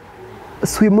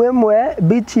swim ĩmwe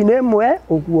beach-inĩ ĩmwe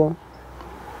ũguo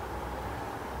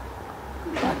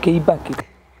Kĩimbaki.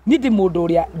 Niĩ ndĩ mũndũ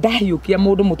ũrĩa ndahiũkia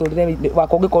mũndũ mũtũrĩre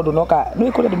wakwa ũngĩkorwo ndũnoka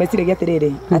nĩ kũrĩ andũ meciragia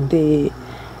atĩrĩrĩ atĩ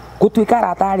gũtuĩka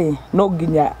arata rĩ no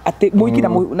nginya atĩ mũiki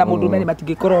na mũndũ ũmwe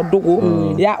matingĩkorwo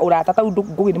ndũgũ ya ũrata tau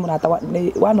ngũgĩ nĩ mũrata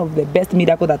one of the best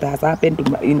miracle that has happened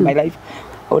in my life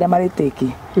ũrĩa marĩtĩki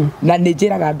na nĩ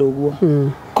njĩraga andũ ũguo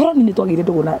korwo nĩ twagĩire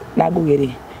ndũgũ na ngũgĩ rĩ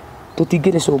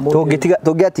tũtingĩrĩ cũmũ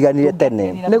tũngĩatiganire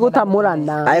tene nĩ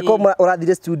gũtamũrana angĩkorwo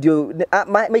ũrathire studio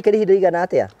maikari ihinda igana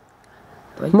atĩa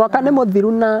mwaka nĩ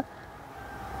mũthiru na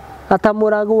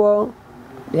atamũragwo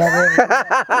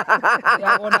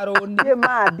yagona rũni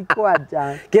kĩmandi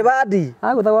kwanja kĩbandi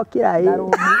agũthagwo kĩraĩ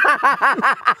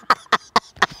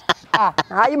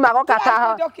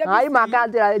aimaka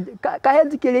njĩra kahe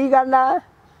njikĩria igana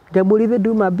ndamũrithi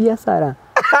nduma biacara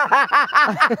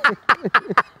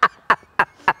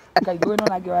kaigũ ĩno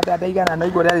nangĩ watandĩigana no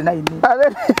igũrĩa rĩ na ini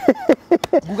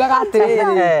ngugaga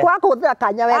atĩrĩrĩ kwa kũhũthĩra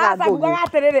kanya wega ngũgĩ ngugaga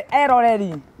atĩrĩrĩ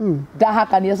eroreri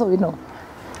ndahakania so ĩno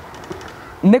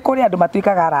nĩ kũrĩ andũ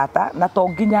matuĩkaga arata na to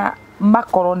nginya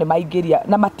makorwo nĩ maingĩria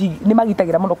na nĩ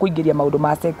magitagĩra mũno kũingĩria maũndũ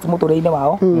ma sex mũtũrĩre-inĩ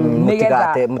wao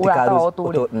nĩgetha ũrata wao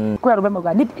ũtũre kwĩ arũme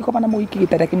mauga nĩ tũtikoma na mũiki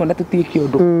gĩtanda kĩmwe na tũtiĩke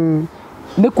ũndũ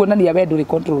nĩ kuonania we ndũrĩ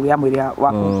control ya mwĩrĩ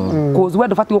waku cause we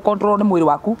ndũbatiĩ control nĩ mwĩrĩ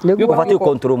waku ũbatiĩ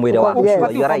control mwĩrĩ waku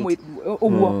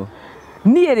ũguo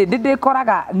niĩ rĩ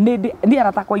ndĩkoraga nĩ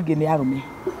arata kwa ingĩ nĩ arũme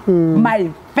my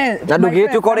friend na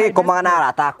ndũgĩtuĩka ũrĩgĩkomaga na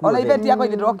arata aku ona event yakwa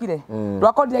ithĩ ndokire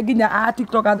ndwakorire nginya a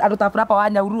TikTok andũ ta Frapa wa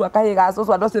Nyauru akahĩga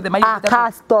cũcũ andũ ciothe maigĩte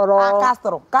Castoro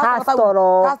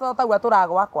tau atũraga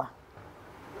gwakwa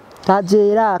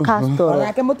Tajira Castor.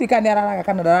 Nake mutikani araraga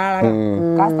kana ndararaga.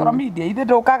 Castor media ithe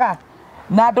ndukaga.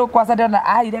 Na andu kwasa ndona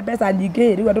aire mbeca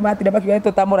nyingĩ rĩu andũ matire makiuga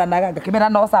tũtamũranaga ngakĩmera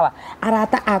no sawa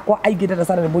arata akwa aingĩ Dada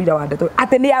Sarah nĩ mũira wa ndeto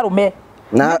atĩ nĩ arũme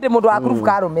na ndĩ mũndũ wa group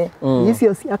ka arũme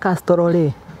icio cia Castor rĩ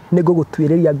nĩ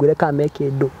ngũgũtuĩrĩria ngwĩre ka me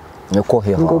kĩndũ nĩ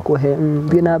kũhe ho ngũkũhe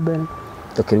thiĩ na mbere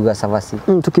tukiruga savasi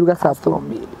tukiruga sapo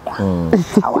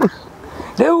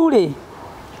rĩu rĩ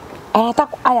arata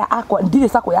aya akwa ndirĩ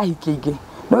sako yahikia ingĩ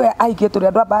no aikie turi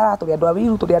andu abara turi andu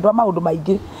awiru turi andu maundu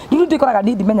maingi riu ndikoraga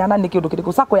ni ndimenyana ni kindu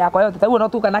kiriku sako yakwa yote taguo no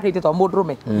tuka nake itito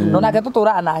mundurume no nake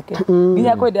tutura nake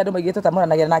nginya kwende andu maingi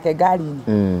tutamuranagira nake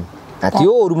ngari-ini ati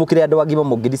uru mukire andu agima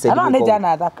mungirisa no ni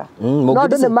jana thaka no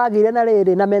ndu ni magire na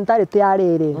riri na mentality ya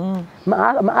riri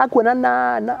akuona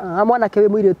na mwana ke wi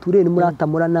muire ture ni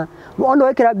muratamurana ono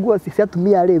wekira nguo cia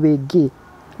tumia ri wingi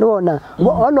nona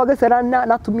ono gicera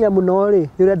na tumia muno ri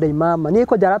urenda imama ni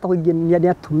ko jarata kuingenia ni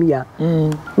atumia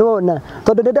nona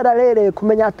tondu ni Dada riri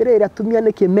kumenya atiriri atumia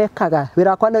ni kimekaga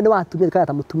wira kwa ni wa atumia kana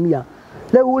ta mutumia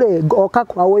riu ri ngoka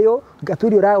kwa uyu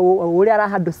ngatwiri uri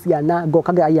arahandu ciana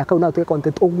ngoka ngai akau na tuke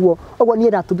content uguo ni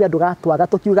atumia ndugatwaga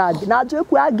tukiuga na njui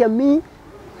kwa ngemi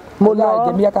muno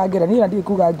ngemi akangera ni ndi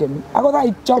kuga ngemi agotha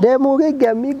icho demu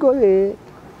ngemi ngoge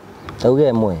tauge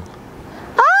emwe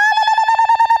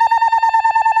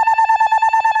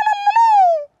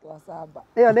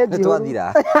iyo nĩ njihũru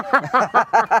twathira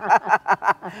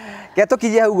ke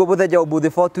tukijie hau muthenya umuthi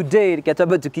for today ke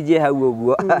twambe tukijie hau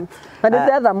uguo na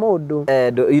ndetha mundu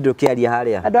indo kiaria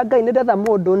haria andu angai nĩ ndetha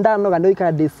mundu ndanoga no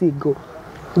ikara ndĩcingo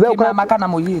we ukama kana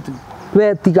muyitu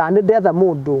we tiga nĩ ndetha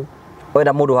mundu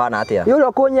wenda mundu hana atia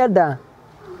yule kunyenda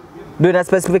ndwina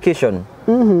specification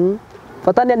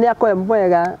fatania ni akoe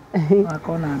mwega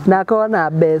na akona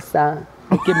mbeca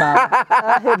kima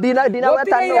dina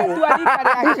watano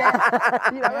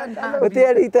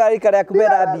uteri itari kare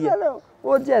kumera bia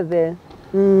ujethe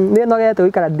ni nogete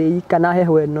uikara ndei kana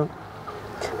heho eno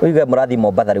uiga murathi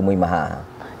Mombasa ri muima haha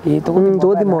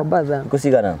tuguthi Mombasa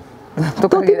kusigana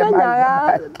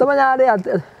tukimenyaga tumenya ri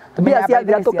bia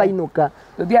ciathira tukainuka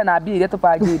tuthia na bia iria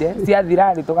tupangire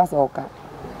ciathira ri tugacoka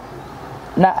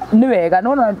na ni wega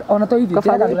no ona to ithu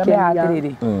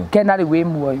atiriri kena ri wi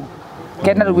muoyo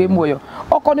kena ri wi muoyo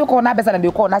oko ni ukona mbeca na ni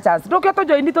ukona chance ndukio to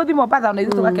join to thi Mombasa na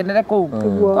ithu tugakenere kuu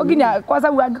to nginya kwa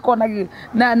sababu angikona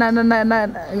na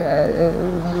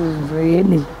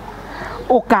ni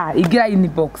oka igira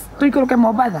inbox tuikuruke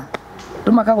Mombasa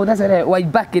tumaka gutha cere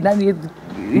waibaki na ni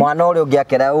mwana uri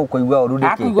ungiakera ukuigua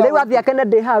urundiki riu athi akene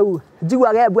ndi hau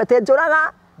njiguage mbwete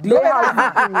njuraga ndi hau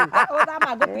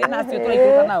uthama ngutie nacio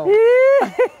turaikuta nao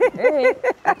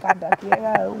kanda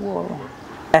kiega uo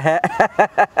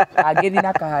agethi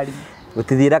na kahari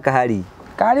utithira kahari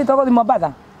togothi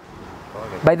Mombasa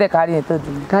by the kahari ni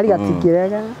tuthi kari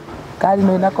gatikirega kari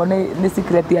no nako ni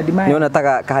secret ya dimai niona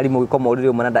taka kahari mugikoma urire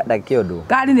umana ndagike undu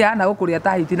kari ni ana gukuria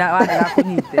tahiti na wana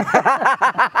gakunyite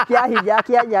kiahinya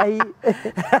kianyahi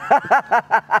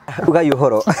ugai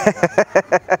uhoro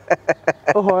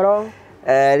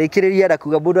rikiriria na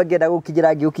kuga mundu angienda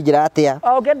gukinyira ngiukinyira atia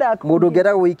mundu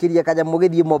angienda guikiria kanyamu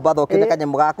githie Mombasa ukenda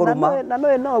kanyamu ga kuruma na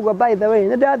no gwa by the way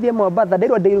ni ndathie Mombasa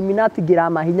ndirwo ndi Illuminati ngira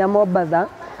mahinya Mombasa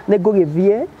ni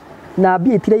ngugithie na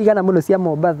mbia itire igana muno cia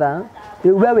Mombasa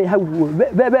wewe hau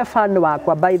wewe fan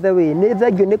wakwa by the way ni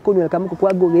thengio ni kunywa kamuku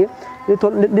kwa ngugi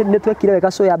ni twekire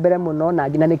wega show ya mbere muno na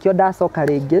ngina nikio ndacoka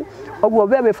ringi ogwo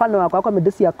wewe fan wakwa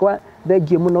comedy ciakwa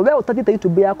thengio muno wewe utathite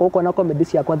YouTube yako ukona comedy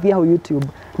ciakwa thia hau YouTube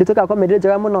nditweka comedy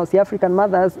njega muno cia African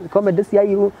mothers comedy cia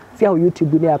iru cia hau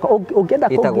YouTube ni yako ungenda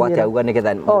itagwate auga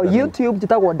nigetha YouTube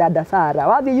jitagwo Dada Sarah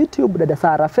wathi YouTube Dada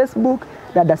Sarah Facebook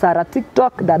Dada Sarah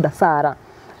TikTok Dada Sarah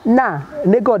na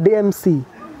nego DMC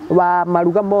wa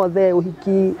maruga mothe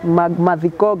uhiki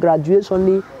mathiko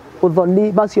graduation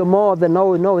uthoni macio mothe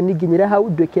no ni nginyire hau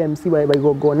ndwike MC wa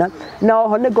igongona na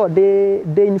oho nego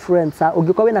de influencer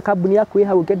ungikwa wina kambuni yaku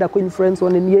hau ukenda ku influence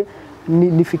one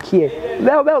nifikie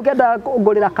wewe ukenda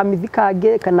kugurira kamithi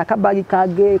kange kana kabagi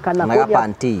kange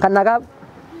kana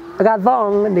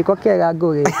gathong niko kega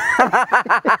ngugi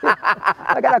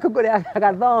agara kugurira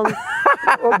gathong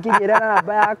ukinyira na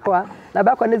namba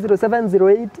yakwa ni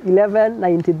 0708 11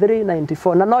 93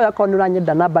 94 na no yakwa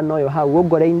nuranyenda namba noyo hau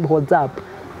ugore WhatsApp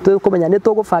tukumenya ni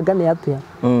tugubanga ni atia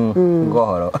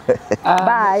ngohoro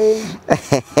bye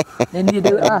ni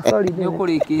sorry ni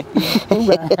ukurikitie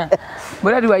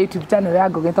muradi wa YouTube channel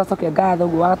yangu gitocoke ngatho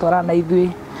guo wagatwara na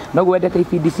ithui no gwendete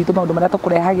ibindi citu maundu maria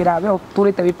tukurehagira we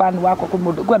turite wifani wako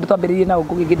kumundu kwendu twambiririe na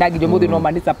ngugi na nginya muthi no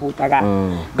mani supportaga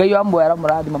ngai wa mwera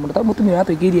murathima mundu ta mutumia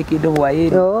watu igirie kindu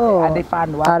hwairi ande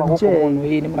fan wako guko muno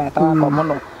ni murata wako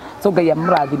muno so ngai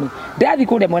amurathime ndathi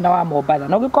kuria mwena wa Mombasa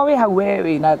no giko wi hau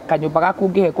we na kanyumba gaku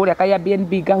ngihe kuria ka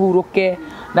Airbnb ngahuruke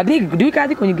na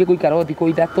ndikathi kunyinge guikara thiku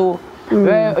ithatu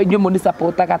we nyumu ni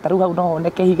supportaga taru hau no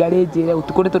honeke higa rinjire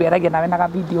utukuri turi aragia nawe na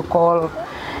video call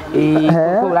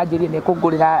kuranjirie ne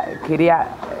kungurira kiria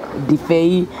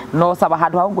difei no saba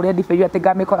handu hau nguria difei ati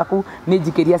ngamikora ku ni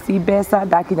njikiria si mbeca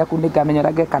ndakinya ku ni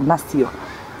ngamenyora ngeka nacio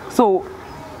so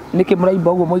niki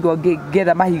muraimba uguo muigo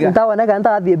ngetha mahiga ndawoneka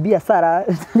ndathie biashara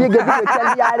ni ngethie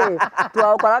kiari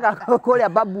twakoraga kuria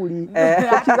baburi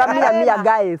kiuga mia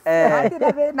guys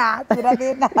atira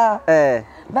thina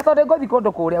na tondu ngothi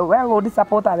kundu kuria we undi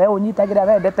supporta we unyitagira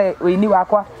wendete wini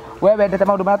wakwa we wendete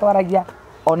maundu maria twaragia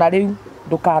ona riu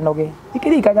ndukanoge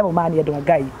ikirika nyamu mani andu a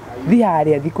ngai thi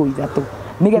haria thiku ithatu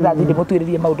nigetha thi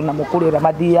ndimutwiririe maundu na mukuri uria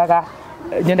mathiaga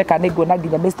nyoneka niguona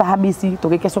nginya Mr Hamisi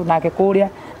tugikeco nake kuria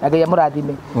na ngai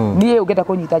amurathime nie ungenda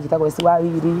kunyita njitagwo Essy wa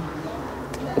Wili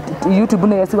YouTube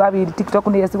ni Essy wa Wili TikTok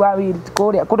ni Essy wa Wili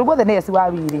kuria kundu guothe ni Essy wa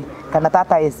Wili kana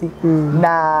Tata Essy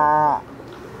na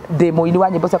demo ini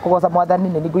wa nyimbo cia kugoca mwathani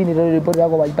ni nguinire rwimbo rwa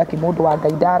waibaki mundu wa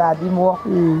ngai ndarathimwo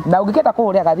na ungikenda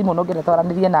kuhuria gathimo no ngenda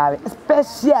twaranirie nawe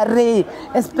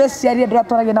especially andu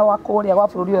atwaragia na wakuria gwa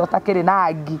bururi uyu takiri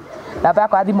na ngi na ba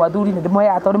kwa thimo athuri ni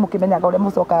ndimoya tondu mukimenyaga uria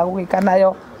mucokaga gugika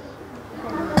nayo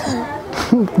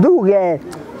nduge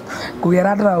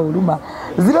kugera ndra uruma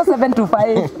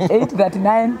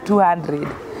 0725839200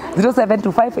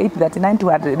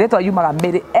 0725839200 ndetwa yumaga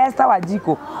Mary Esther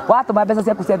Wanjiku watuma mbeca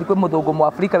ciaku cia thikũ muthungu mu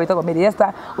Afrika witagwo Mary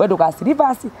Esther wendo ga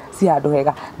Silvers ci handu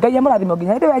hega ngai amurathimo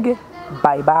nginya hindi wengi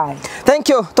bye bye thank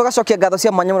you tugacokia ngatho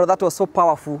cia mwanya muno that was so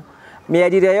powerful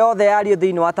mĩarire yothe yario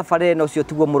thiini wa tabarĩra ĩno ũcio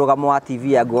tiguo mũrũgamo wa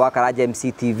TV ya Ngũ wa Karanja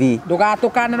MC TV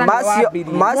ndugatukana na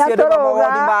wambiri macio nĩ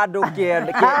mawoni ma andũ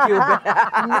kĩũmbe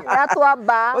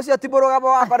atwamba ũcio ti mũrũgamo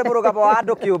wakwa nĩ mũrũgamo wa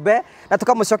andũ kĩũmbe na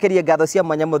tũkamũcokeria ngatho cia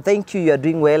mwanya mũno thank you, you are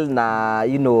doing well na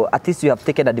you know at least you have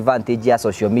taken advantage ya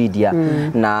social media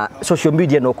na social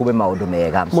media no kume maũndũ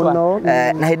mega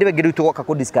na hĩndĩ ĩngĩ rĩu tũgoka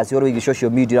ku discuss ũhoro wĩgiĩ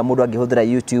social media ũrĩa mũndũ angĩhũthĩra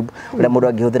YouTube ũrĩa mũndũ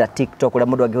angĩhũthĩra TikTok ũrĩa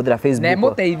mũndũ angĩhũthĩra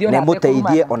Facebook na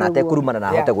mũteithie ona atekurumana na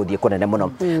ahote guthie kunene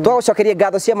muno twagucokeria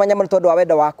ngatho cia mwanya muno tondu wa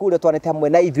wendo waku uri twanite hamwe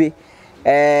na ithui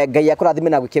ngai akurathime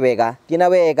na gwike wega thiina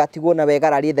wega tiguo na wega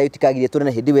rarie tha utikagirie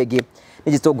tunene hindi wengi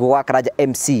ni jitu Ngũ wa Karanja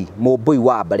MC mumbui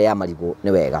wa mbere ya marigu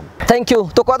ni wega thank you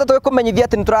tukwata twikumenyithia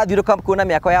ati niturathiuruka kuona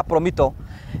miako ya Promito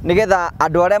nigetha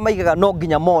andu aria maigaga no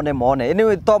nginya mone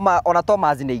ni Toma ona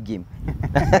Thomas ni ingi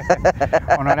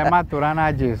ona re matura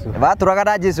na Jesu baturaga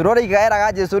na Jesu rore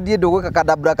igaeraga Jesu ndie ndugwika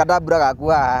kadabra gaku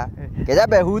haha keja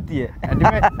behutie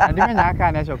andime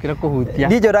nyaka ne acokire kuhutia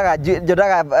ndi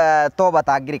njoraga toba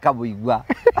tangirika muigua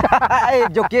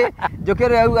njoke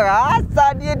re augaga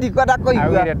aca ndie ndikwenda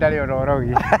kuigua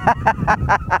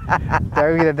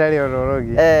awire ndari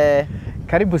ororogi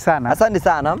karibu sana asante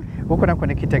sana guko nako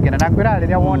ni Kitengela na kwira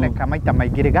riria woneka maita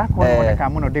maingi rigako woneka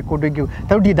muno ndi kundu ingi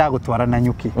taudi ndagutwara na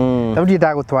nyuki taudi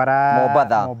ndagutwara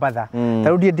Mombasa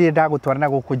taudi ndagutwara na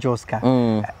guku Joska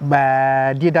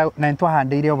ba ndi na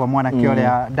ntwahandeire oba mwana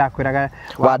kioria ndakwiraga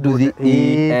wa nduthi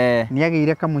ni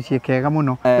agire kamucie kega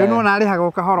muno riu no narihaga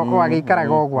ukahoro ko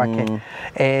agikaraga ogwake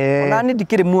ona ni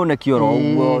ndikiri muone kioro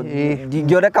uguo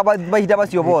ngioneka mahinda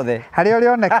macio bothe hari uri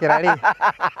onekera ri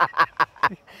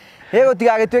Hego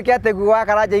tigagituike ate Ngũ wa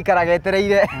Karanja ikaraga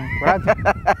etereire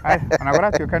ona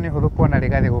guratuika ni huthu kuona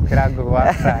rigathi gukira Ngũ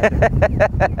wa Karanja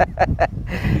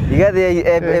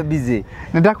rigathi busy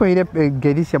ndakwire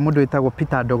ngeithi cia mundu witagwo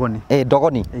Peter Ndogoni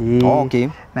Ndogoni okay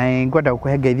na ngwenda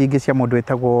gukuhe ngeithi ingi cia mundu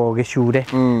witagwo Gicure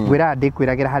ngwira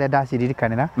ndikwiragira haria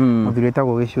ndaciririkanira muthuri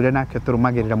witagwo Gicure nake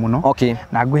turumagirira muno okay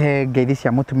na nguhe ngeithi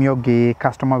cia mutumia ungi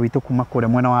customer witu kuma kure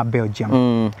mwena wa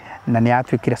Belgium na ni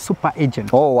atwikire super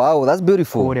agent oh wow that's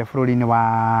beautiful kure bururi-ini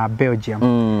wa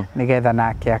Belgium nigetha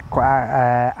nake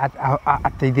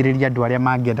ateithiriria andu aria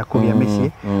mangienda kugia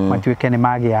micii matuike ni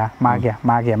magia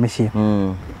micii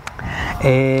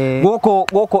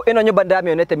Goko ino nyumba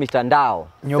ndamionete mitandao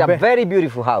it's a very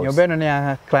beautiful house nyumba ino ni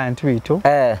ya client witu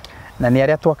na ni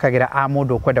aria twakagira a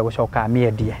mundu kwenda gucoka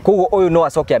amiendie kugo uyu no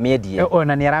acoke amiendie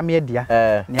na ni aramiendia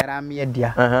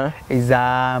is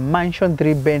a mansion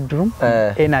 3 bedroom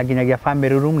ina ginyagia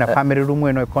family room na family room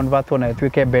ino convert na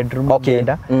twike bedroom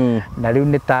ngenda na riu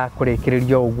nita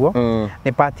kurikiririo uguo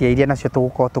ni party iria nacio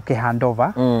tuguko tuki hand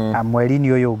over mweri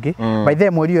ni uyu ungi by the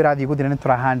mweri uyu rathi guthira ni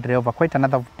tura hand over quite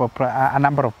a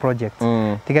number of projects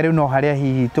tiga riu no haria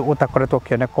hihi utakoretwo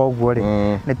kioneka uguo ri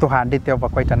ni tuhandite over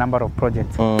quite a number of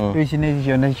projects ici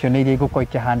nĩ iria igũkorwo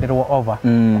ikĩhandirwo over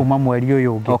kuma mweri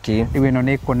ũyũ ũngĩ rĩu ĩno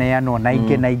nĩ ĩkũneanwo na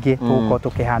ingĩ na ingĩ tũgũkorwo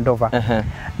tũkĩhand over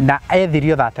na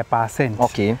ethirio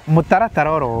 30%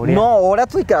 mũtaratara oro ũrĩa no ũrĩa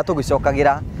tũikara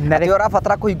tũgĩcokagĩra atĩ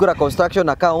ũrabatara kũhingũra construction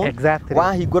account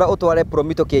wahingũra ũtware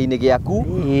Promito kĩainĩ gĩaku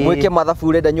mwĩke mathabu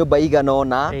ũrenda nyũmba igana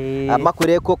ũna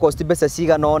makwĩre kuo cost mbeca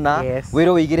cigana ũna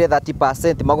wĩrwo wĩigĩre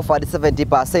 30% magũbandi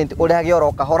 70% ũrĩhage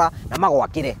oro kahora na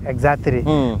magwakĩre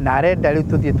na arenda rĩu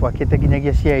tũthiĩ twakĩte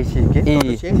nginyagia cia ici ingĩ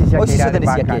tondũ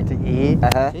cia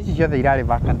ici ciothe irarĩ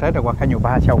vacant arenda gwaka nyũmba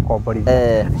haha cia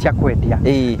gũkomborithia cia kwendia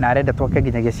na arenda twake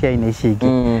nginyagia cia-inĩ ici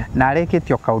ingĩ na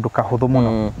arĩkĩtio kaũndũ kahũthũ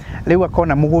mũno rĩu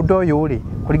akona mũgũnda ũyũ rĩ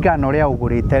kũringana na ũrĩa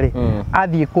ũgũrĩte rĩ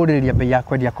athiĩ kũrĩrĩria bei ya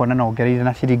kwendia akona na ongereire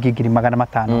na ciringi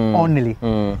 500 only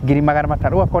 500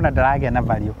 rĩu akona ndaragĩa na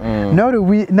value no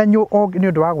rĩu nĩ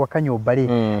ũndũ wa gwaka nyũmba rĩ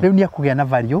rĩu nĩ akũgĩa na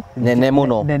value nene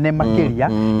mũno nene makĩria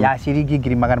ya ciringi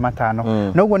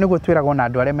 500 noguo nĩguo twĩragwo na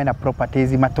andũ arĩa mena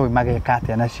properties matoĩ mageka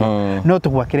atĩa nacio no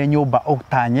tũgwakĩre nyũmba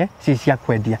ũtanye ci cia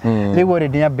kwendia rĩu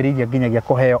already nĩambĩrĩirie nginyagia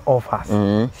kũheo offers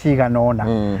cigana ũna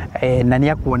na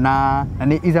nĩ akuona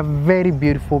na is a very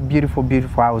beautiful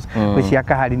house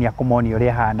gwĩciaka harĩ nĩ akũmonia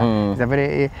ũrĩa hana is a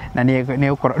very na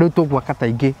nĩ ũkorwo rĩu tũgwaka ta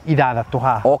ingĩ 6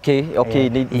 haha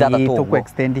nĩ 6 tũkũ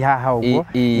extend haha ũguo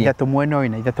 3 mwena ũyũ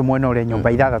na 3 mwena ũrĩa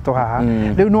nyũmba 6 haha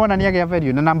rĩu nĩwona nĩ agĩa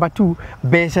value na number 2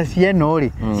 mbeca cieno rĩ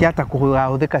ciata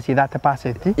kũhũthĩka ci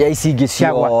 30% ya ici ingĩ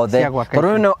ciothe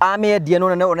tondũ no amĩendia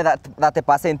no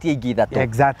 30% ingĩ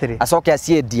ithatũ acoke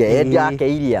aciendie endia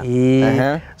ake iria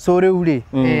so rĩu rĩ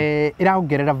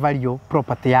ĩraongerera value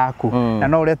property yaku na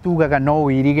no ũrĩa tugaga no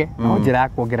wĩrige no njĩra ya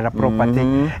kuongerera property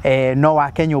no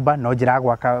wake nyũmba no njĩra ya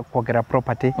gwaka kuongerera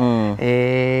property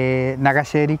na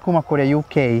gaceri kuma kũrĩa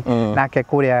UK nake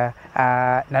kũrĩa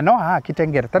na no haha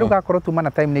Kitengera tarĩu gakorwo tuma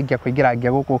na time nĩ ingĩa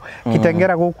kũingĩrangia gũkũ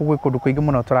Kitengera gũkũ gwĩ kũndũ kũingĩ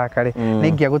mũno tũrakarĩ nĩ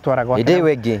ingĩa gũtwara gwake ĩndĩ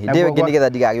wengĩ nĩgetha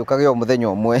ndigagĩũkage o mũthenya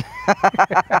ũmwe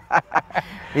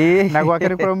na gwake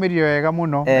nĩ kũrũmĩrĩrio wega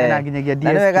mũno na nginyagia DSP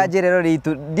na nĩ wega njĩrero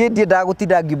ritũ ndiendaga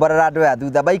gũtinda ngiumbarara andũ aya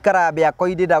thutha baikara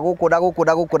mĩako-inĩ na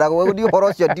gũkũ nĩ ũhoro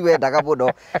ũcio ndiwendaga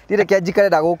mũno ndireke njikare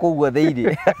na gũkũ ũguo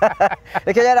thĩinĩ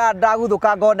reke nyara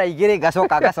ndaguthũka ngona igĩrĩ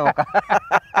ngacoka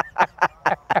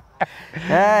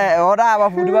ona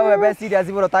mabundi mamwe me serious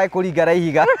mũno taĩ kũringana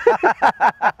ihiga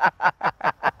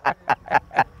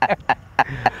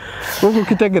gũkũ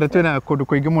Kitengera twĩna kũndũ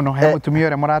kũingĩ mũno he mũtumia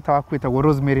ũrĩa mũrata waku wĩtagwo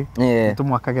Rosemary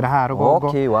tũmwakagĩra haha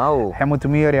rũgongo he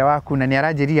mũtumia ũrĩa waku na nĩ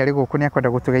aranjĩrire rĩ gũkũ nĩ akwenda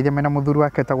gũtũgeithia mena mũthuri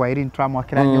wake wĩtagwo Irene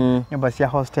tũramwakĩra nyũmba cia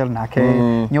hostel nake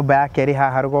nyũmba yake ĩrĩ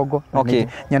haha rũgongo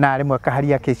nyonaga rĩmwe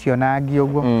kaharia kĩcionangi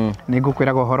ũguo nĩ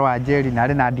ngũkwĩraga ũhoro wa Jerry na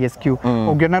arĩ na DSQ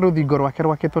ũngĩona rũthingo rwake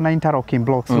rwakĩtwo na interlocking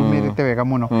blocks rumĩrĩte wega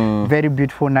mũno very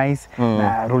beautiful nice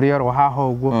na rũrĩo rwa haha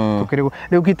ũguo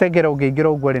rĩu Kitengera ũngĩingĩra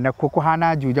ũguo rĩ nakuo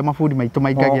kũhana Juja mabundi maitũ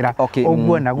maingagĩra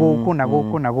ũguo na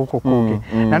gũkũ kũngĩ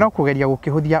na no kũgeria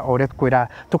gũkĩhũthia o ũrĩa twĩra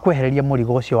tũkwehereria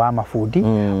mũrigo ũcio wa mabundi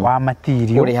wa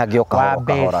material wa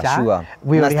mbeca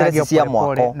wĩũrĩhagio cia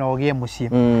mwako na ũgĩe mũciĩ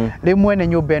rĩmwe nĩ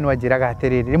nyũmba ĩno anjĩraga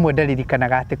atĩrĩrĩ rĩmwe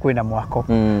ndaririkanaga atĩ kwĩna mwako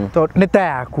nĩ ta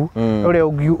yaku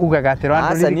ũrĩa ugaga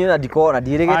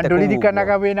atĩ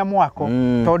ndũririkanaga wĩna mwako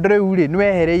tondũ rĩu rĩ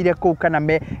nĩwehereire kũu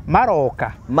kana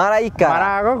maroka maraika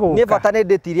niĩ bata nĩ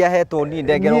ndĩtiria hetwo niĩ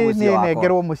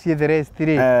ndengerwo mũciĩ the rest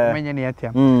rĩ menye nĩ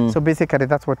atĩa so basically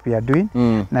that's what we are doing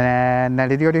na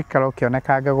rĩrĩa ũrĩikara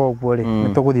ũkĩonekanga ũguo rĩ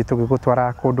nĩ tũgũthiĩ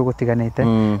tũgĩgũtwara kũndũ gũtiganĩte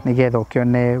nĩgetha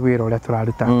ũkĩone wĩra ũrĩa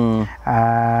tũraruta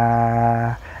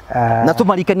na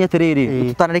tũmarikanie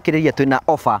atĩrĩrĩ tũtanarĩkĩrĩria twĩna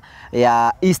offer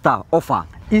ya Easter offer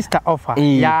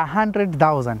ya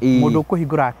 100,000 mũndũ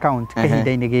kũhingũra account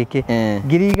kĩhinda-inĩ gĩkĩ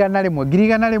 100,000 rĩ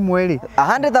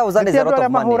 100,000 is a lot of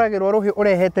money mahũragĩrwo rũhĩ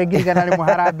ũrehete 100,000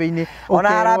 harambĩ-inĩ ona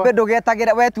harambĩ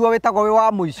ndũgetagĩra wetua wĩtagwo wĩ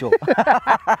wa mũico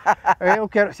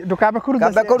ndũkambe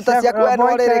kũruta ciaku no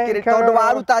rĩrĩkĩrĩ tondũ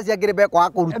waruta ciangĩrĩ mbekwa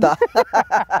kũruta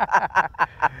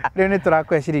rĩu nĩ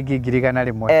tũrakũhe ciringi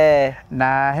 100,000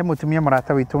 na he mũtumia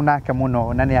mũrata witũ nake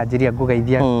mũno na nĩ anjĩria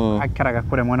ngũgeithia aikaraga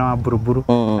kũrĩa mwena wa Buruburu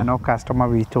na no customer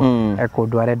witũ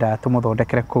kũndũ arenda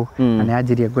tũmũthondekere kũu na nĩ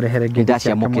anjĩria ngũrehere ngindi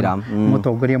ciake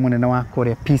mũtongoria mũnene wa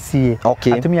kũrĩa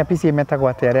PCA atumia PCA metagwo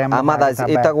atĩ arĩa mothers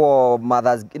ĩtagwo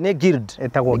mothers nĩ guild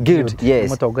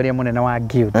mũtongoria mũnene wa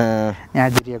guild nĩ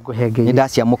anjĩria ngũhe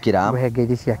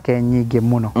ngeithi ciake nyingĩ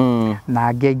mũno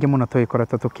na ngeithi mũno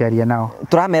tũgĩkoretwo tũkĩaria nao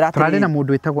tũrarĩ na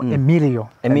mũndũ wĩtagwo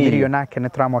Emilio nake nĩ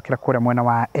tũramwakĩra kũrĩa mwena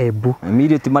wa Embu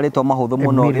Emilio ti marĩtwa mahũthũ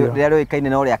mũno rĩrĩa rĩũĩkaine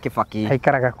na ũrĩa Kĩbaki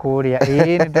aikaraga kũrĩa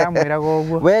nĩ ndamwĩraga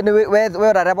ũguo we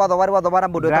ũrarĩa wathoma na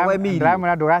mũndũ wĩtagwo Emilio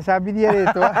ndamwĩra ndũgacambithie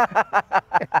rĩtwa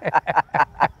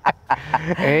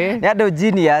nĩ andũ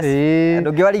genius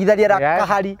ndũngĩwarigitharia na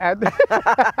kahari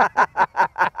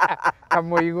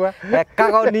Kamuigwa.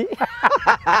 Kagoni.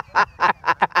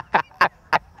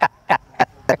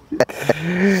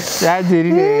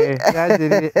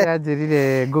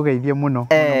 Yanjirire ngugeithie muno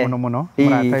muno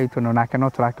murata witu no nake no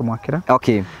turakimwakira.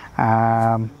 Okay.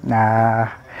 Na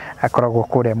akoragwo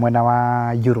kuria mwena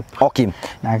wa Europe. Okay.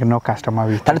 Na no customer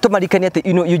witu. Tani tumarikania ati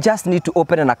you just need to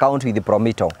open an account with the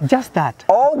Promito. Just that.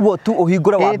 Oh, tu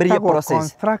uhingura wambiririe process.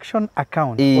 Construction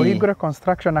account. Uhingura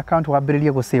construction account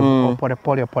wambiririe gusave pole.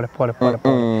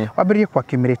 Wambiririe kwa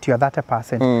accumulate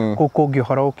 30%. Kuko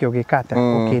ngihoro ukigikata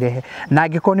ukirehe. Na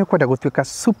angiko ni kwenda gutuika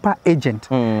super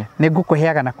agent. Ni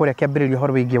ngukuheaga na kuria kiambiririo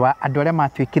horo wingi wa andu aria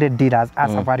matuikire dealers a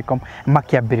Safaricom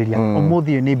makiambiriria.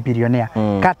 Umuthi ni billionaire.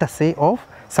 Courtesy of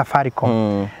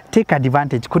Safaricom. Take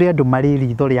advantage kuri andu mari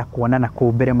ritho ria kuona na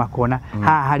kumbere makona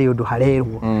haha hari undu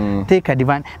harerwo. Take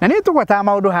advantage na ni tugwata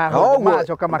maundu haha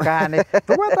macoka makahane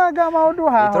tugwatanga maundu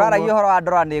haha turaragia horo wa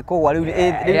ndora ni kugwa riu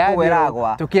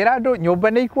kugweragwa tukira andu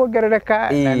nyumba ni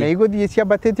ikuongerereka na ni iguthie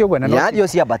ciambatite uguo na no yadio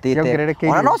ciambatite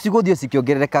ona no ciguthio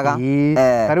cikiongererekaga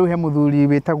tariu he muthuri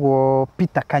witagwo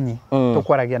Peter Kanyi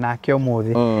tukwaragia nake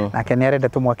umuthi nake ni arenda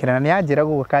tumwakira na ni anjira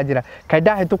gukanjira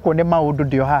kaida hetukwo ni maundu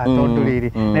ndio haha tondu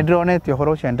riri ni ndironete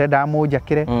horo cio ndenda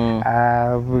mujakire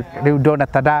riu ndona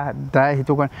tada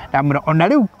hituko ndamura ona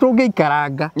riu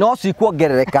tungeikaranga no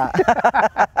cikuongerereka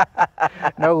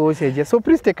no gucenjia so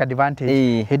please take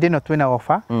advantage hindi no twina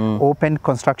offer open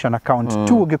construction account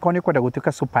tu ungikoni kwenda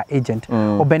gutuika super agent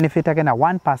o benefit again na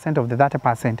 1% of the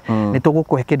 30% ni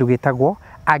tugukuhe kindu gitagwo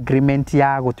agreement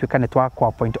ya gutuika ni twakwa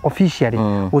appoint officially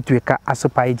gutuika a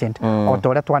super agent o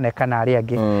toria twaneka na ari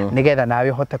angi nigetha nawe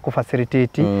hote ku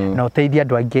facilitate na uteithia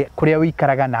andu angi kuria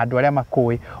wikaraga na andu aria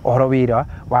makui ohoro wira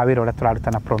wa wira uria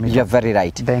turaruta na Promito. You're very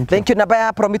right. Thank you. Namba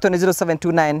ya Promito ni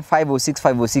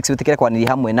 0729506506 witikire kwaniri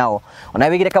hamwe nao ona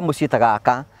wigire kamucii ta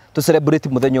gaka tu celebrate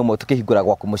muthenya umwe tukihingura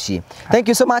gwaku mucii. Thank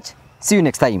you so much. See you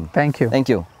next time. Thank you. Thank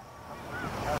you.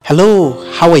 Hello,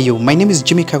 how are you? My name is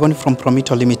Jimmy Kagoni from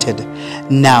Promito Limited.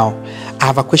 Now, I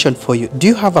have a question for you. Do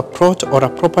you have a plot or a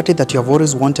property that you have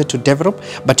always wanted to develop,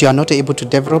 but you are not able to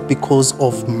develop because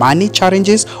of money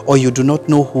challenges, or you do not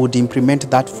know who would implement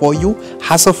that for you,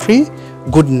 hassle-free?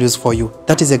 Good news for you.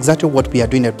 That is exactly what we are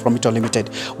doing at Promito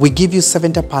Limited. We give you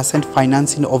 70%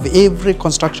 financing of every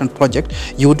construction project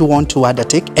you would want to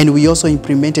undertake, and we also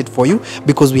implement it for you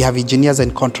because we have engineers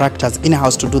and contractors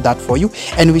in-house to do that for you,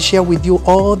 and we share with you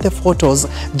all the photos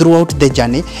throughout the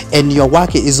journey, and your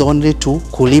work is only to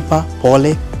kulipa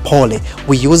pole.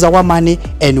 We use our money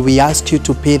and we ask you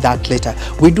to pay that later.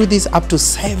 We do this up to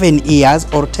 7 years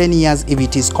or 10 years if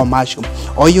it is commercial.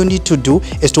 All you need to do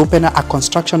is to open a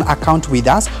construction account with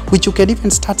us, which you can even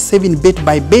start saving bit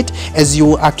by bit as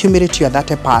you accumulate your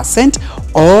 30%,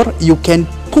 or you can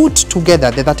put together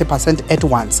the 30% at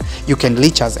once. You can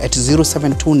reach us at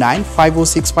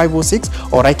 0729506506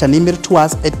 or write an email to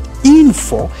us at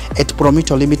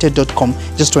info@promitolimited.com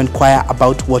just to inquire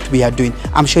about what we are doing.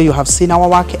 I'm sure you have seen our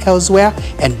work elsewhere,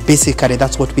 and basically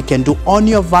that's what we can do on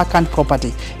your vacant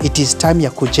property. It is time ya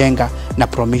kujenga na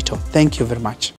Promito. Thank you very much.